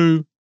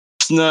 Boo-hoo.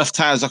 Nerf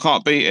Taz. I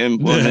can't beat him.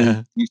 Well,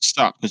 then you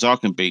stuck because I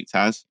can beat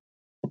Taz.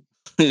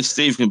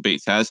 Steve can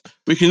beat Taz.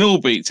 We can all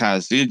beat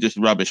Taz. You're just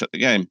rubbish at the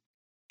game.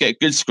 Get a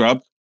good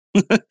scrub.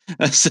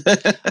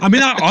 I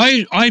mean,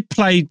 I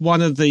played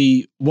one of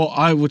what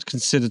I would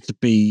consider to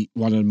be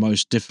one of the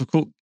most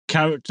difficult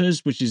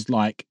characters, which is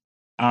like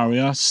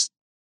Arya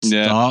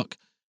Stark.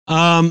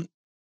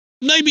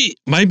 Maybe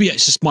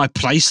it's just my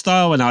play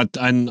style,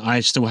 and I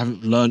still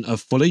haven't learned her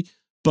fully.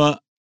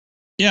 But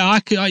yeah, I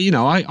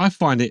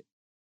found it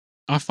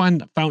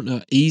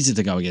easy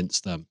to go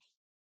against them.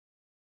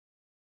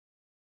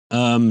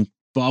 But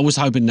I was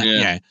hoping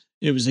that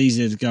it was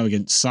easier to go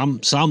against some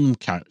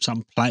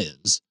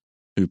players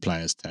who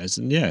play as Tez,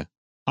 and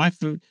I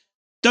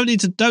don't need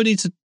to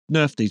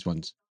nerf these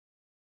ones.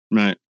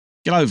 Right,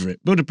 get over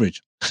it. Build a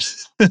bridge.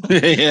 Build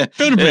a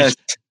bridge.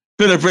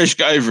 Build a bridge.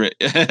 Get over it.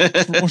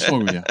 What's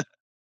wrong with you?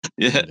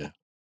 Yeah.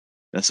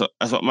 That's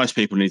what most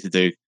people need to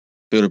do.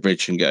 Build a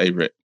bridge and get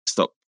over it.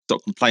 Stop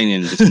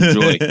complaining. Just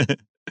enjoy.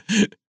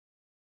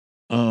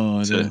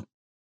 Oh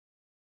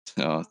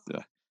no.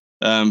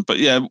 But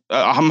yeah,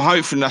 I'm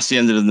hoping that's the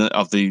end of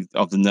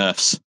the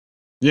nerfs.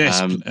 Yes.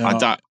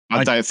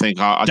 I don't think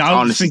I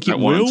honestly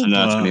don't want to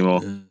nerf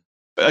anymore.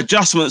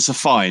 Adjustments are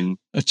fine.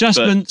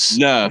 Adjustments.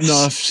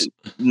 Nerfs.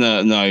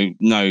 No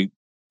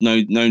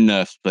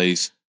nerfs,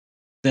 please.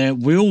 There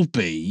will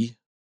be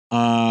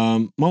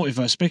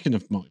multiverse. Speaking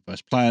of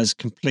multiverse, players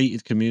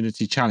completed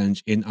community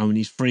challenge in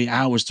only 3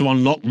 hours to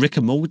unlock Rick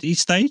and Morty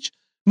stage.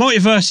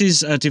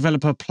 Multiverse's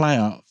developer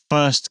player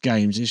First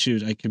Games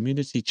issued a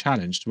community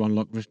challenge to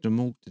unlock Rick and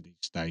Morty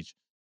stage.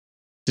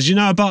 Did you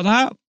know about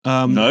that?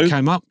 No. It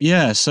came up.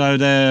 Yeah, so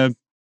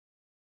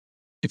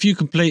if you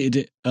completed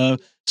it,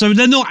 so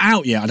they're not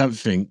out yet, I don't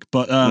think,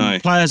 but No.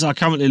 players are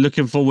currently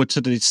looking forward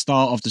to the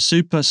start of the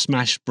Super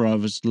Smash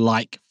Bros.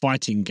 Like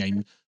fighting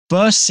game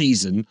first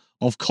season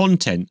of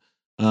content.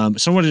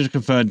 So I wanted to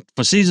confirm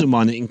for season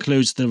 1, it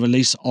includes the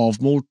release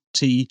of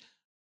multi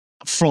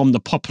from the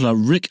popular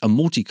Rick and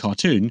Morty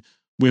cartoon,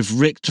 with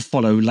Rick to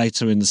follow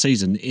later in the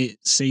season. It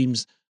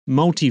seems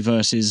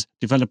Multiverse's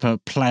developer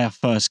Player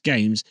First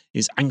Games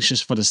is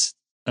anxious for the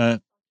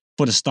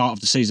start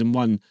of the season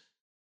 1.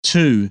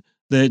 2.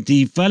 The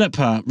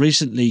developer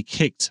recently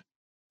kicked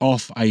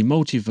off a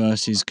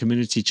Multiverses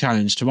community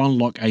challenge to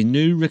unlock a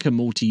new Rick and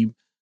Morty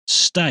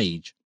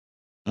stage,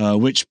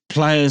 which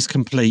players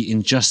complete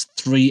in just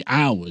 3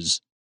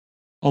 hours.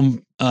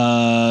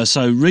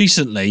 So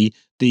recently,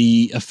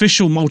 the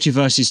official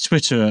Multiverses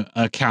Twitter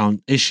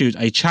account issued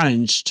a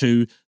challenge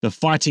to the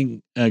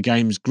fighting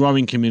game's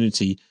growing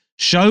community.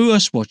 Show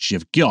us what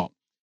you've got.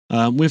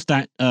 With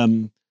that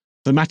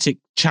thematic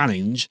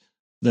challenge,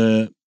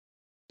 the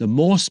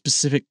more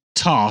specific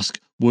task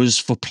was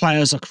for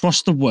players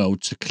across the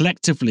world to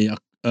collectively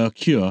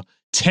occur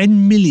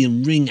 10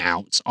 million ring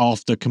outs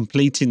after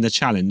completing the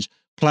challenge.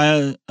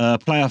 Player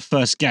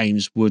First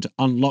Games would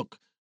unlock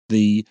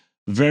the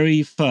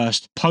very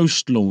first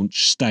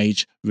post-launch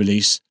stage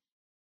release,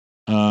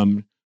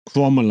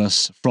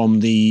 Chromulus, from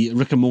the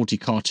Rick and Morty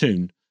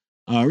cartoon.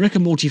 Rick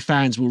and Morty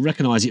fans will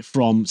recognize it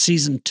from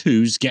season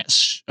 2's Get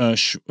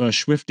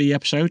Swifty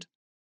episode.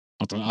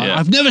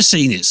 I've never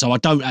seen it, so I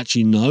don't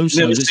actually know.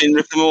 Never seen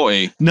Rick and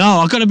Morty? No,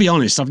 I've got to be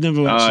honest. I've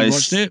never actually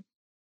watched it.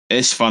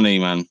 It's funny,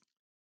 man.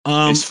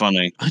 It's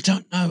funny. I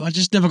don't know. I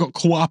just never got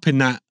caught up in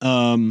that.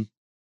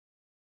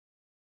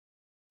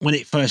 When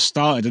it first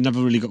started, I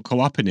never really got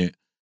caught up in it.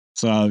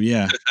 So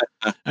yeah,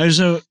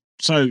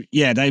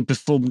 they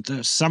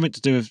performed something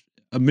to do with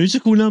a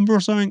musical number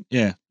or something.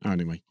 Yeah.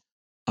 Anyway,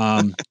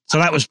 so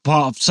that was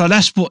part of. So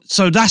that's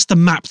the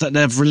map that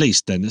they've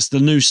released. Then it's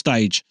the new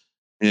stage.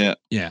 Yeah.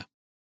 Yeah.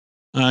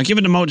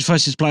 Given the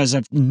Multiverses players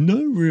have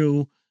no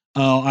real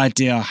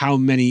idea how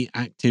many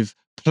active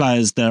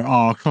players there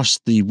are across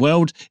the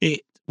world,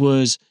 it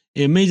was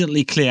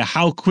immediately clear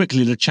how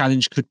quickly the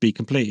challenge could be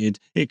completed.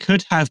 It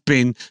could have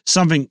been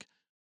something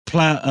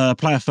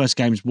Player First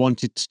Games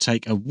wanted to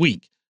take a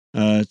week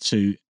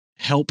to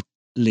help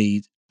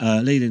lead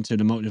into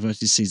the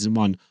Multiverses Season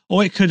 1,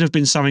 or it could have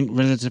been something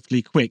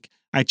relatively quick,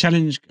 a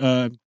challenge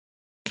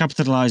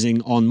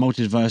capitalizing on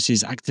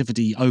Multiverses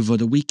activity over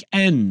the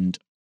weekend.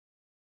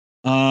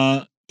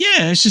 Yeah,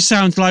 it just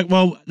sounds like,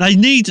 well, they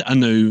need a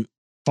new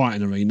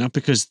fighting arena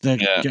because they're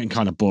getting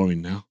kind of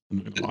boring now. I'm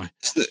not gonna lie.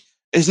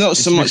 It's not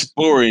so much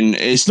boring.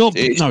 It's not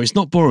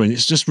boring.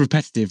 It's just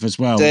repetitive as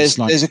well. There's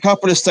a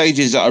couple of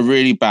stages that are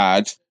really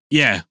bad.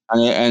 Yeah,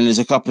 and there's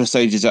a couple of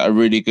stages that are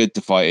really good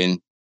to fight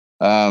in.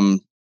 I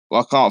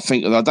can't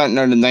think of. I don't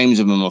know the names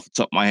of them off the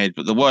top of my head,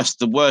 but the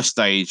worst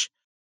stage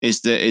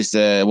is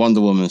the Wonder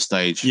Woman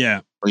stage.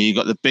 Yeah, where you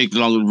got the big,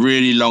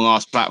 really long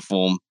ass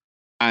platform.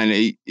 And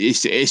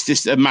it's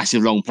just a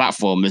massive long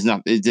platform. There's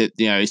not,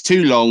 it's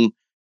too long.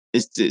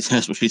 It's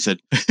that's what she said.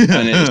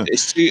 And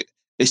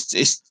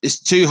it's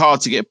too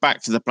hard to get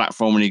back to the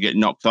platform when you get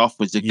knocked off,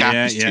 because the gap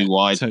is too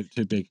wide,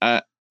 too big.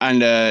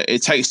 And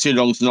it takes too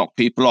long to knock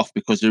people off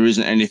because there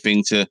isn't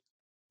anything to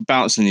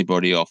bounce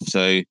anybody off.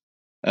 So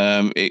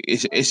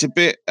it's a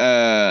bit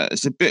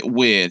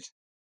weird,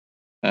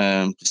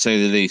 to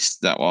say the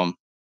least, that one.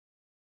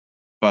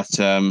 But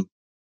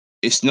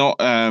it's not.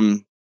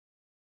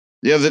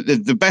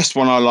 The best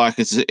one I like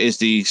is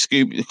the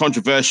Scooby.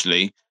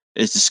 Controversially,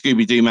 is the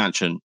Scooby Doo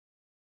Mansion.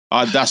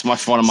 That's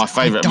one of my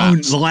favorite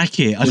maps. I don't like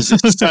it.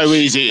 It's so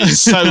easy. It's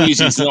so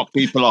easy to knock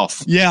people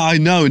off. Yeah, I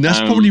know, and that's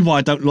probably why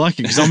I don't like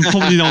it, because I'm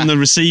probably on the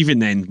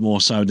receiving end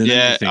more so than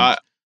anything.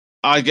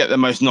 I get the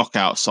most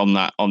knockouts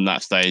on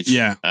that stage.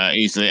 Yeah,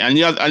 easily. And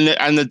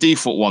the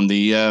default one,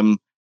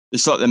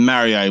 it's like the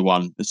Mario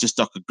one. It's just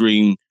like a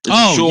green.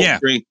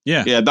 Green.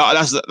 Yeah.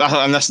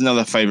 That's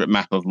another favorite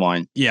map of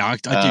mine. Yeah, I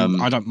do.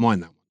 I don't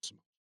mind that one so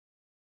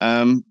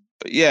much.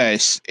 But yeah,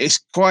 it's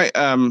quite.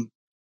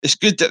 It's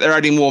good that they're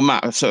adding more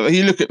maps. So if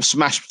you look at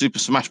Super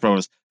Smash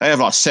Bros., they have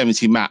like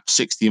 70 maps,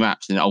 60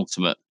 maps in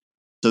Ultimate.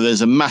 So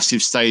there's a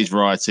massive stage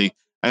variety,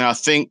 and I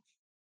think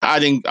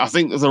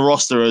the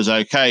roster is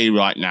okay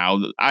right now.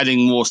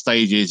 Adding more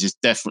stages is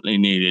definitely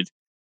needed.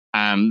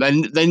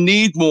 They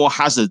need more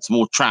hazards,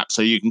 more traps,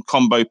 so you can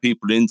combo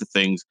people into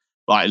things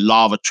like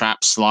lava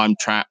trap, slime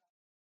trap,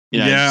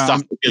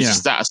 stuff that gives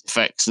status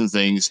effects and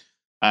things.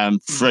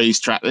 Freeze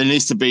trap. There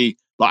needs to be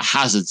like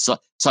hazards.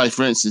 So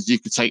for instance, you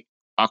could take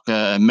like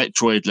a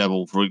Metroid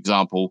level, for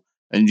example,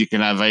 and you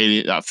can have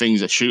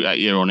things that shoot at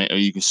you on it, or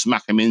you can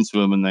smack them into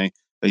them and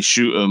they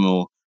shoot them,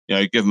 or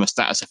give them a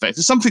status effect.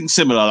 It's something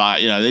similar,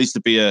 like there needs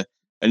to be an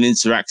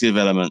interactive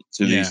element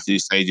to these two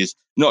stages,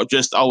 not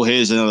just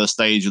here's another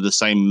stage with the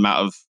same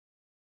amount of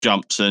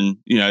jumps and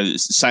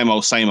it's the same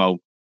old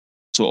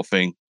sort of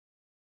thing.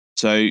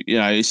 So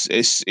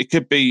it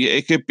could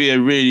be a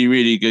really,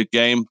 really good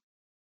game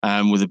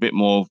with a bit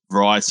more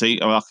variety.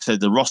 Like I said,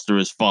 the roster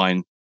is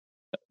fine,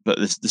 but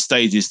the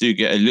stages do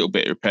get a little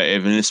bit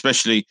repetitive, and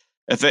especially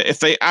if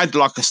they add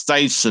like a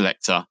stage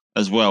selector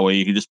as well, where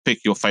you can just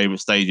pick your favorite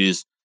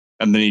stages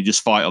and then you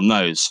just fight on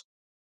those,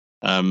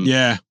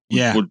 Yeah.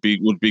 would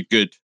be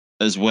good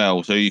as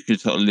well. So you could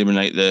sort of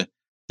eliminate the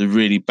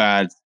really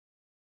bad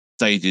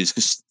stages,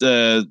 because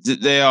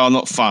they are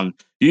not fun.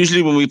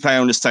 Usually when we play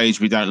on the stage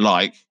we don't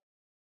like,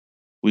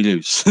 we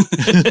lose.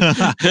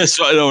 That's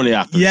what normally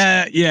happens.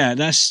 Yeah,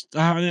 that's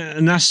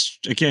and that's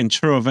again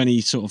true of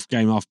any sort of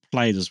game I've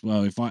played as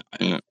well.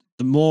 The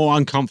more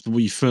uncomfortable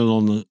you feel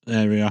on the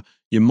area,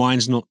 your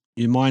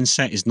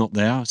mindset is not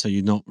there, so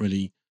you're not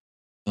really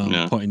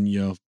putting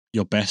your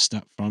best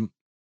up front.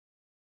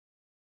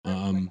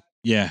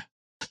 Yeah,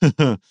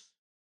 but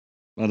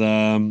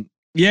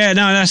yeah,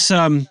 no, that's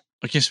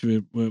I guess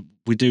we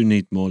do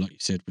need more, like you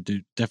said. We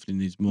do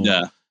definitely need more.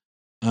 Yeah.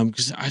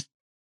 Because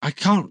I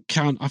can't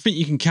count. I think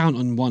you can count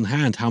on one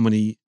hand how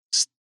many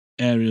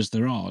areas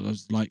there are.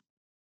 There's like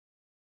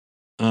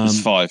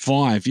It's 5.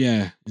 5,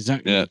 yeah,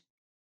 exactly. Yeah.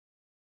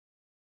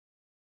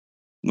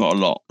 Not a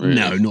lot, really.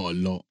 No, not a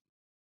lot.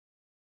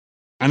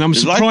 And I'm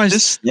It's surprised. like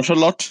this, not a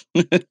lot.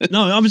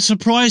 No, I'm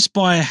surprised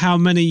by how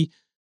many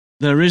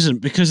there isn't,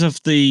 because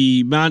of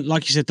the man.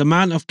 Like you said, the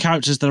amount of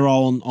characters there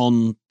are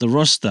on the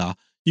roster.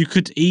 You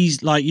could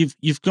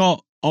you've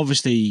got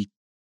obviously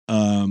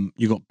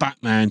you got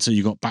Batman, so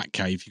you got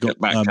Batcave, you got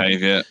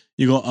Batcave, yeah.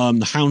 You got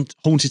the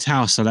haunted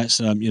house, so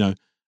that's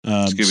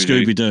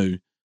Scooby Doo,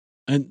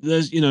 and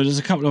there's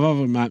a couple of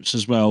other maps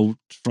as well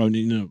thrown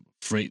in,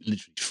 literally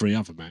 3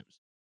 other maps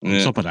on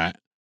top of that.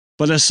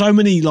 But there's so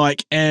many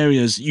like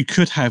areas you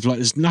could have, like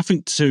there's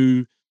nothing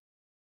to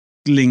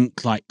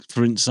link, like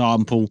for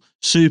example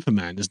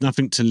Superman. There's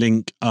nothing to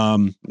link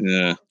Taz.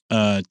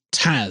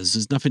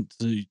 There's nothing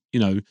to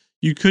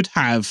you could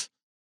have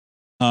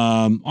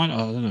I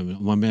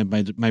don't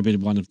know, maybe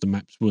one of the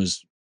maps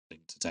was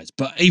linked to Taz,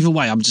 but either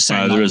way I'm just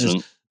saying there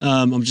isn't.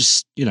 I'm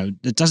just there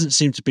doesn't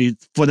seem to be,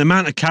 for the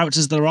amount of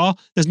characters there are,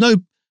 there's no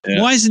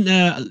why isn't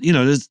there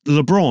there's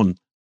LeBron,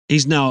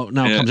 he's now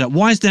comes out,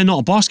 why is there not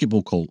a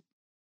basketball court?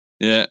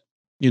 Yeah.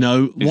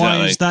 Why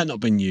has that not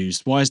been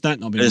used? Why has that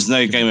not been? There's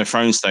no Game of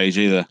Thrones stage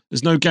either.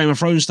 There's no Game of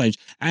Thrones stage.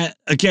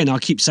 Again, I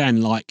keep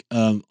saying like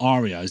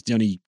Arya is the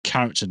only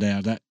character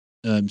there that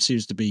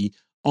seems to be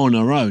on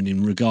her own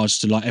in regards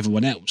to like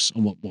everyone else,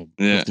 and with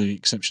the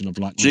exception of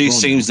like she LeBron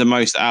seems the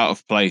most out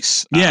of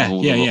place.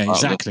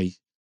 Exactly.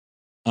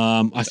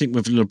 I think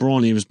with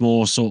LeBron, he was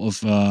more sort of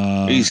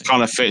he's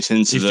kind of fits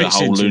into the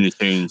whole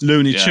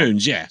Looney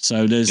Tunes. Yeah.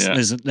 So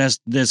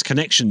there's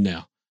connection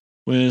now.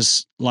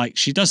 Whereas, like,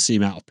 she does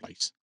seem out of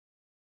place.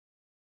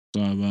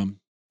 So,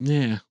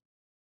 yeah.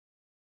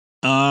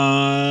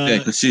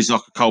 Because she's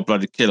like a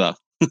cold-blooded killer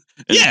in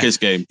a kids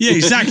game. Yeah,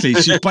 exactly.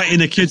 She's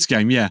in a kids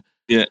game. Yeah.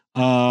 Yeah.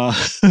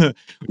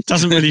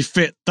 Doesn't really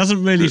fit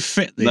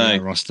the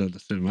roster of the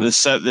film.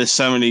 Right? There's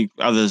so many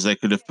others they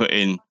could have put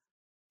in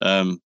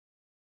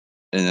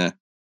there.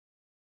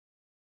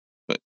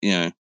 But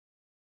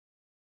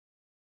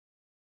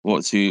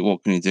what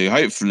can you do?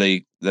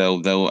 Hopefully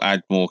they'll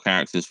add more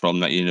characters from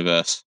that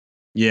universe.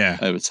 Yeah.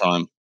 Over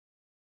time.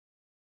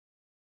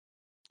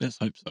 Let's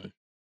hope so.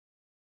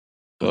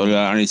 But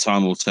only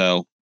time will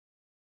tell.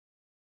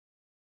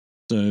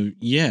 So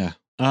yeah,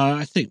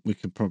 I think we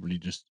could probably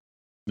just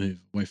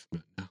move away from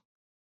it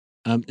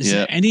now. Is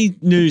there any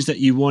news that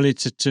you wanted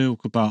to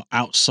talk about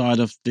outside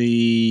of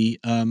the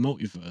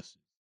multiverse?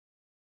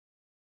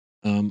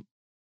 Or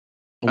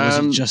was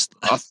it just?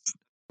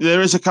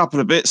 There is a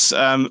couple of bits.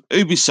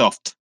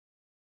 Ubisoft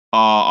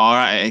are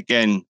at it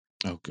again.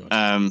 Oh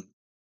god.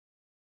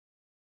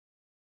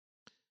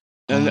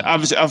 And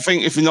obviously, I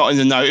think if you're not in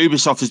the know,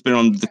 Ubisoft has been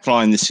on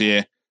decline this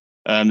year.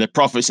 Their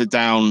profits are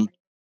down,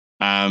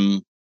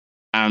 and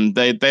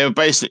they were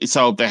basically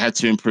told they had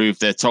to improve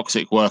their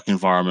toxic work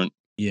environment.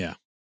 Yeah.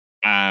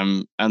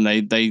 And they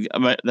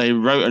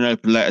wrote an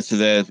open letter to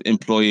their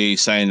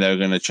employees saying they were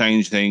going to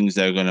change things,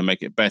 they were going to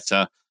make it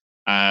better,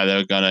 they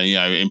were going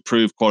to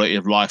improve quality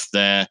of life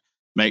there,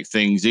 make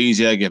things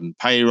easier, give them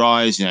pay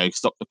rise,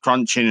 stop the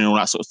crunching and all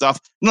that sort of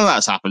stuff. None of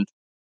that's happened.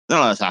 None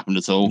of that's happened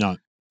at all. No.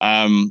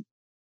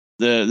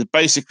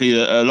 Basically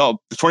a lot of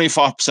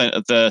 25%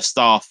 of the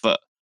staff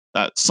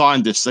that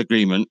signed this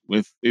agreement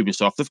with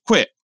Ubisoft have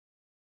quit,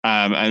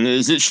 and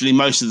it's literally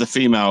most of the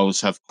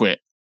females have quit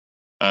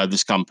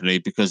this company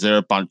because they're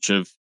a bunch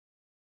of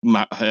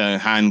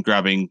hand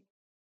grabbing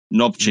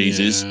knob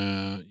cheeses.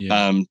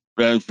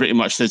 Pretty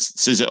much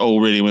says it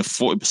all really. When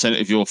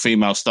 40% of your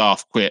female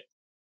staff quit,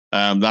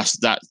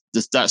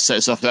 that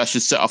sets off, that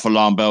should set off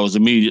alarm bells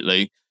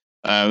immediately,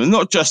 and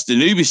not just in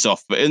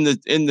Ubisoft but in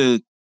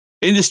the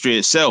industry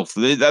itself.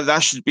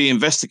 That should be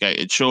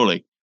investigated.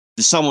 Surely,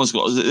 there's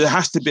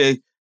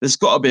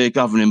got to be a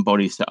governing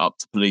body set up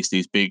to police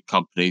these big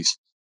companies.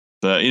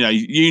 But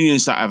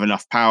unions don't have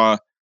enough power,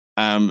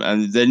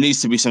 and there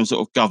needs to be some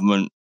sort of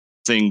government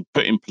thing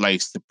put in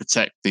place to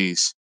protect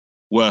these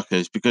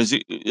workers, because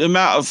the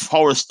amount of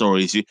horror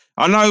stories.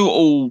 I know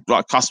all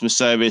like customer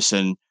service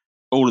and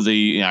all of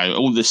the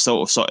all this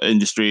sort of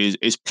industry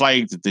is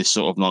plagued with this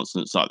sort of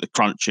nonsense, like the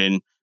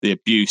crunching, the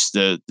abuse,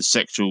 the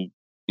sexual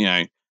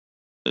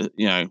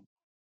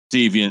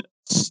deviant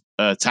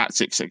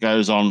tactics that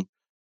goes on.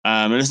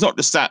 And it's not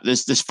just that.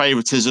 There's this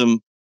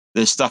favoritism.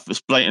 There's stuff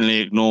that's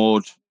blatantly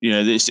ignored. You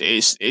know, so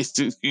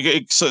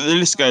the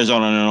list goes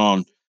on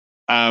and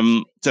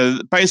on. So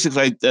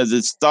basically,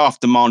 the staff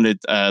demanded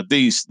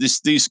these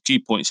key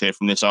points here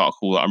from this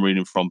article that I'm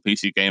reading from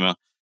PC Gamer.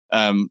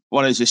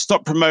 One is to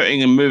stop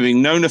promoting and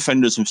moving known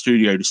offenders from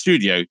studio to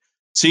studio,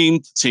 team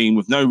to team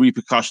with no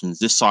repercussions.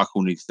 This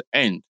cycle needs to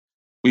end.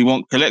 We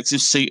want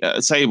collective seat at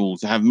the table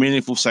to have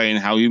meaningful say in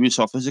how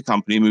Ubisoft as a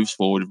company moves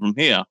forward from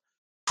here.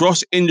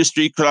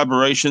 Cross-industry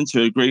collaboration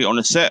to agree on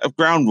a set of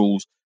ground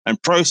rules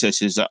and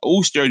processes that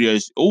all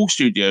studios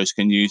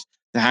can use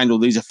to handle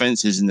these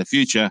offences in the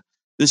future.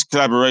 This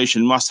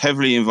collaboration must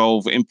heavily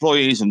involve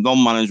employees and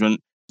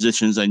non-management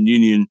positions and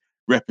union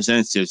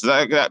representatives. So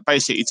that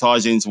basically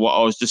ties into what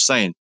I was just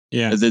saying.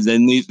 Yeah, there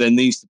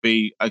needs to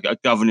be a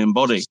governing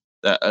body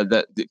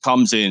that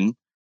comes in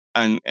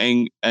and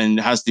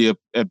has the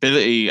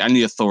ability and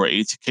the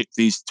authority to kick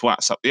these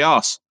twats up the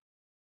arse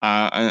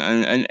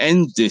and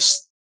end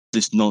this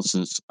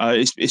nonsense.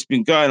 It's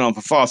been going on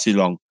for far too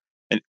long,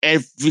 and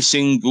every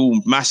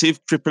single massive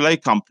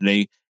AAA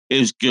company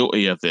is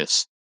guilty of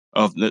this,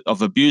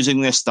 of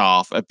abusing their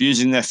staff,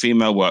 abusing their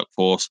female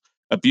workforce,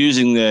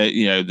 abusing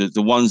the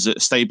ones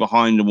that stay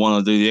behind and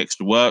want to do the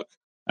extra work,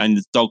 and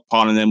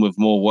dogpiling them with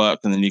more work.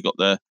 And then you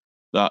got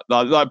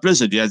like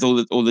Blizzard, you had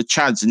all the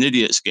chads and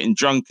idiots getting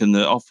drunk in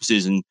the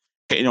offices and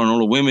hitting on all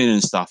the women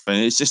and stuff, and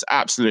it's just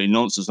absolutely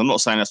nonsense. I'm not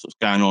saying that's what's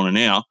going on in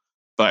here,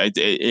 but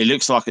it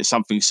looks like it's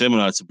something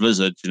similar to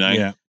Blizzard, you know.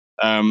 yeah.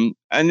 And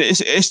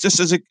it's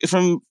just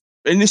from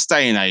in this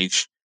day and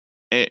age,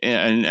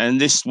 and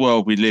this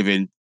world we live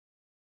in,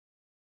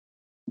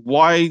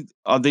 why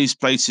are these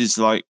places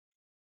like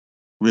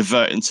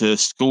reverting to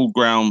school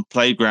ground,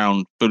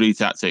 playground bully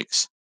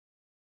tactics?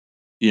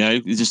 You know,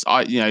 just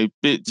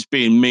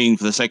being mean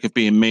for the sake of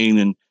being mean,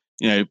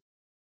 and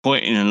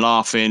pointing and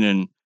laughing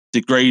and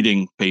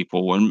degrading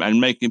people and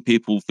making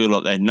people feel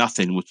like they're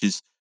nothing, which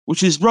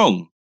is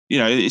wrong. You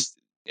know, it's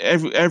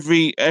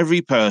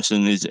every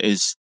person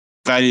is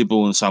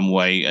valuable in some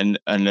way, and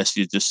unless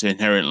you're just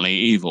inherently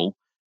evil.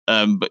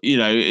 But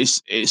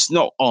it's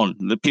not on.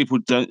 The people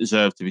don't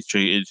deserve to be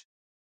treated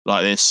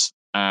like this,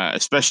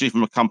 especially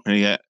from a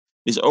company that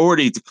is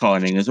already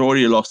declining, has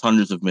already lost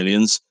hundreds of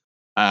millions,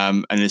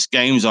 and its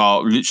games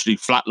are literally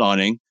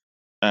flatlining.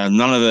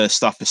 None of their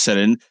stuff is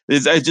selling.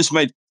 They've just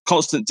made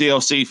constant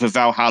DLC for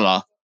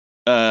Valhalla,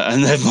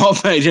 and they've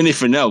not made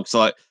anything else.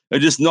 Like, they're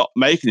just not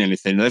making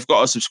anything. They've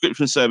got a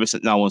subscription service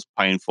that no one's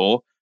paying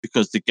for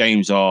because the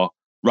games are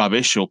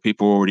rubbish or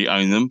people already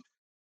own them.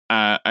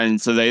 And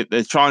so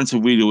they're trying to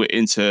wheedle it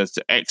into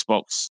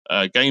Xbox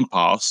Game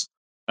Pass,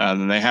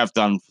 and they have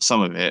done for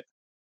some of it.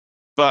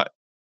 But,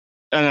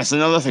 and that's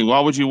another thing.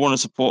 Why would you want to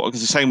support?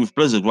 Because the same with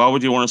Blizzard. Why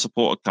would you want to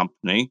support a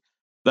company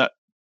that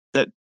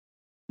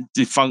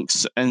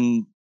defuncts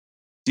and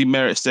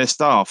demerits their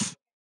staff?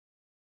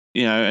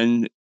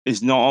 And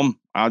is not on.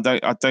 I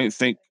don't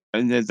think,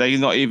 and they're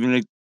not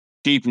even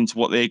keeping to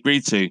what they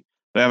agreed to.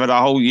 They have had a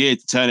whole year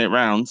to turn it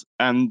around,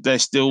 and they're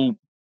still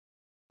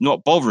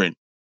not bothering.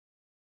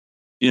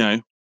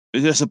 It's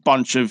just a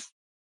bunch of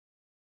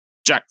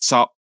jacked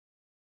up,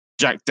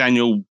 Jack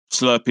Daniel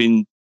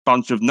slurping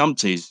bunch of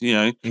numpties.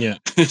 Yeah.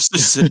 It's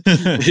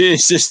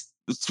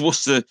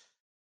what's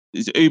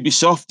it's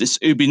Ubisoft. It's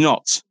Ubi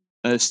not.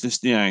 It's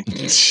just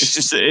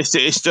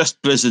it's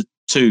just Blizzard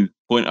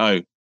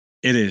 2.0.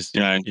 It is.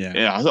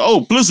 Yeah.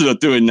 Oh, Blizzard are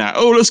doing that.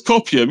 Oh, let's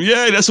copy them.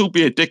 Yeah, let's all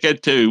be a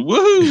dickhead too.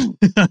 Woohoo!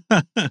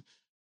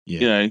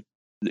 Yeah.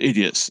 The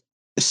idiots.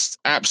 It's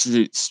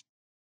absolute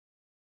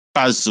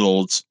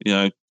bazzlords.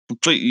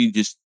 Completely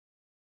just.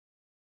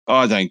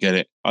 I don't get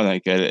it.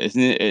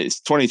 Isn't it? It's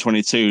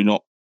 2022,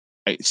 not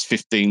it's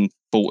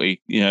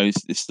 1540.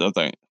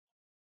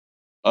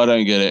 I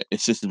don't get it.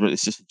 It's just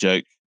a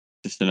joke.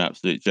 Just an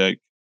absolute joke.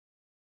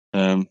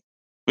 But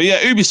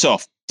yeah,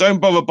 Ubisoft, don't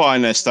bother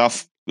buying their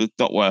stuff. It's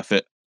not worth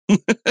it.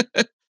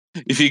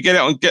 If you get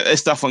their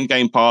stuff on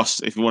Game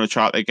Pass, if you want to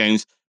try out their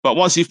games. But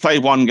once you've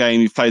played one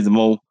game, you've played them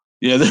all.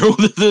 Yeah, they're all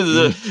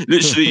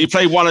literally. You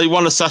play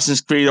one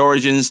Assassin's Creed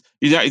Origins,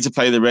 you don't need to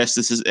play the rest.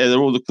 They're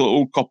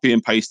all copy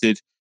and pasted.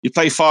 You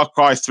play Far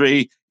Cry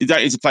 3, you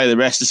don't need to play the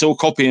rest. It's all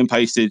copy and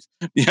pasted.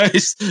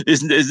 There's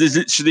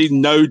literally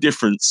no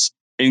difference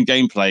in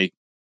gameplay.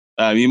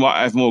 You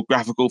might have more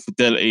graphical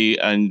fidelity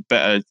and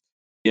better.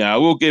 I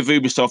will give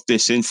Ubisoft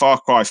this. In Far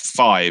Cry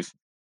 5,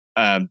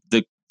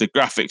 the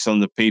graphics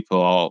on the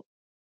people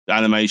the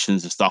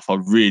animations and stuff are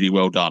really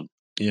well done.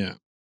 Yeah.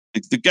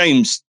 The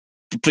game's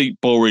complete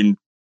boring,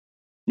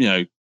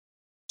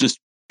 just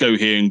go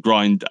here and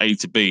grind A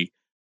to B.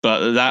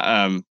 But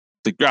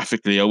the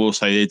graphically, I will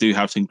say they do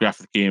have some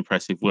graphically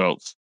impressive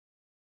worlds.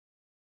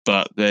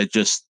 But they're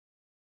just,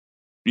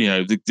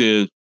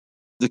 the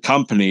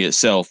company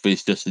itself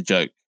is just a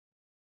joke.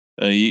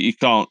 You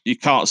can't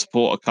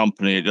support a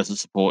company that doesn't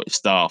support its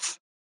staff.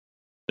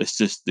 It's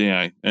just,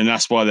 and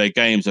that's why their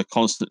games are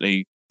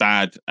constantly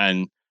bad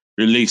and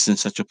released in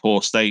such a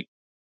poor state,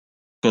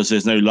 because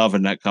there's no love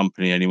in that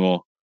company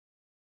anymore.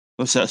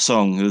 what's that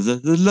song?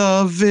 The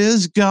love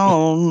is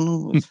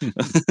gone.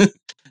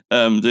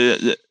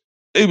 The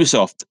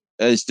Ubisoft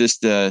is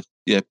just bye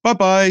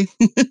bye.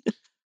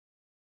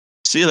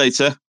 See you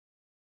later.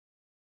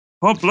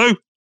 Hot blue.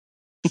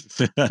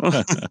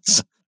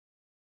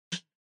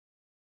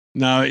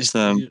 No, it's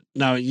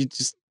no. You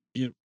just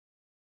you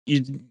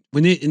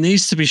when it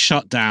needs to be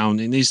shut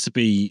down. It needs to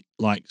be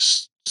like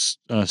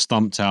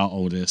stumped out.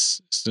 All this.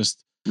 It's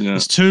just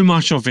there's too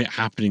much of it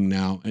happening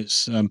now.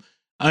 It's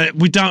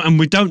we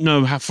don't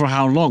know for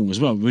how long as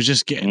well. We're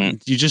just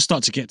getting you just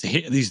start to get to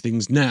hit these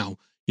things now.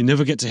 You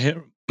never get to hit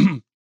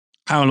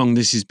how long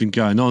this has been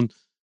going on.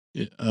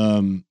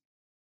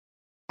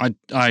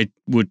 I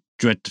would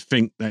dread to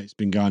think that it's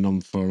been going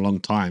on for a long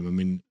time. I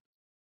mean,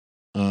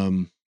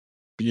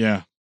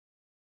 yeah.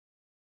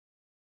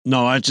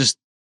 No, I just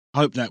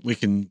hope that we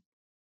can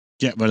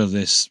get rid of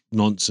this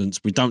nonsense.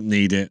 We don't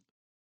need it.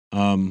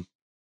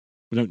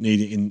 We don't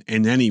need it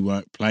in any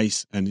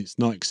workplace, and it's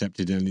not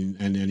accepted in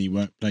any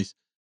workplace,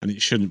 and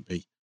it shouldn't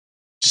be.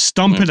 Just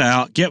stomp it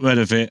out, get rid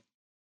of it.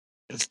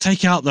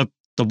 Take out the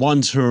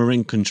ones who are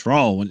in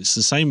control, and it's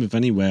the same with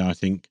anywhere. I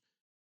think,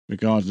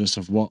 regardless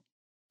of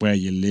where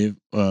you live,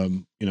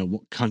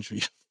 what country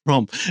you're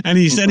from,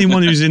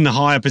 anyone who's in the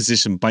higher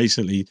position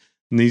basically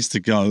needs to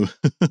go.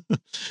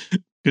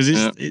 Because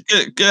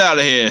get out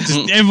of here.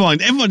 Everyone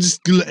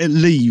just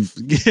leave.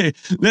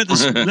 Let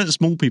the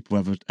small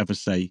people ever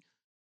say.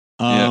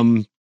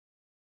 Yeah,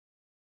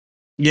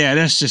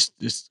 that's just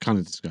it's kind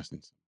of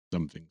disgusting.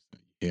 Some things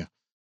that you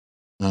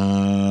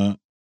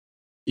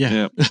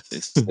hear.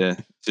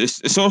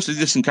 It's also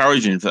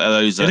discouraging for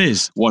those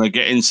that want to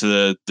get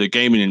into the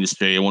gaming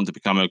industry and want to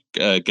become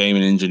a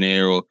gaming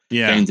engineer or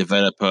game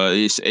developer.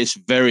 It's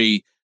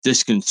very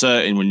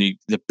disconcerting when the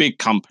big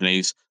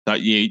companies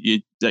that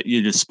you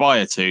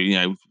aspire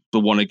to, to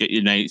want to get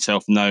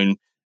yourself known,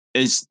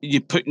 is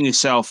you're putting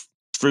yourself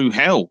through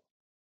hell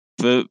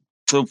for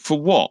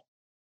what?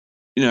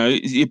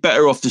 You're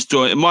better off just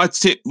joining. My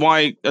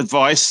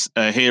advice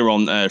here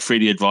on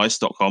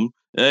 3dadvice.com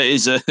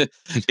is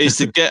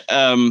to get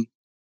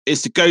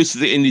is to go to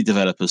the indie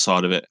developer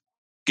side of it.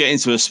 Get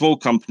into a small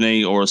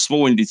company or a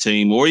small indie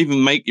team, or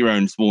even make your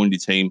own small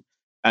indie team,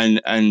 and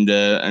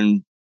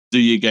do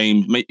your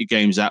game, make your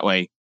games that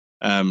way.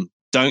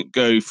 Don't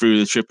go through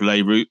the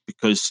AAA route,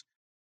 because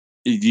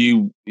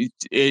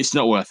it's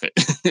not worth it.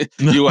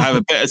 You will have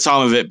a better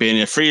time of it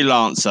being a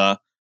freelancer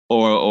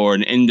or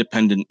an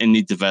independent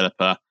indie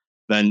developer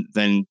than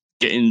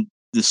getting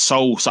the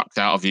soul sucked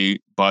out of you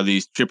by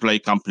these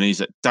AAA companies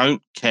that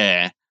don't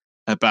care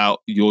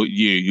about you.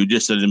 You're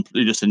just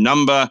a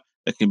number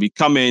that can be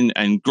come in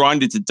and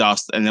grinded to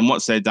dust, and then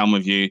once they're done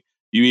with you,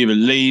 you either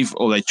leave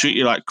or they treat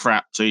you like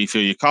crap, so you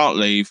feel you can't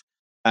leave.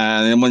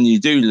 And then when you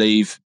do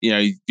leave,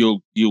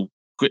 you'll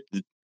quit.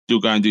 You'll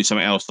go and do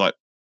something else, like,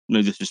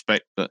 no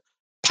disrespect, but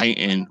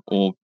painting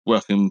or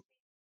working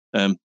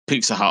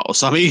Pizza Hut or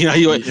something.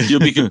 You'll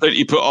be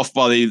completely put off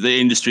by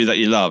the industry that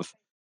you love.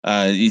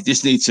 You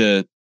just need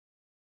to,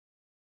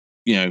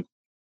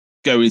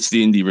 go into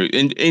the indie route.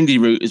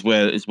 Indie route is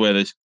where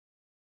there's,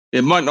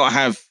 it might not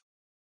have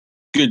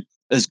good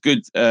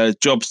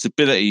job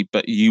stability,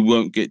 but you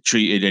won't get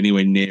treated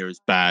anywhere near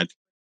as bad.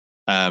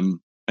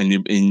 And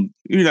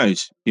who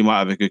knows, you might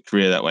have a good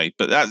career that way.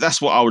 But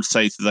that's what I would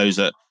say to those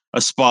that are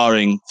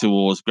aspiring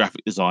towards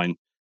graphic design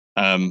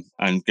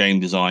and game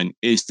design,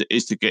 is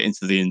to get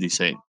into the indie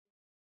scene.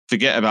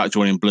 Forget about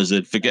joining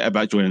Blizzard. Forget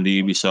about joining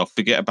the Ubisoft.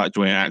 Forget about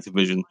joining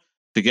Activision.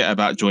 Forget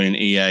about joining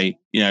EA.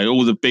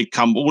 All the big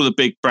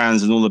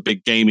brands and all the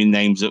big gaming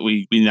names that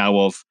we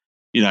know of.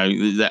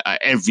 That are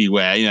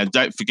everywhere.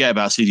 Don't forget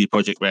about CD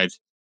Projekt Red.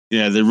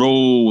 They're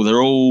all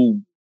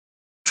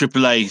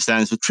AAA,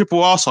 stands for triple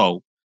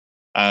arsehole.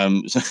 They're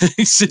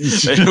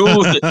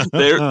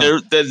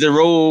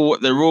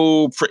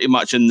all pretty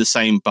much in the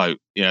same boat.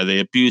 They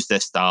abuse their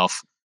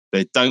staff.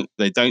 They don't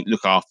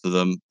look after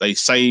them. They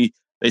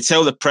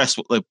tell the press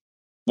what they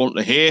want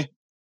to hear,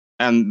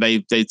 and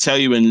they tell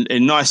you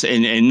in nice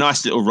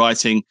little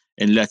writing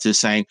in letters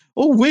saying,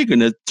 "Oh, we're going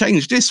to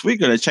change this. We're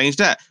going to change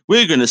that.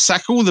 We're going to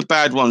sack all the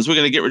bad ones. We're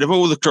going to get rid of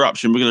all the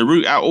corruption. We're going to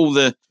root out all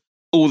the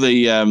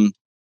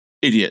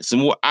idiots."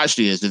 And what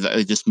actually is that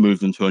they just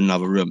move them to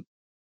another room.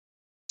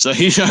 So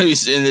they're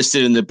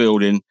still in the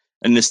building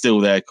and they're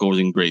still there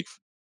causing grief.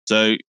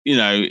 So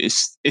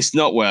it's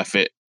not worth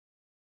it.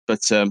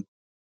 But I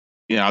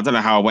don't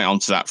know how I went on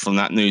to that from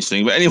that news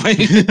thing. But anyway,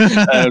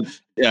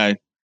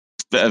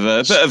 bit of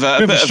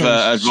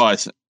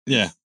advice.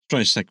 Yeah,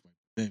 strange segue,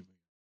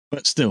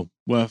 but still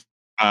worth.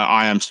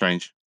 I am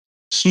strange.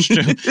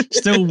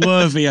 Still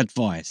worthy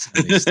advice.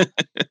 At least.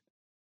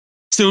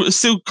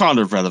 Still kind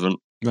of relevant.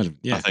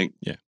 Yeah, I think.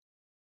 Yeah.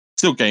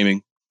 Still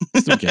gaming.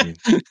 Still gaming.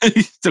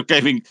 Still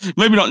gaming.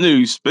 Maybe not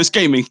news, but it's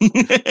gaming.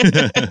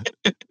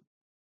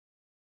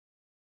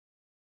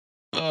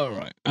 All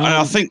right. And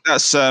I think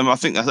that's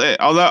it.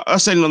 Although I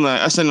send on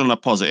a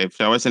positive.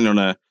 So I send on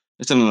a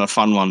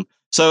fun one.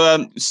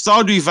 So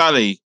Stardew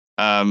Valley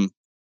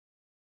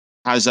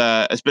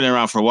it's been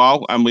around for a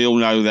while, and we all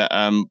know that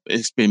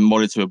it's been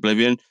modded to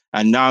oblivion.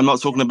 And now I'm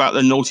not talking about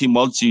the naughty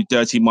mods, you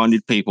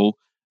dirty-minded people.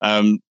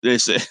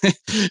 This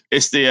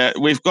it's the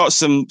we've got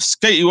some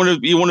skate. You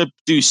want to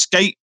do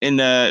skate in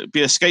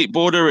be a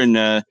skateboarder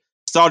in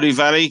Stardew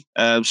Valley.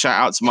 Shout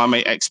out to my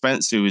mate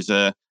Expense, who is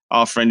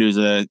our friend who's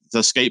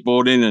does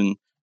skateboarding and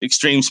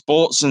extreme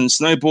sports and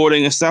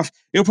snowboarding and stuff.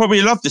 He'll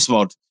probably love this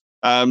mod.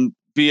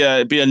 Be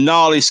a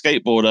gnarly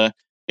skateboarder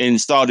in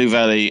Stardew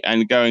Valley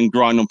and go and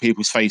grind on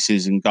people's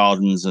faces and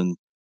gardens and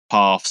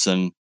paths.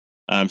 And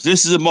so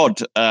this is a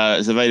mod.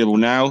 It's available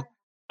now.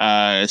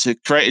 It's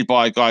created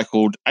by a guy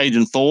called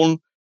Aidan Thorne.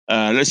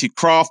 Lets you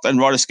craft and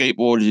ride a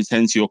skateboard as you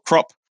tend to your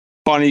crop.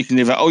 Finally, you can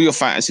live out all your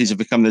fantasies of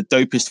becoming the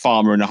dopest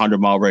farmer in a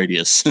 100-mile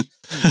radius.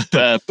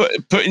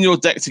 Putting your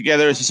deck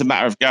together is just a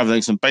matter of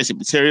gathering some basic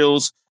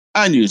materials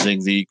and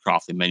using the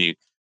crafting menu.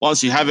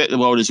 Once you have it, the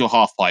world is your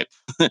half pipe.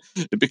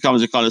 It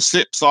becomes a kind of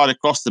slip slide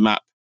across the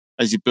map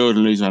as you build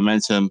and lose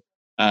momentum.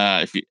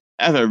 If you've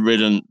ever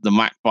ridden the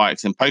Mac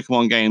bikes in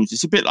Pokemon games,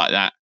 it's a bit like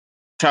that.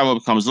 Travel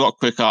becomes a lot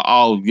quicker.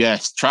 Oh,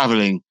 yes,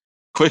 traveling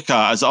quicker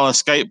as on a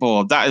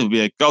skateboard. That would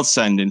be a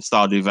godsend in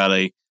Stardew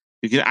Valley.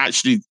 You can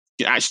actually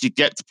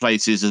get to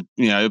places, a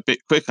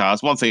bit quicker.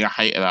 That's one thing I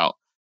hate about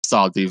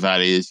Stardew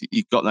Valley is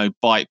you've got no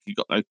bike, you've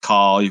got no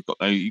car, you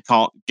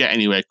can't get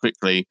anywhere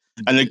quickly.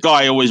 And the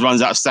guy always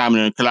runs out of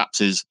stamina and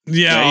collapses.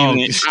 Yeah,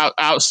 he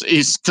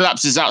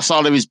collapses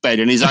outside of his bed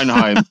in his own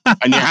home,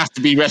 and you have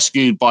to be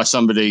rescued by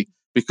somebody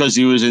because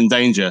he was in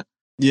danger.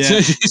 Yeah,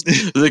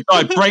 the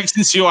guy breaks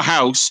into your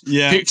house,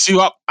 picks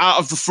you up out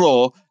of the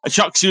floor, and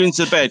chucks you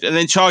into bed, and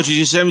then charges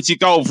you 70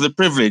 gold for the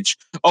privilege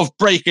of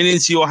breaking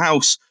into your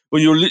house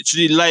when you're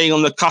literally laying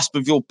on the cusp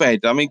of your bed.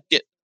 I mean,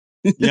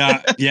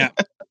 yeah.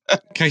 In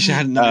case you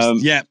hadn't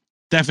noticed,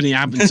 definitely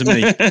happened to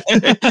me.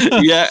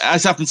 Yeah,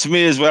 that's happened to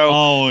me as well.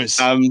 Oh, it's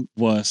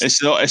worse.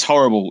 It's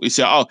horrible. It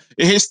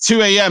hits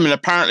 2 a.m. and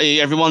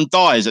apparently everyone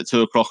dies at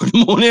 2 o'clock in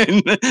the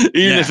morning.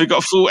 Even if it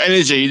got full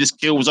energy, he just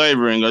kills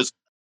over and goes.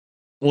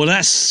 Well,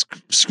 that's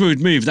screwed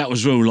me if that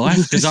was real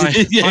life, because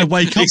I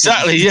wake up.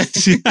 Exactly,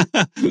 yes.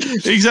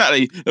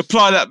 Exactly.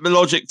 Apply that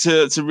logic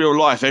to real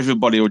life.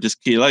 Everybody will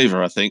just keel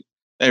over, I think.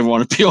 Everyone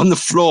would be on the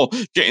floor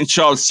getting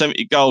charged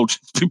 70 gold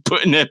to be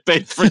put in their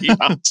bed 3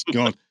 months.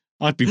 God,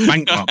 I'd be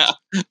bankrupt.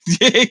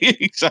 Yeah,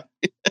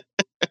 exactly.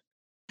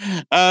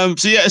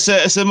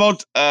 It's a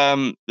mod.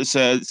 It's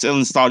on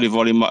the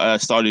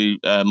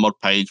Stardew mod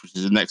page, which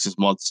is the Nexus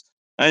mods,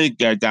 and you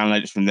can go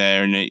download it from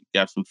there and you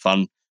have some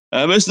fun.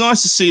 But it's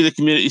nice to see the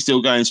community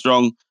still going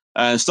strong.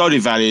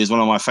 Stardew Valley is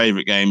one of my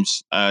favorite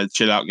games,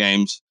 chill out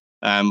games.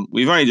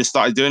 We've only just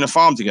started doing a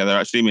farm together,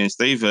 actually, me and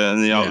Steve,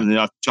 and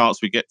the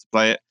chance we get to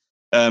play it.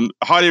 I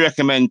highly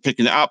recommend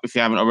picking it up if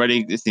you haven't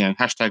already. It's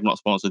hashtag not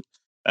sponsored.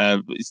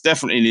 It's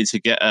definitely need to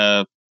get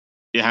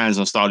your hands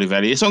on Stardew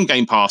Valley. It's on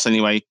Game Pass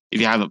anyway if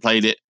you haven't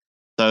played it.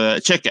 So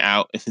check it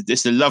out.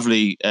 It's a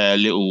lovely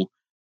little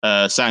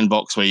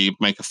sandbox where you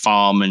make a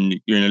farm and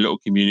you're in a little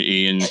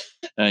community, and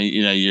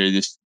you're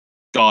this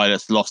guy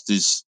that's lost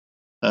his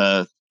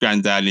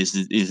granddad.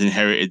 He's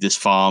inherited this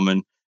farm,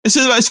 and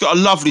it's got a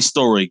lovely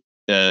story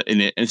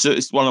in it.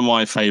 It's one of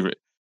my favorite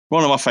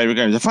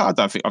games. In fact, I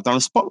don't think I've done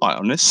a spotlight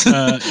on this.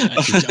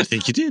 Actually, I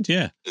think you did,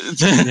 yeah.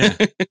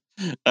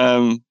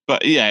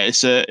 But yeah,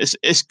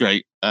 it's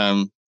great.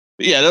 But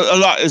yeah,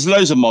 there's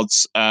loads of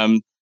mods.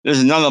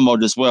 There's another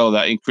mod as well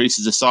that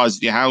increases the size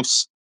of your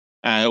house.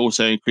 It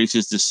also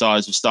increases the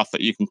size of stuff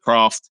that you can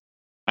craft.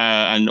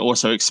 And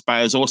also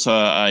there's also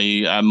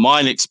a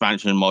mine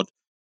expansion mod,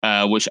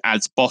 which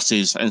adds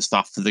bosses and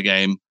stuff to the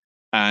game,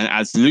 and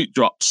adds loot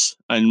drops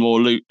and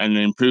more loot, and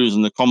improves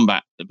on the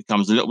combat. It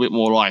becomes a little bit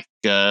more like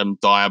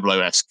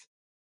Diablo-esque,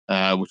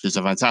 which is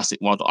a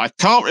fantastic mod. I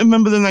can't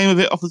remember the name of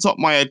it off the top of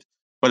my head,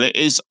 but it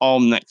is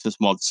on Nexus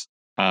mods.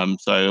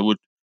 So I would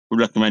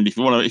recommend if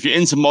you're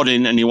into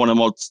modding and you want to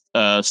mod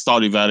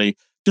Stardew Valley,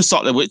 just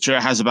like The Witcher,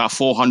 it has about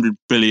 400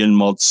 billion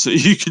mods that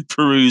you could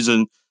peruse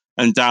and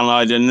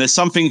download, and there's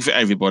something for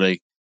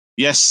everybody.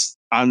 Yes,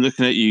 I'm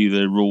looking at you,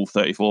 the Rule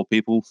 34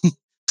 people.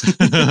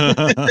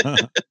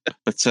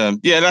 But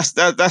yeah, that's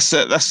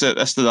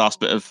the last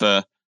bit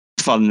of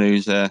fun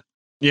news there.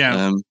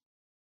 Yeah.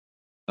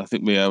 I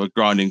think we're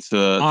grinding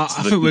to. I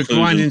think we're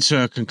grinding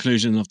to a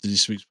conclusion after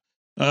this week's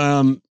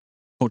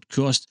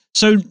podcast.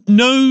 So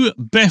no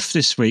Beth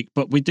this week,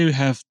 but we do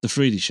have the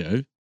Freely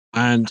show,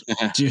 and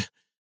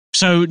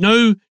so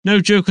no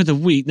joke of the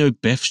week, no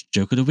Beth's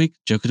joke of the week,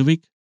 joke of the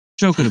week,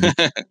 joke of the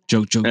week,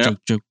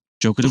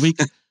 joke of the week.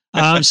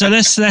 So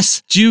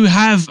let's. Do you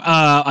have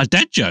a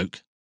dad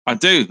joke? I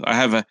do. I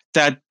have a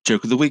dad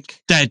joke of the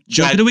week. Dad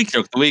joke of the week.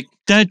 Joke of the week.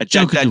 Dad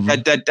joke of the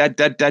week. Dad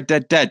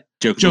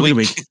joke of the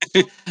week.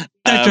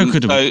 Dad joke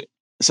of the week.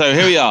 So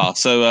here we are.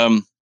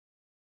 So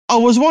I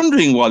was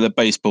wondering why the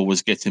baseball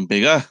was getting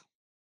bigger.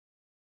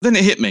 Then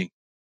it hit me.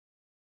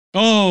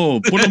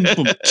 Oh,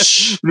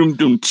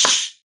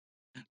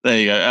 there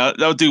you go.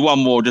 I'll do one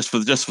more just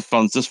for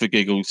fun, just for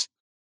giggles.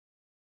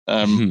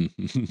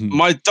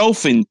 My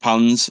dolphin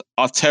puns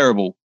are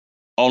terrible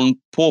on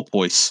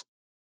porpoise.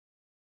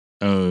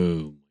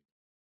 Oh.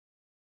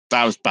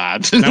 That was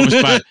bad. That was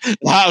bad.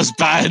 That was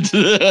bad.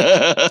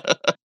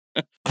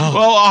 Oh.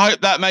 Well, I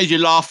hope that made you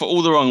laugh for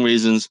all the wrong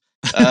reasons.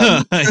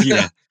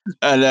 Yeah.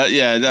 And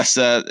yeah, that's.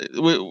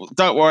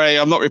 Don't worry,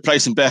 I'm not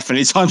replacing Beth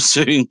anytime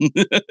soon.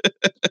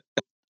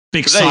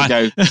 Big But there you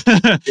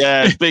go.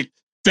 Yeah, big.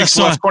 That's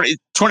sigh.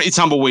 20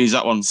 tumbleweeds,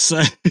 that one.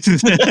 So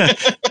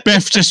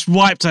Beth just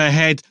wiped her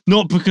head,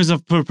 not because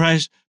of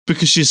pressure,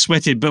 because she's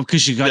sweating, but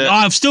because she's going,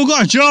 I've still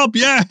got a job.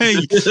 Yay.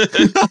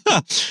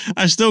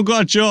 I've still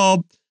got a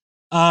job.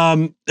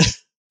 So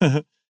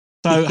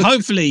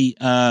hopefully,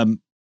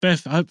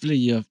 Beth, hopefully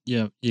you're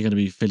going to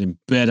be feeling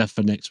better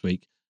for next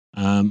week.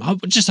 I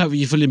just hope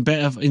you're feeling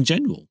better in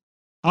general.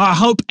 I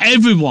hope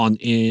everyone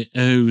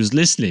who's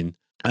listening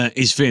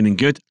is feeling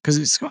good, because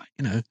it's quite,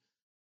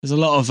 there's a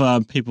lot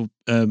of people.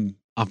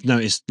 I've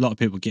noticed a lot of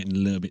people getting a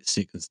little bit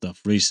sick and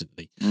stuff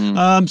recently.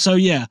 So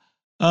yeah,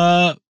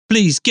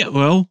 please get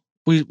well.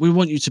 We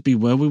want you to be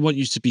well. We want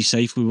you to be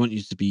safe. We want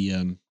you to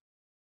be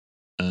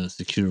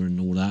secure and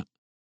all that.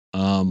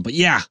 But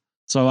yeah,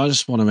 so I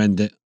just want to end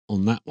it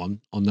on that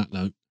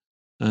note,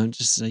 and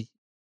just say,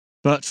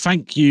 but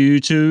thank you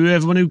to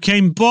everyone who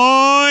came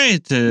by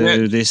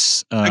to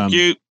this. Thank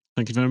you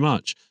very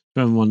much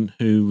for everyone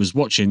who was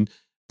watching.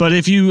 But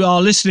if you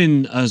are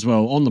listening as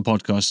well on the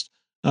podcast,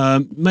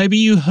 maybe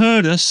you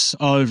heard us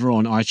over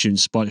on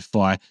iTunes,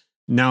 Spotify,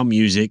 Now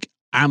Music,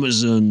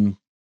 Amazon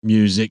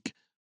Music,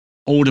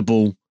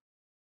 Audible,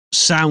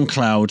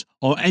 SoundCloud,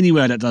 or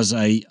anywhere that does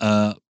a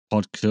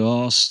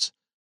podcast.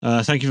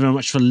 Thank you very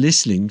much for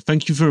listening.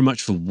 Thank you very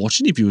much for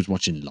watching, if you was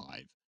watching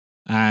live.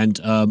 And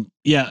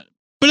yeah,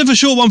 bit of a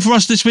short one for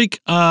us this week.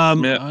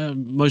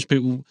 Most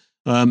people,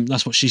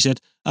 that's what she said.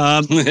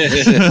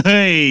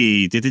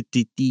 Hey,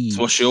 That's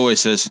what she always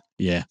says.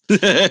 Yeah.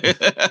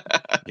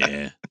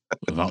 Yeah,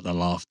 without the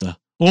laughter.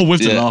 Or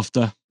with the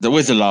laughter.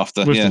 With the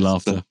laughter. With the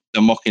laughter.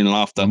 The mocking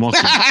laughter. The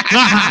mocking.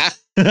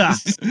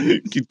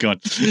 Good God.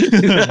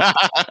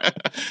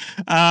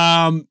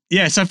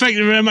 Yeah, so thank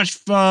you very much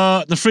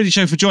for the 3D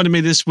show for joining me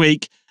this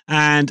week.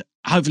 And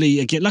hopefully,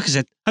 again, like I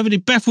said, hopefully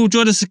Beth will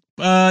join us,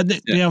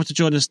 be able to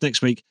join us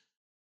next week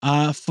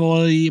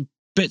for the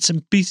Bits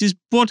and Pieces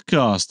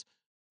podcast.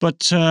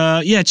 But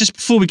yeah, just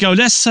before we go,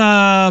 let's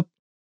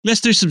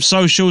do some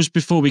socials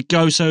before we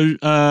go. So,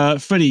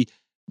 Freddie,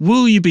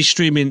 will you be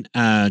streaming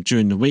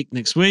during the week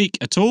next week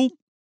at all?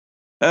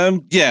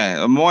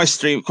 Yeah, my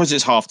stream, because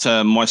it's half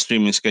term, my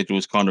streaming schedule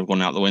has kind of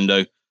gone out the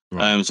window.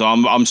 Right. So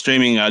I'm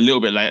streaming a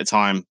little bit later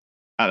time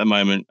at the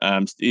moment,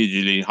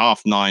 usually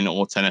 9:30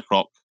 or 10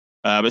 o'clock.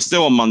 But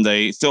still on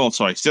Monday, still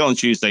on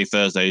Tuesday,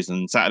 Thursdays,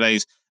 and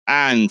Saturdays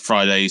and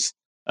Fridays,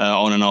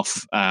 on and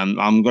off.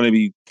 I'm going to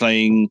be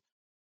playing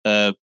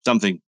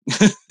something.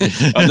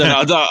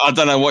 I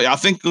don't know what. I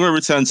think I'm going to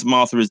return to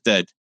Martha is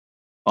Dead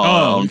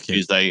on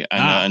Tuesday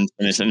and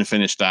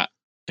finish that.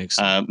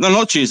 Excellent. No,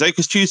 not Tuesday,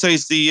 because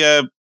Tuesday's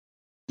the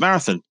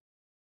marathon.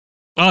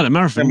 Oh, the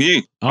marathon. I'm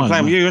you. I'm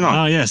playing with you, and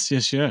I. Oh, yes.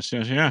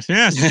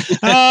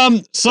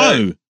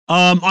 So,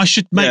 I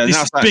should make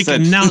this big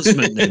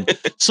announcement then.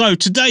 So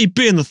today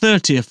being the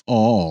 30th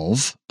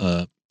of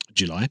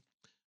July,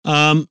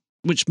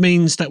 which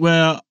means that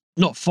we're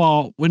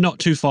not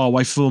too far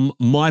away from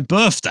my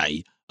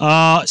birthday.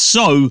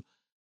 So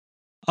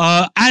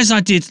as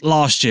I did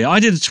last year, I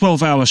did a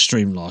 12-hour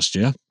stream last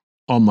year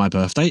on my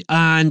birthday,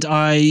 and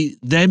I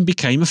then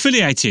became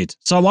affiliated.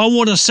 So I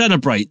want to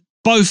celebrate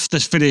both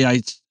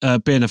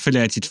the being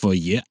affiliated for a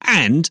year,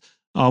 and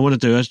I want to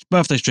do a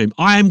birthday stream.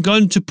 I am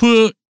going to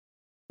put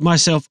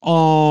myself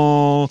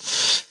on,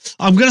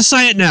 I'm going to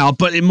say it now,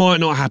 but it might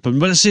not happen,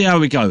 but let's see how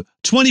we go.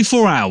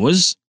 24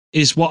 hours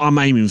is what I'm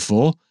aiming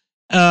for.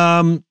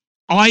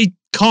 I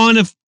kind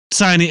of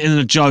saying it in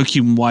a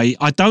joking way.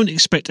 I don't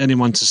expect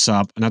anyone to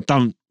sub, and I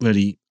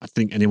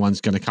think anyone's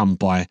going to come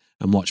by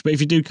and watch. But if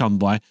you do come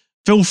by,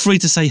 feel free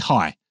to say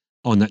hi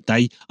on that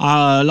day.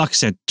 Like I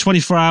said,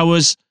 24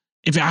 hours.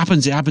 If it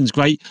happens,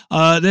 great.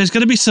 There's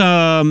going to be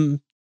some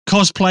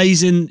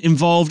cosplays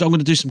involved. I'm going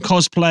to do some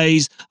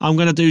cosplays. I'm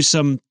going to do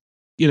some,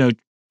 sort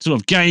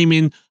of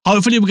gaming.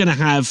 Hopefully we're going to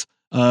have,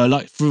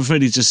 like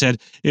Freddie just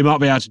said, he might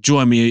be able to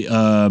join me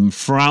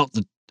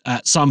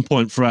at some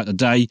point throughout the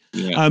day.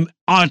 Yeah.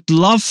 I'd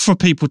love for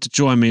people to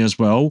join me as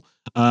well.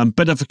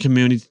 Bit of a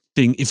community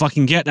thing. If I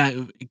can get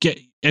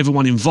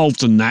everyone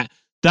involved in that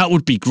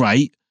would be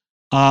great.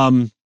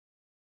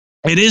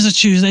 It is a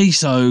Tuesday,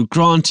 so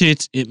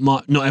granted,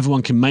 not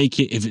everyone can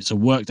make it if it's a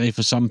work day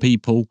for some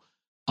people.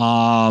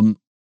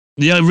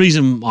 The only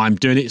reason I'm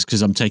doing it is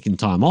because I'm taking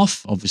time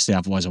off. Obviously,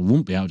 otherwise I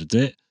wouldn't be able to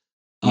do it.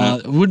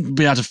 I wouldn't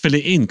be able to fill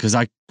it in because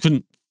I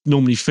couldn't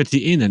normally fit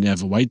it in any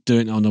other way,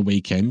 doing it on a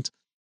weekend.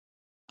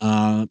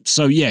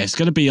 So yeah, it's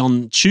going to be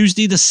on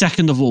Tuesday, the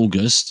 2nd of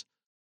August,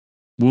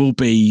 will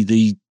be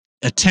the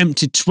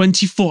attempted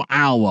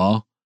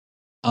 24-hour,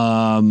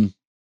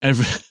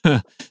 every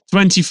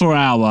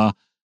 24-hour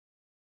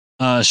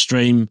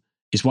stream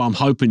is what I'm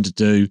hoping to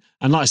do.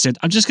 And like I said,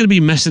 I'm just going to be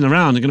messing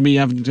around. I'm going to be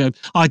having.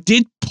 I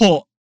did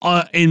put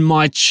in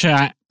my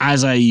chat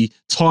as a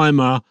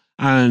timer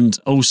and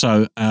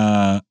also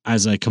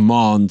as a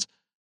command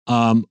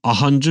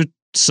 100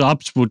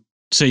 subs would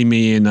see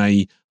me in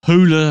a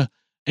Hawaiian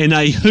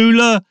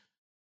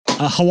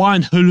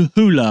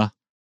hula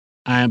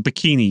and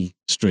bikini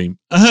stream,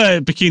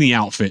 bikini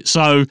outfit.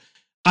 So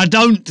I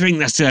don't think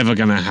that's ever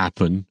going to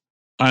happen,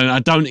 and I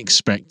don't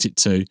expect it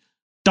to.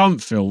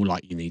 Don't feel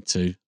like you need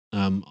to.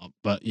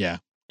 But yeah,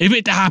 if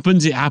it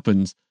happens, it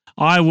happens.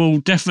 I will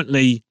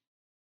definitely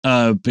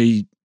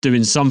be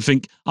doing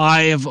something.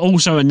 I have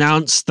also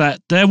announced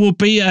that there will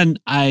be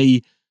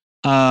Ant-Man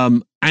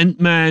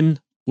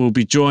will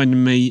be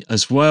joining me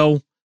as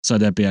well. So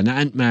there'll be an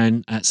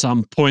Ant-Man at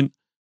some point.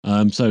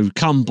 So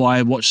come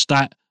by, watch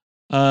that.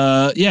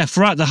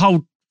 Throughout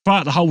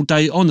the whole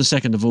day on the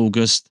 2nd of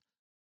August,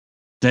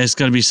 there's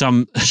going to be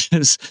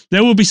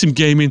there will be some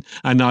gaming,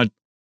 and I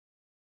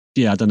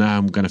don't know how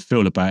I'm going to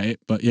feel about it,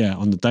 but yeah,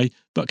 on the day.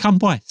 But come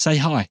by, say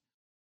hi.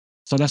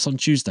 So that's on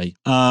Tuesday.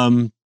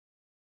 Thank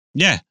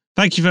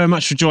you very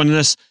much for joining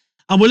us,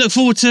 and we look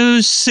forward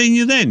to seeing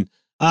you then.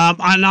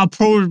 And I'll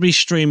probably be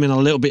streaming a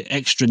little bit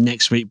extra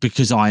next week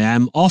because I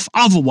am off.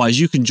 Otherwise,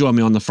 you can join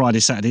me on the Friday,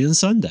 Saturday, and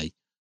Sunday.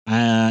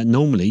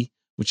 Normally,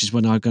 which is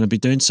when I'm going to be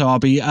doing. So I'll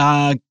be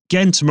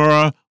again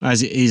tomorrow,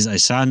 as it is a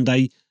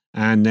Sunday,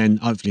 and then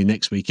hopefully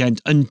next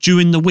weekend and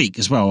during the week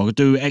as well. I'll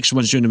do extra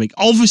ones during the week.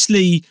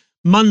 Obviously,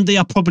 Monday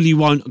I probably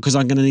won't because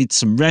I'm going to need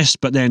some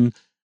rest. But then,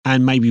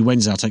 and maybe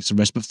Wednesday I'll take some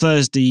rest. But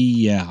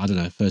Thursday, I don't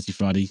know, Thursday,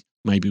 Friday,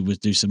 maybe we'll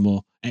do some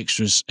more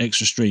extra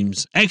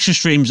streams. Extra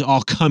streams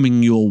are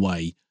coming your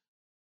way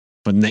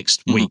for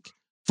next week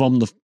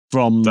from.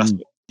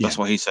 That's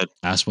what he said.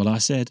 That's what I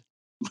said.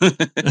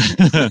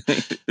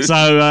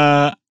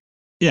 So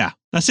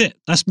that's it.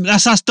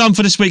 That's us done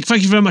for this week.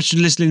 Thank you very much for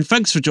listening.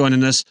 Thanks for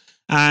joining us,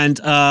 and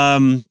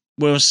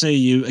we'll see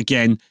you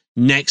again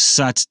next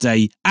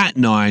Saturday at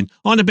 9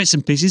 on the Bits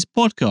and Pieces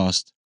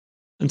podcast.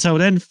 Until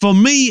then,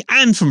 from me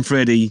and from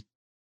Freddie,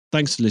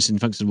 thanks for listening.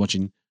 Thanks for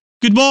watching.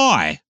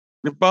 Goodbye.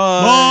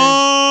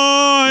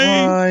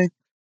 Goodbye.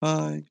 Bye.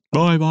 Bye.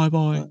 Bye. Bye.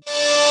 Bye.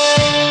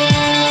 Bye.